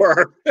probably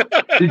were.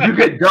 Did you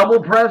get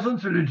double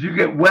presents, or did you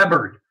get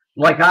Weber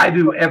like I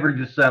do every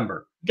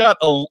December?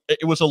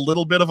 It was a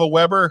little bit of a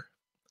Weber.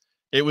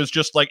 It was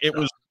just like it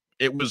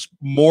was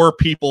more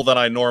people than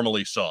I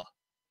normally saw.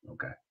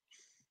 Okay.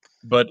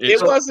 But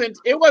it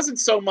wasn't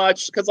so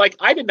much because like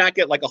I did not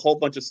get like a whole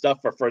bunch of stuff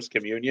for First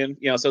Communion,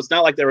 so it's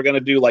not like they were going to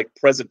do like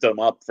present them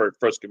up for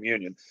First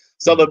Communion.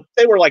 So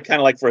they were like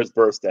kind of like for his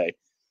birthday,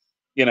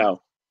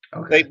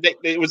 Okay.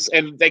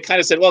 They kind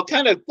of said, well,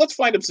 let's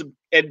find him some.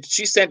 And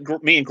she sent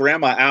me and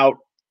Grandma out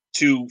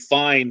to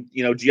find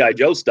GI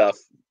Joe stuff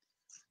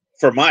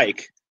for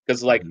Mike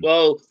because like,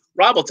 well,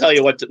 Rob will tell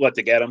you what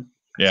to get him.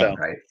 Yeah, so.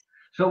 Right.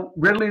 So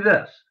riddle me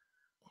this: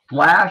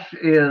 Flash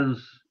is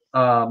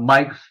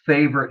Mike's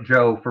favorite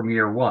Joe from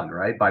year one,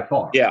 right? By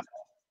far. Yeah.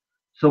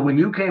 So when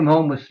you came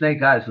home with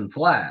Snake Eyes and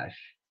Flash,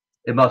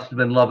 it must have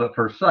been love at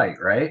first sight,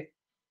 right?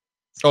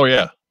 Oh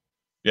yeah,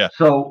 yeah.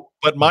 So,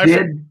 but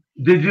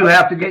did you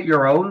have to get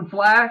your own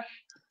Flash,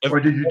 or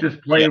did you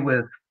just play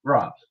with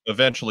Rob's?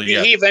 Eventually,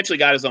 he eventually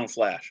got his own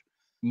Flash.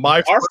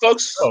 My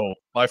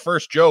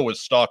first Joe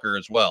was Stalker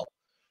as well,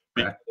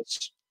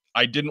 because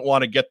I didn't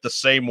want to get the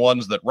same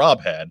ones that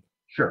Rob had.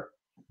 Sure.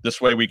 This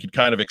way we could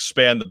kind of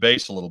expand the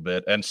base a little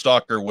bit, and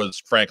Stalker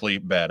was frankly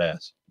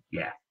badass.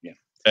 Yeah.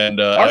 And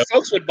our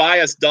folks would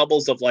buy us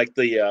doubles of like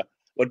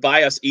would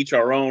buy us each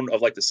our own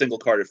of like the single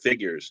carded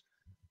figures.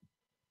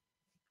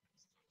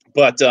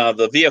 But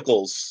the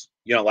vehicles,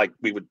 like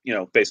we would,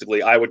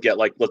 basically I would get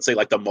like, let's say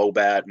like the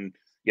Mobat, and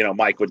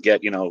Mike would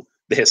get, the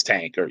his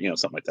tank or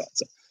something like that.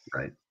 So.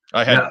 Right.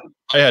 I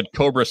had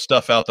Cobra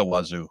stuff out the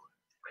wazoo.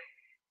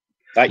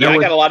 I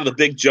got a lot of the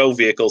big Joe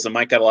vehicles, and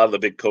Mike got a lot of the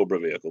big Cobra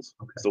vehicles.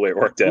 Okay. That's the way it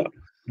worked out.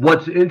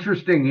 What's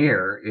interesting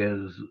here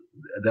is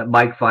that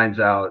Mike finds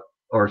out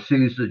or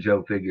sees the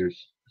Joe figures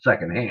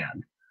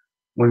secondhand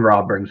when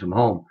Rob brings them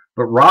home.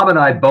 But Rob and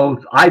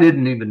I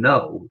didn't even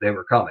know they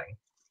were coming.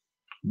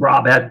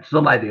 Rob had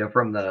some idea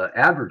from the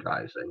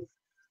advertising,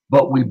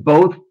 but we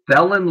both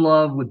fell in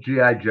love with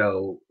G.I.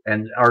 Joe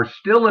and are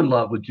still in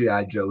love with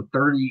G.I. Joe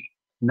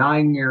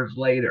 39 years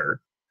later.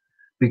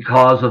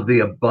 Because of the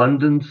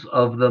abundance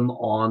of them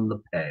on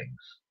the pegs.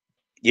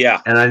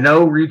 Yeah. And I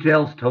know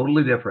retail's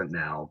totally different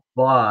now,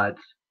 but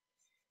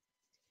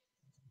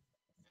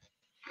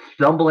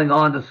stumbling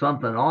onto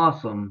something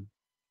awesome,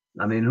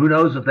 I mean, who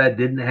knows if that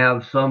didn't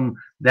have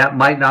that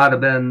might not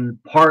have been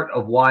part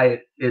of why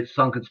it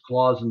sunk its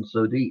claws in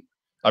so deep.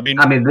 I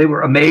mean, they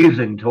were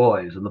amazing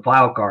toys, and the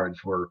file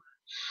cards were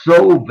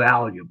so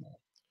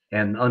valuable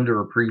and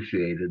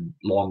underappreciated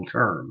long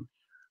term.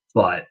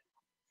 But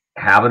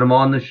having them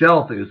on the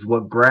shelf is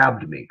what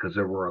grabbed me because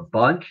there were a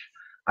bunch.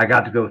 I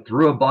got to go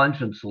through a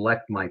bunch and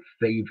select my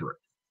favorite.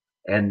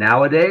 And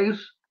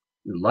nowadays,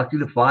 you're lucky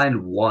to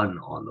find one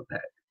on the peg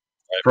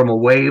from a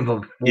wave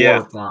of 4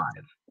 or 5.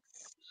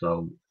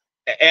 So,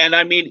 and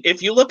I mean,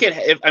 if you look at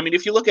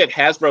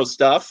Hasbro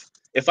stuff,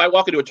 if I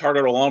walk into a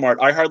Target or Walmart,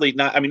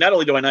 not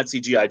only do I not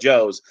see GI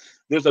Joes,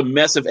 there's a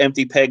mess of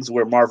empty pegs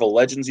where Marvel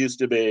Legends used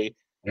to be.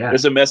 Yeah.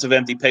 There's a mess of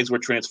empty pegs where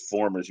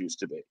Transformers used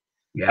to be.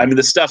 Yeah. I mean,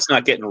 the stuff's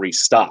not getting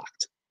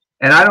restocked.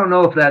 And I don't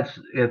know if that's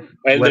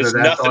whether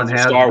that's on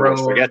Hasbro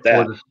or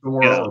the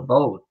store or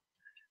both.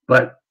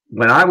 But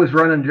when I was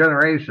running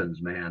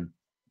Generations, man,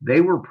 they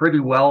were pretty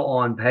well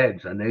on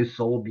pegs and they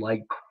sold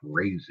like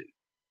crazy.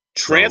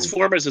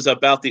 Transformers is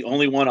about the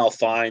only one I'll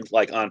find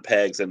like on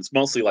pegs, and it's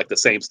mostly like the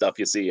same stuff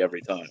you see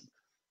every time.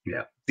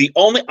 Yeah. The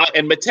only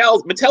and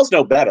Mattel's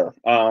no better.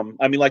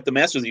 I mean, like the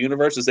Masters of the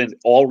Universe is in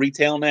all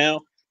retail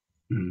now.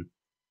 Mm-hmm.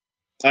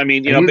 I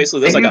mean, basically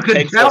there's like a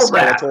peg full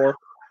Skeletor.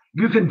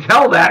 You can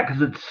tell that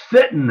because it's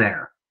sitting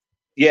there.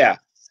 Yeah.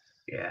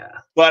 Yeah.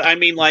 But I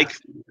mean, like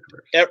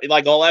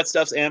all that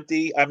stuff's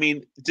empty. I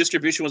mean,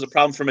 distribution was a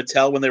problem for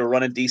Mattel when they were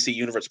running DC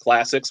Universe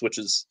Classics, which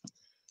is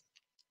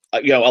a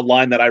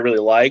line that I really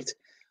liked.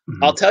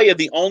 Mm-hmm. I'll tell you,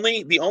 the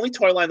only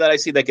toy line that I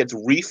see that gets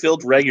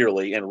refilled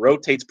regularly and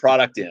rotates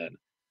product in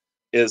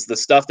is the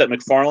stuff that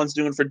McFarlane's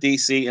doing for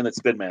DC and that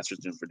Spin Master's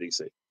doing for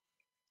DC.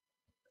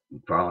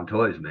 McFarlane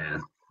Toys,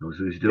 man. Knows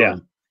what he's doing. Yeah.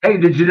 Hey,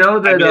 did you know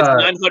that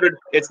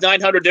it's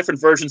 900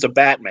 different versions of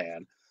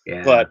Batman?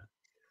 Yeah. But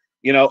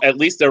at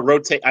least they're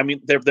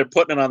they're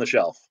putting it on the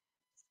shelf.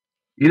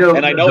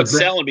 And I know it's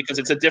selling because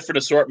it's a different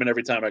assortment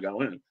every time I go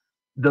in.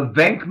 The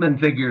Venkman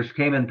figures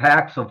came in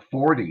packs of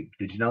 40.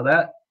 Did you know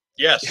that?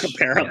 Yes.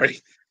 Apparently.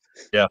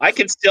 Yeah. I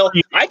can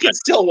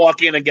still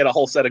walk in and get a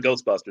whole set of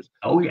Ghostbusters.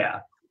 Oh yeah.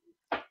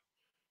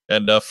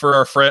 And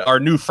for our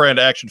new friend,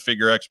 action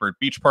figure expert,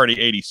 Beach Party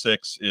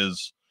 86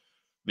 is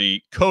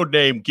the code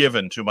name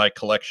given to my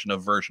collection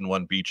of version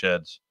 1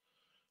 Beachheads.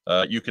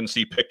 You can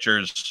see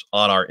pictures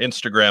on our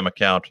Instagram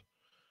account,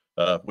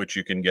 which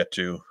you can get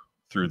to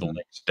through the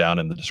links down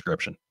in the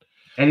description.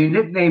 And he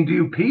nicknamed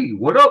you P.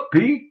 What up,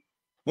 P?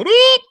 What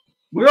up?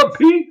 What up,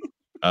 P?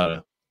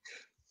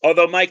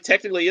 Although, Mike,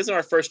 technically, isn't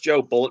our first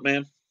Joe Bullet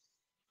Man?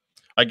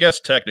 I guess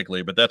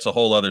technically, but that's a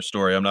whole other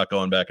story. I'm not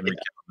going back and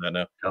recapping that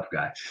now. Tough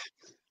guy.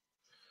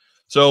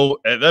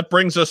 So that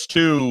brings us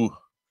to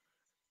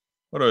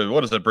what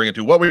does that bring it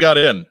to? What we got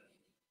in?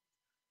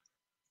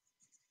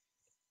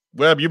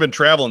 Webb, you've been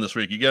traveling this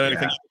week. You got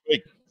anything this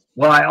week?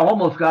 Well, I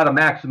almost got a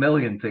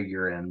Maximilian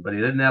figure in, but he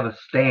didn't have a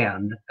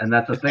stand, and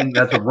that's a thing.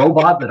 That's a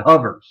robot that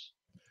hovers.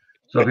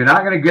 So if you're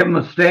not going to give him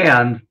a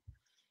stand,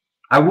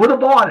 I would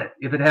have bought it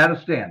if it had a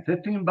stand.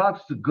 $15,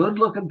 a good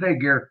looking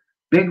figure,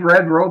 big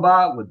red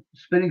robot with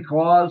spinning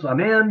claws.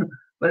 I'm in,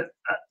 but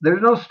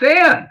there's no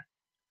stand.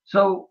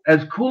 So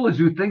as cool as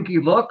you think he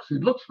looks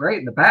great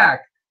in the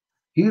back.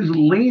 He's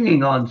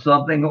leaning on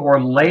something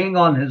or laying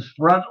on his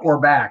front or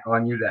back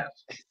on your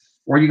desk,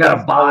 or you got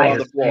to buy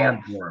a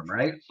stand for him,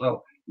 right?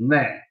 So,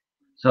 nah.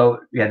 So,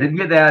 yeah, didn't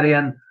get that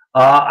in.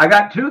 I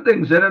got two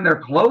things in, and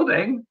they're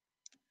clothing.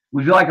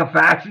 Would you like a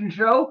fashion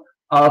show?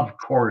 Of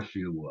course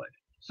you would.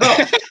 So,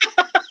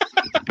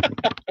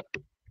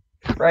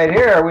 right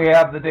here we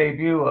have the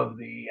debut of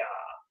the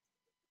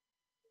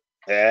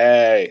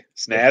hey,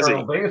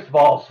 snazzy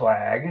baseball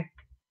swag.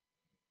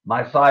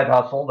 My side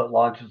hustle that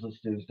launches this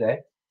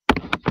Tuesday.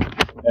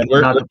 And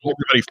where can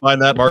everybody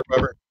find that, Mark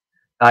Weber?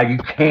 You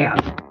can.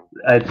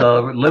 It's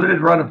a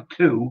limited run of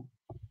 2.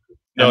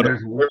 No,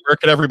 where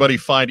can everybody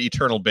find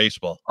Eternal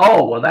Baseball?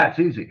 Oh, well, that's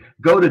easy.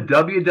 Go to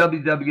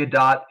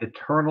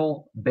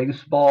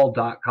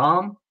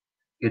www.eternalbaseball.com.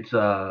 It's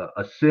a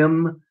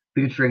sim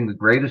featuring the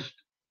greatest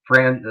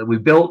we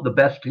built the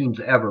best teams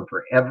ever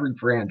for every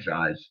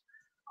franchise.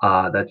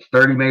 That's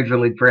 30 major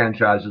league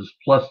franchises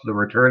plus the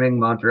returning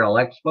Montreal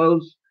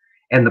Expos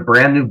and the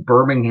brand new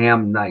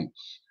Birmingham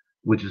Knights,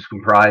 which is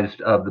comprised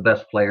of the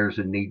best players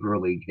in Negro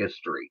League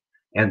history.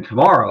 And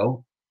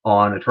tomorrow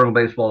on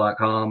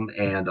eternalbaseball.com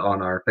and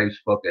on our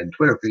Facebook and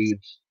Twitter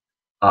feeds,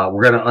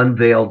 we're going to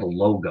unveil the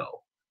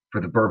logo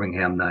for the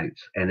Birmingham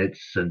Knights, and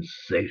it's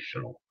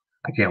sensational.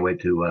 I can't wait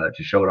to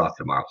show it off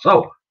tomorrow.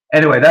 So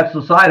anyway, that's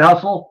the side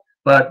hustle,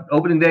 but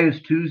opening day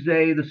is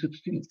Tuesday the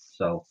 16th.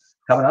 So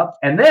coming up.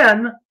 And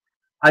then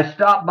I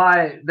stopped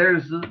by.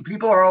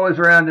 People are always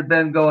around at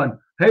Ben going,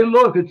 hey,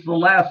 look, it's the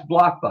last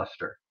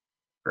Blockbuster.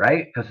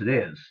 Right? Because it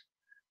is.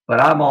 But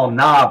I'm all,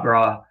 nah,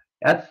 brah.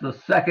 That's the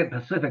second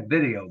Pacific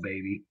Video,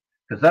 baby.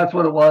 Because that's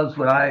what it was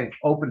when I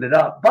opened it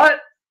up.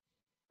 But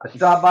I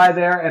stopped by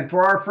there, and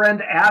for our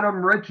friend Adam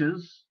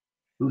Riches,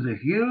 who's a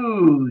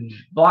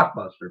huge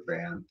Blockbuster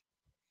fan,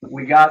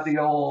 we got the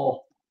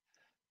old...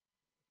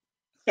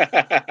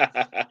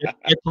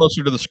 Get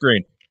closer to the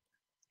screen.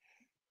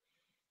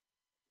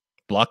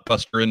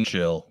 Blockbuster and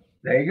chill.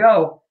 There you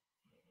go.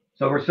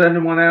 So we're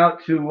sending one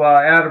out to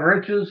Adam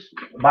Riches,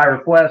 by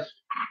request.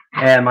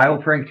 And my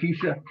old friend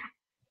Keisha,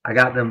 I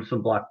got them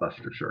some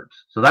Blockbuster shirts.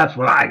 So that's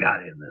what I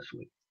got in this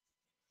week.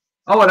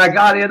 Oh, and I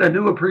got in a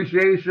new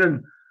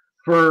appreciation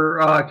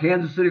for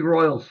Kansas City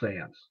Royals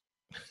fans.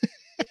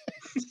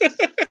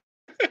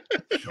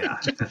 Yeah.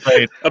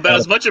 About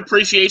as much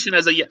appreciation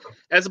as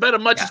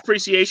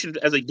appreciation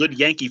as a good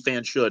Yankee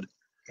fan should.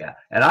 Yeah,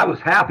 and I was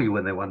happy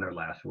when they won their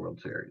last World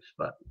Series,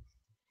 but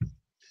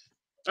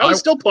I was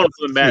still pulling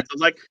for the Mets. I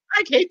was like,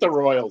 I hate the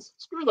Royals.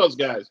 Screw those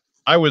guys.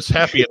 I was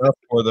happy enough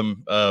for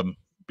them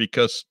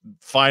because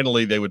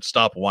finally they would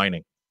stop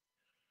whining.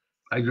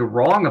 You're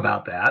wrong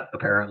about that,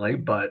 apparently,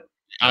 but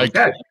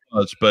okay. I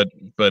was, but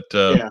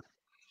yeah,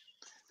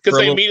 because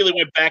they immediately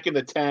went back in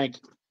the tank.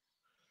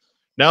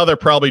 Now they're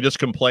probably just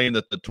complaining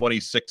that the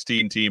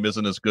 2016 team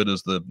isn't as good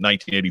as the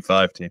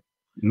 1985 team.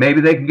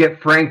 Maybe they can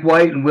get Frank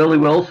White and Willie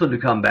Wilson to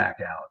come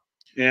back out.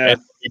 Yeah, and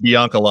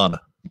Biancalana.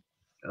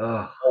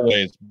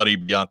 Always, buddy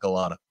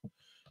Biancalana.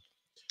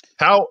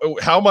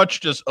 How much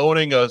does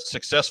owning a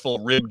successful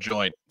rib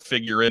joint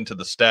figure into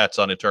the stats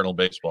on Eternal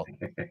Baseball?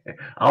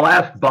 I'll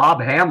ask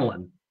Bob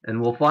Hamlin,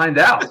 and we'll find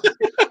out.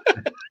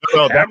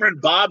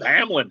 Bob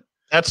Hamlin.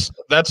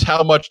 That's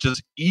how much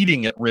does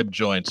eating at rib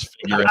joints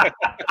figure in?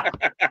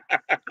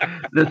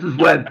 This is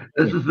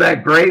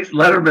that great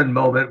Letterman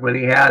moment when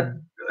he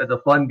had the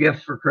fun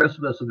gifts for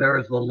Christmas, and there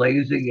was the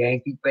lazy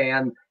Yankee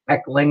fan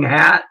heckling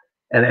hat,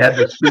 and it had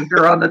the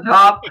speaker on the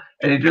top,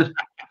 and he just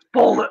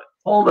pulled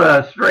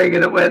a string,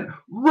 and it went,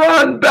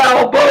 "Run,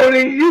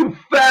 Balboni, you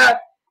fat!"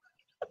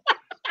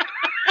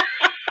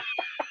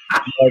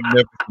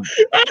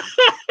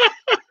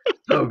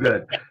 So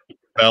good.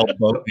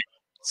 Balboni.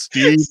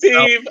 Steve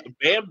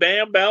Bam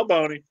Bam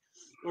Balboni.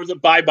 Or was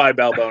it Bye Bye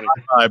Balboni?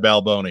 Bye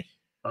Balboni.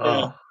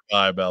 Oh.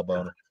 Bye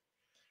Balboni.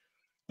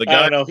 The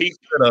guy he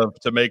could have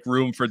to make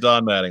room for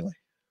Don Mattingly.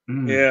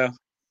 Yeah.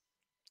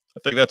 I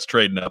think that's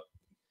trading up.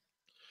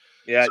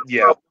 Yeah, so,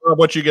 yeah.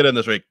 What you get in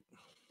this week?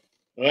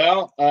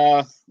 Well,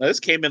 this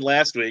came in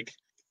last week.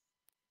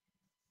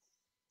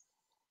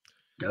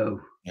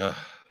 Oh.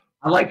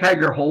 I like how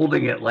you're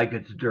holding it like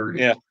it's dirty.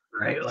 Yeah.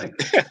 Right? Like,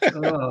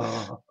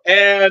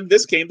 And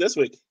this came this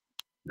week.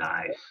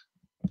 Nice.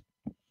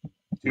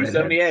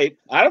 278.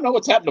 I don't know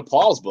what's happened to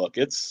Paul's book.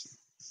 It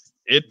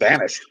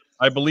vanished.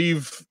 I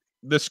believe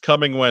this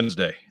coming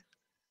Wednesday.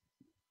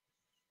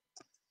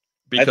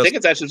 I think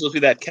it's actually supposed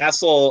to be that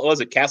Castle.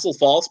 Was it Castle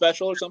Fall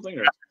special or something?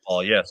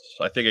 Oh yes,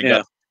 I think it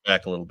got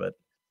back a little bit.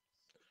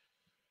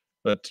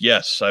 But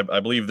yes, I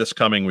believe this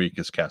coming week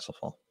is Castle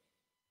Fall.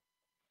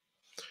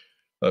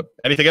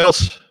 Anything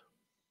else?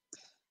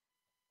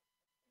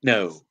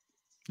 No,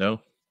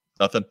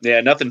 nothing.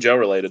 Yeah, nothing Joe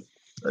related.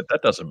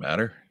 That doesn't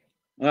matter.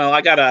 Well,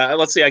 I got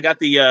I got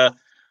the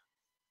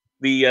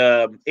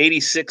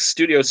 86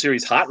 Studio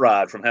Series Hot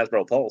Rod from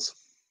Hasbro Pulse.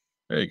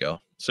 There you go.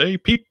 See,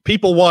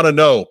 people want to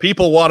know.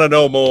 People want to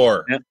know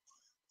more. Yeah.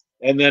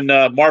 And then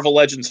Marvel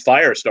Legends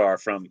Firestar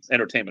from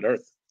Entertainment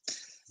Earth.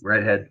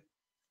 Redhead.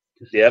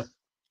 Yep.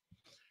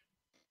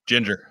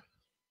 Ginger.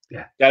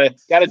 Yeah.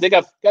 Gotta dig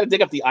up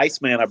the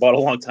Iceman I bought a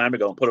long time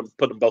ago and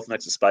put them both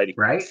next to Spidey.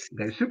 Right?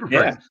 They're super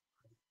friends.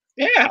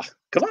 Yeah.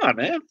 Come on,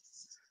 man.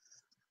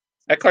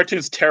 That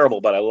cartoon's terrible,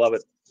 but I love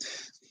it.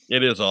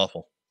 It is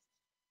awful.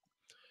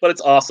 But it's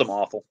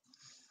awful.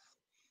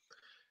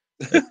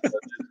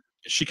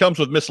 She comes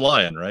with Miss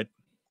Lion, right?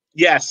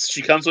 Yes,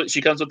 she comes with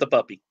the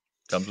puppy.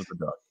 Comes with the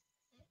dog.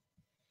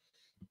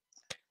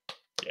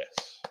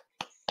 Yes.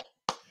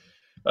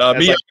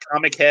 Like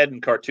comic head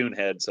and cartoon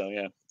head, so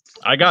yeah.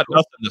 I got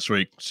nothing this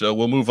week, so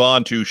we'll move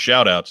on to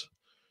shout-outs.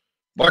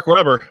 Mark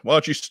Weber, why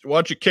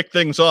don't you kick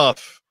things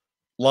off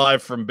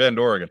live from Bend,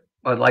 Oregon?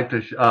 I'd like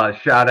to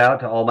shout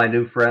out to all my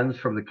new friends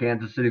from the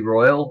Kansas City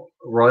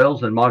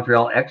Royals and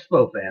Montreal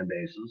Expo fan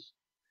bases.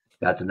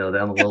 Got to know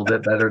them a little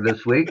bit better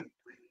this week.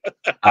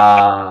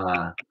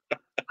 To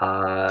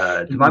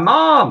my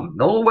mom,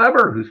 Nola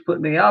Weber, who's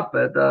put me up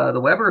at the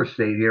Weber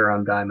estate here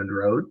on Diamond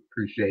Road.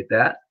 Appreciate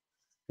that.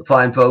 The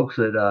fine folks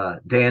at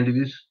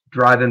Dandy's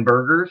Drive-In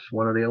Burgers,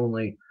 one of the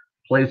only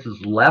places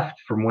left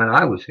from when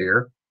I was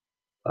here,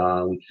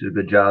 which did a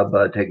good job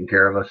taking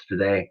care of us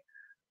today.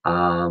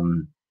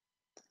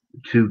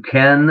 To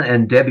Ken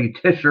and Debbie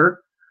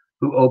Tischer,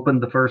 who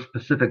opened the first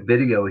Pacific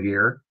Video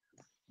here,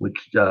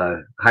 which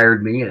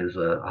hired me as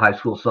a high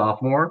school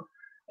sophomore,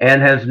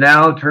 and has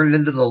now turned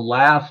into the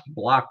last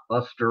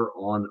Blockbuster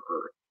on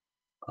Earth.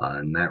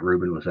 And Matt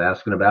Rubin was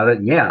asking about it.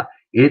 And yeah,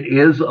 it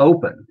is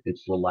open.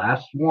 It's the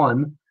last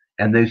one,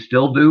 and they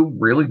still do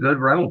really good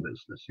rental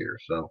business here.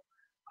 So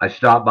I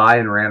stopped by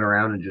and ran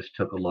around and just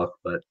took a look,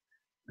 but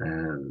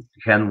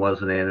Ken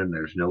wasn't in, and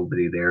there's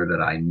nobody there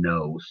that I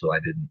know, so I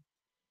didn't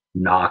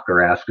knock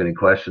or ask any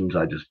questions.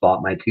 I just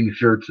bought my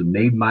t-shirts and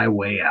made my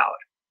way out.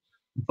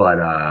 But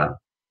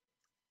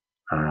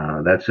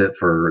that's it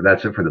for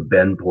the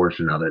Bend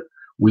portion of it.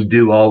 We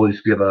do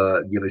always give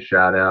a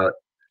shout out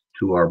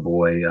to our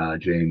boy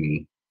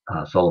Jamie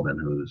Sullivan,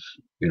 who's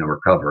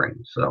recovering.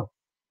 So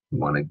we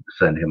want to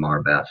send him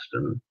our best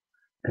and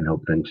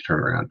hope things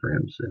turn around for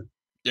him soon.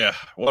 Yeah,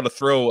 I want to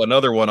throw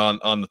another one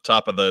on the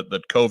top of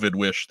the COVID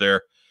wish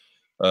there.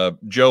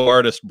 Joe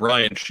artist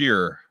Brian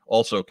Shearer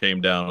also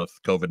came down with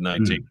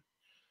COVID-19.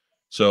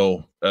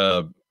 So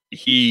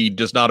he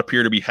does not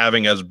appear to be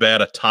having as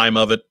bad a time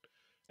of it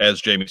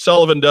as Jamie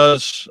Sullivan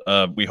does.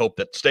 We hope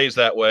that stays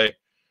that way,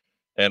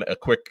 and a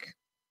quick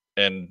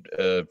and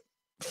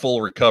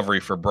full recovery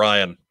for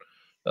Brian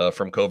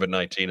from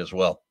COVID-19 as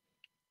well.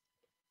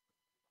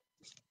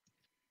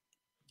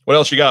 What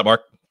else you got,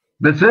 Mark?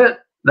 That's it.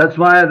 That's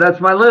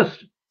my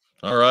list.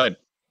 All right.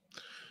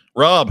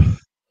 Rob,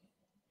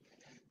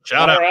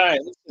 shout out. All right.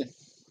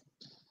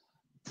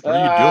 What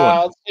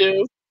are you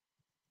doing?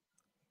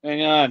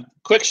 Hang on.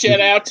 Quick shout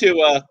out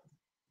to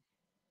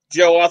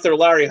Joe author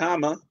Larry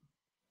Hama. Nice.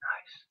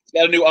 He's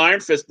got a new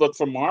Iron Fist book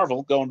from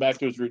Marvel, going back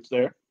to his roots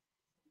there.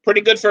 Pretty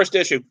good first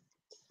issue.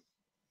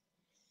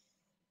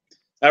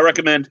 I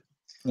recommend.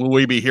 Will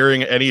we be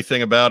hearing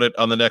anything about it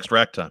on the next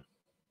Rack Time?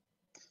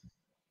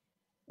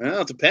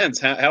 Well, it depends.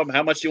 How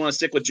much do you want to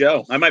stick with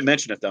Joe? I might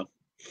mention it though.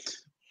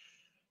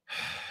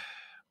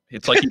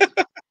 It's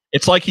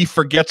like he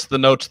forgets the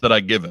notes that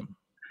I give him.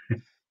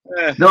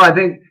 No, I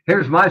think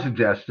here's my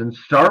suggestion: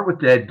 start with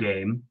Dead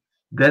Game,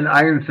 then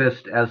Iron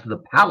Fist as the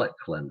palate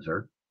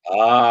cleanser,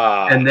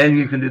 and then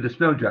you can do the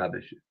Snow Job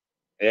issue.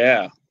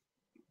 Yeah.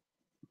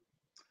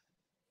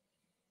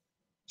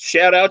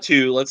 Shout out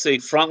to, let's say,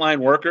 frontline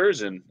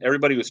workers and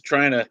everybody who's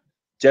trying to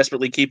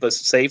desperately keep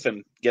us safe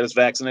and get us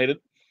vaccinated.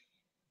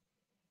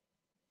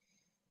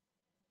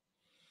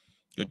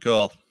 Good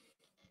call.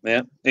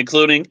 Yeah,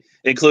 including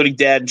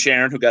Dad and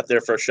Sharon, who got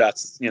their first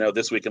shots,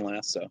 this week and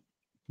last. So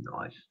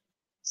nice.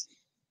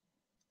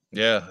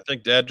 Yeah, I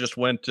think Dad just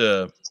went.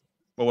 What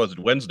was it?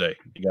 Wednesday.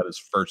 He got his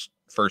first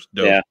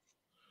dose. Yeah.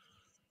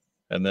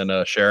 And then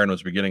Sharon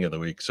was beginning of the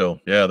week. So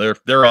yeah,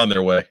 they're on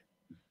their way.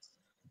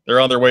 They're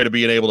on their way to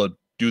being able to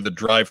do the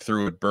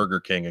drive-through at Burger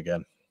King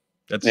again.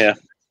 Yeah.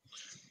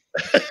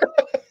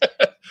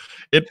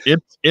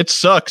 It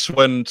sucks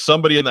when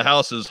somebody in the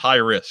house is high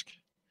risk,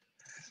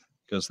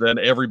 because then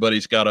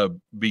everybody's got to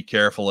be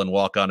careful and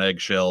walk on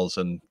eggshells,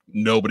 and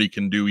nobody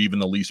can do even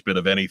the least bit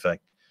of anything.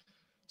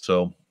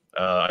 So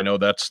I know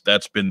that's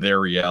been their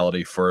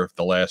reality for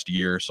the last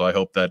year. So I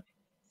hope that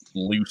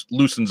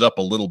loosens up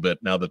a little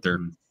bit now that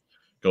they're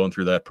going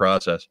through that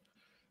process.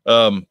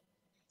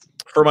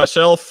 For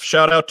myself,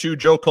 shout out to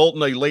Joe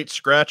Colton, a late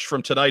scratch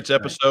from tonight's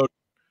episode.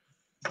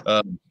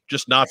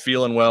 Just not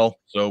feeling well,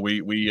 so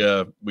we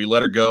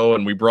let her go,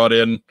 and we brought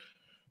in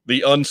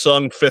the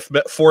unsung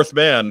fourth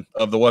man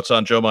of the What's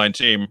on Joe Mind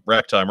team,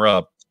 Rack Time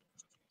Rob.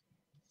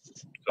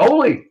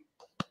 Ole.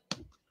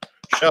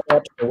 Shout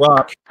out to The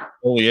Rock,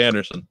 Ole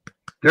Anderson.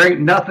 There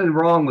ain't nothing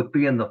wrong with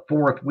being the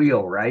fourth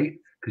wheel, right?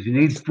 Because you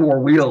need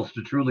four wheels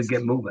to truly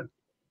get moving.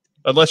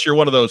 Unless you're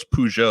one of those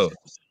Peugeots.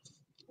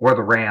 Or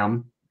the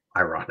Ram,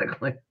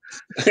 ironically.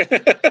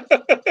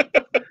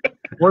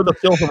 or the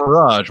Silver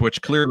Mirage,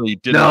 which clearly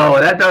didn't. No,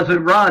 that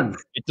doesn't run.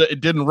 It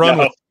didn't run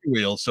with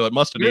wheels, so it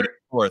must have needed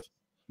a fourth.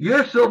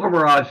 Your Silver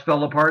Mirage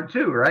fell apart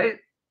too, right?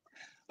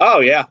 Oh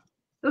yeah,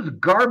 it was a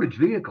garbage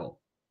vehicle,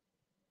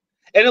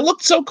 and it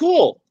looked so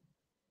cool.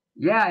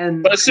 Yeah,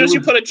 but as soon as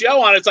you put a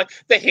Joe on it, it's like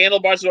the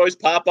handlebars would always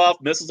pop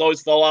off, missiles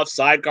always fall off,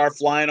 sidecar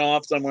flying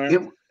off somewhere.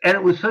 And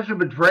it was such a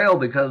betrayal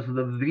because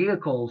the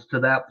vehicles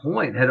to that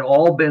point had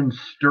all been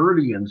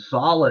sturdy and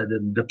solid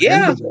and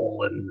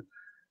dependable, and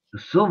the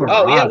Silver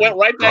Mirage went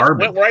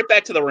right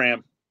back to the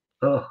Ram.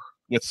 Ugh.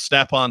 With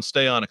snap-on,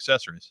 stay-on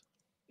accessories.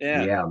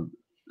 Yeah,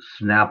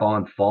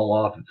 snap-on,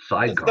 fall-off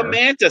sidecar. The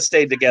Manta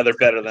stayed together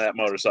better than that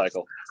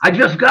motorcycle. I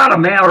just got a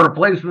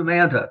replacement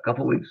Manta a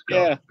couple weeks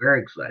ago. Yeah.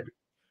 Very excited.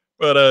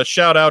 But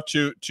shout out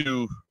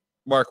to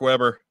Mark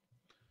Weber,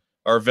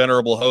 our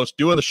venerable host,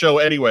 doing the show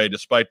anyway,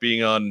 despite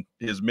being on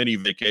his mini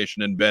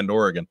vacation in Bend,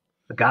 Oregon.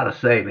 I gotta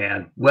say,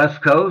 man,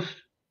 West Coast,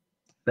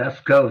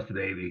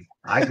 baby.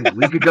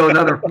 We could go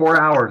another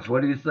 4 hours.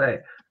 What do you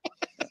say?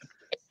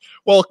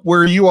 Well,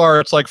 where you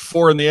are, it's like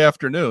 4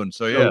 p.m.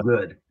 So yeah,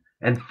 good.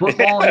 And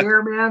football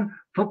here, man.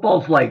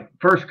 Football's like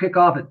first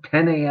kickoff at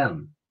 10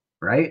 a.m.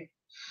 Right?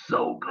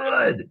 So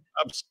good.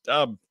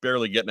 I'm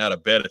barely getting out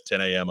of bed at 10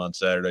 a.m. on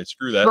Saturday.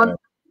 Screw that.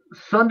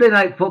 Sunday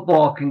night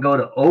football can go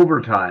to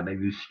overtime and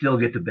you still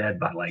get to bed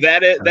by like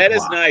that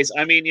is nice.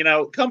 I mean,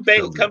 come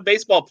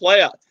baseball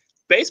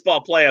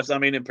playoffs. I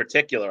mean, in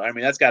particular, I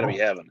mean that's got to be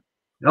heaven.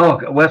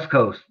 Oh, West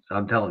Coast,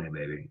 I'm telling you,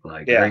 baby.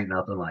 Like there ain't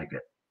nothing like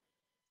it.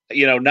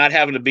 Not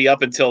having to be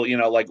up until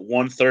like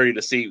 1:30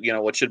 to see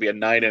what should be a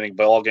 9-inning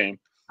ball game.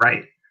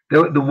 Right.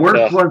 The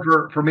worst one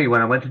for me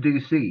when I went to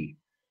DC,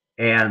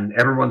 and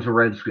everyone's a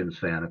Redskins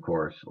fan, of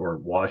course, or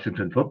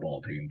Washington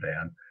football team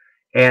fan.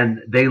 And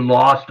they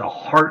lost a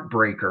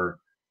heartbreaker,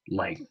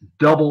 like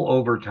double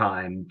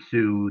overtime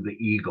to the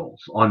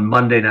Eagles on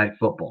Monday Night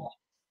Football.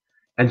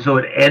 And so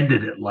it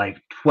ended at like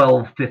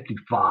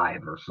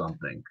 12:55 or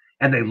something.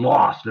 And they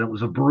lost. And it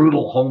was a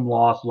brutal home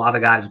loss. A lot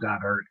of guys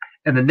got hurt.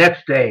 And the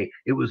next day,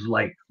 it was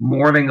like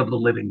Morning of the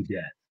Living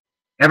Dead.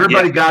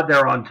 Everybody got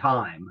there on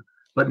time,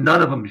 but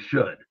none of them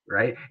should,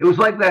 right? It was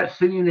like that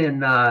scene in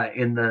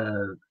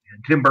the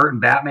Tim Burton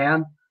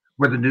Batman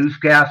where the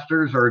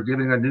newscasters are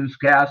giving a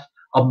newscast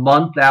a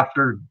month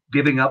after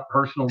giving up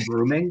personal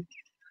grooming.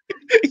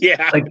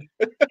 Yeah. Like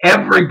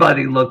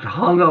everybody looked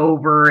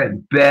hungover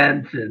and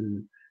bent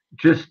and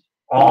just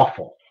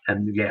awful.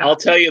 And I'll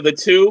tell you the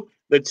two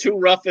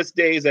roughest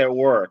days at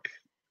work,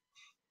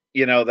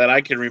 that I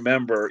can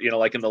remember,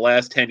 like in the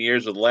last 10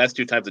 years or the last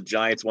 2 times the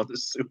Giants won the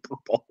Super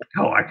Bowl.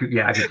 Oh, I could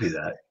see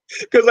that.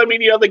 Because I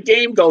mean, the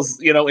game goes,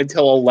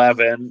 until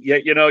 11.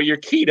 You're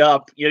keyed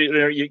up.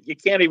 You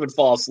can't even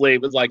fall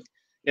asleep. It's like,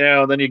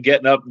 then you're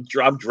getting up and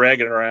I'm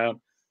dragging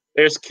around.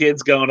 There's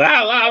kids going,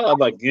 I'm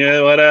like,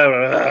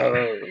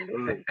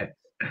 whatever.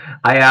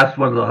 I asked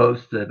one of the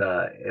hosts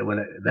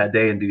that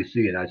day in DC,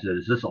 and I said,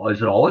 is it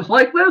always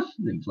like this?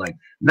 And he's like,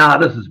 nah,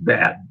 this is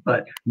bad,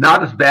 but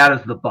not as bad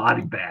as the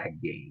body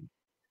bag game.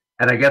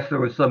 And I guess there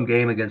was some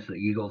game against the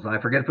Eagles, and I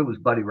forget if it was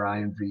Buddy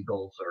Ryan's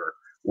Eagles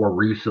or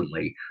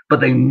recently, but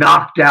they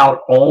knocked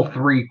out all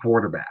 3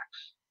 quarterbacks.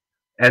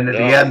 And at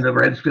the end, the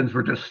Redskins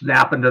were just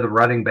snapping to the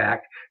running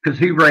back because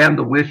he ran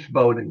the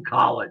wishbone in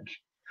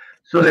college.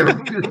 So they were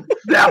just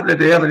snapping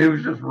to him, and he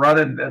was just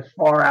running as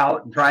far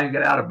out and trying to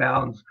get out of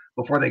bounds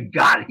before they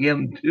got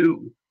him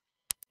too.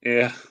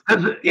 Yeah.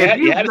 Because if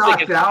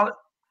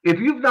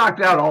you've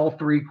knocked out all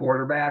 3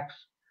 quarterbacks,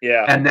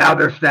 and now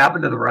they're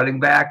snapping to the running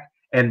back,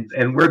 and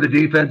we're the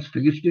defense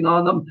feasting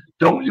on them,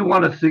 don't you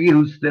want to see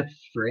who's 5th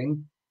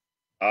string?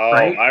 Oh,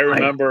 right? I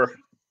remember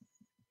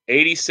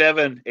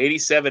 87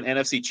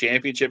 NFC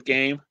Championship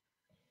game.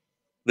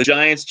 The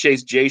Giants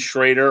chased Jay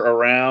Schrader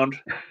around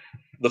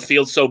the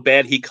field so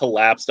bad he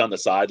collapsed on the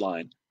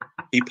sideline.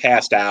 He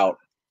passed out.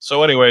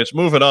 So anyways,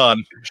 moving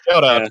on.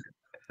 Shout out.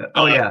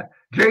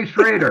 Jay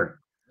Schrader.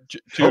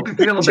 Hope you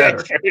feeling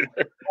better.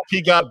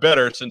 He got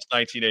better since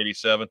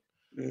 1987.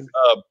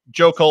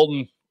 Joe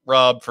Colton,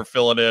 Rob for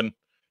filling in,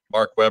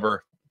 Mark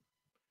Weber,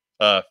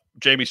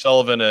 Jamie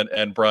Sullivan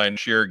and Brian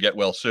Shear get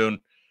well soon.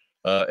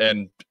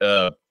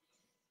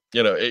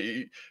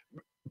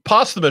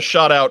 Posthumous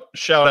shout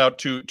out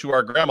to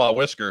our grandma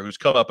Whisker, who's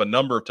come up a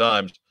number of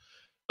times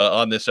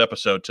on this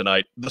episode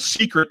tonight. The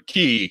secret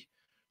key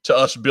to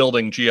us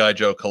building G.I.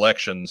 Joe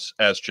collections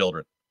as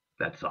children.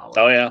 That's solid.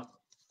 Oh yeah.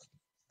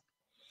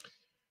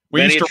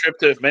 Many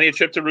a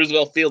trip to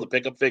Roosevelt Field to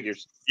pick up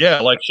figures. Yeah,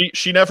 like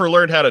she never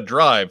learned how to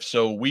drive,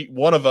 so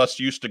one of us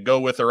used to go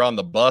with her on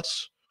the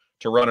bus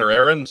to run her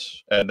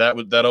errands, and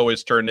that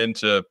always turned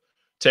into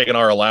taking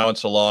our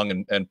allowance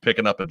along and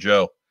picking up a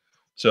Joe.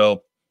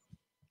 So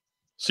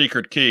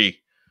secret key,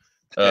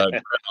 Grandma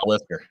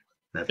Whisker.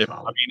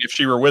 If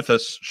she were with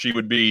us, she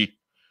would be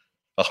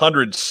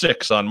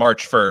 106 on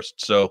March 1st.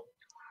 So,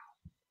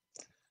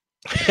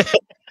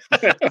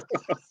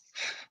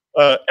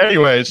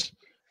 anyways,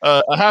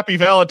 a happy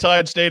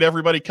Valentine's Day to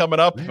everybody coming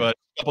up. A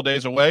couple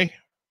days away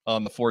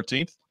on the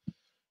 14th.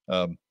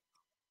 And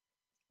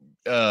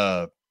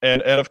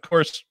of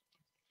course,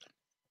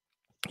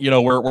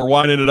 we're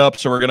winding it up,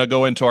 so we're going to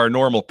go into our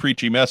normal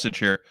preachy message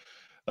here.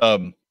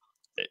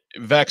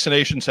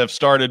 Vaccinations have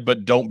started,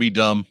 but don't be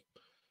dumb.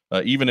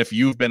 Even if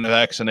you've been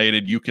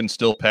vaccinated, you can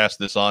still pass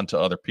this on to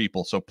other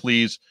people. So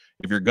please,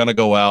 if you're going to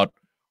go out,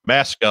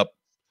 mask up,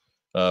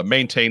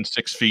 maintain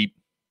 6 feet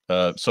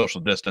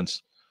social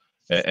distance,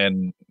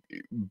 and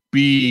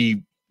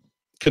be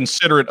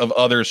considerate of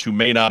others who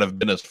may not have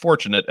been as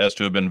fortunate as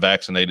to have been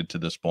vaccinated to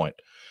this point.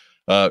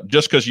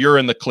 Just because you're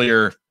in the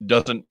clear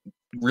doesn't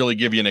really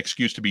give you an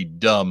excuse to be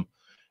dumb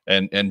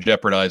and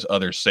jeopardize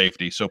others'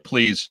 safety. So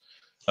please,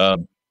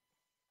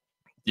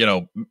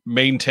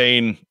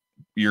 maintain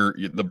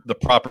the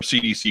proper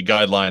CDC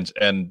guidelines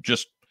and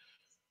just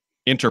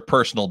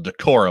interpersonal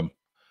decorum,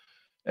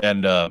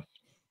 and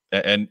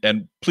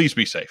please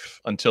be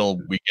safe until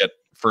we get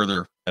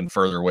further and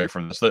further away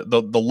from this.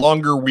 The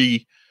longer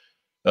we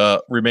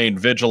remain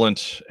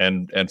vigilant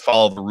and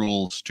follow the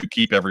rules to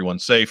keep everyone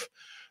safe,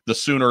 the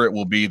sooner it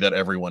will be that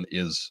everyone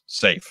is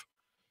safe.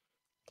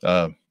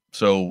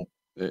 So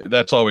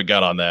that's all we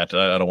got on that.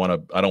 I don't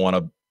want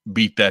to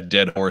beat that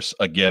dead horse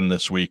again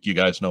this week. You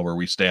guys know where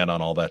we stand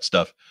on all that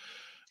stuff.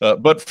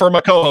 But for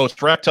my co-host,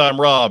 Racktime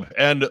Rob,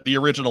 and the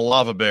original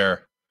Lava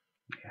Bear,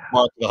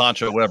 Mark the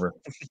Honcho Weber,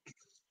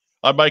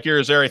 I'm Mike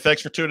Irizarry.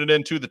 Thanks for tuning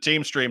in to the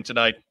team stream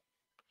tonight.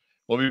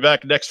 We'll be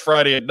back next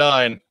Friday at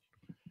 9.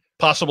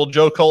 Possible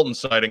Joe Colton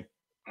sighting.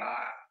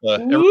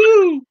 Rest of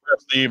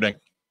the evening.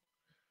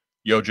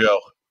 Yo,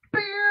 Joe.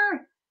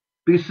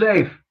 Be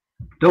safe.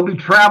 Don't be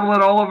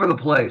traveling all over the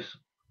place.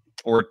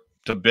 Or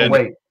to bed. Oh,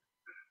 wait.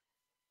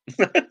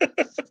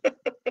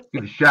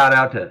 Give a shout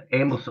out to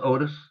Amos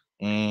Otis,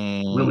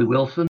 Willie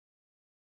Wilson.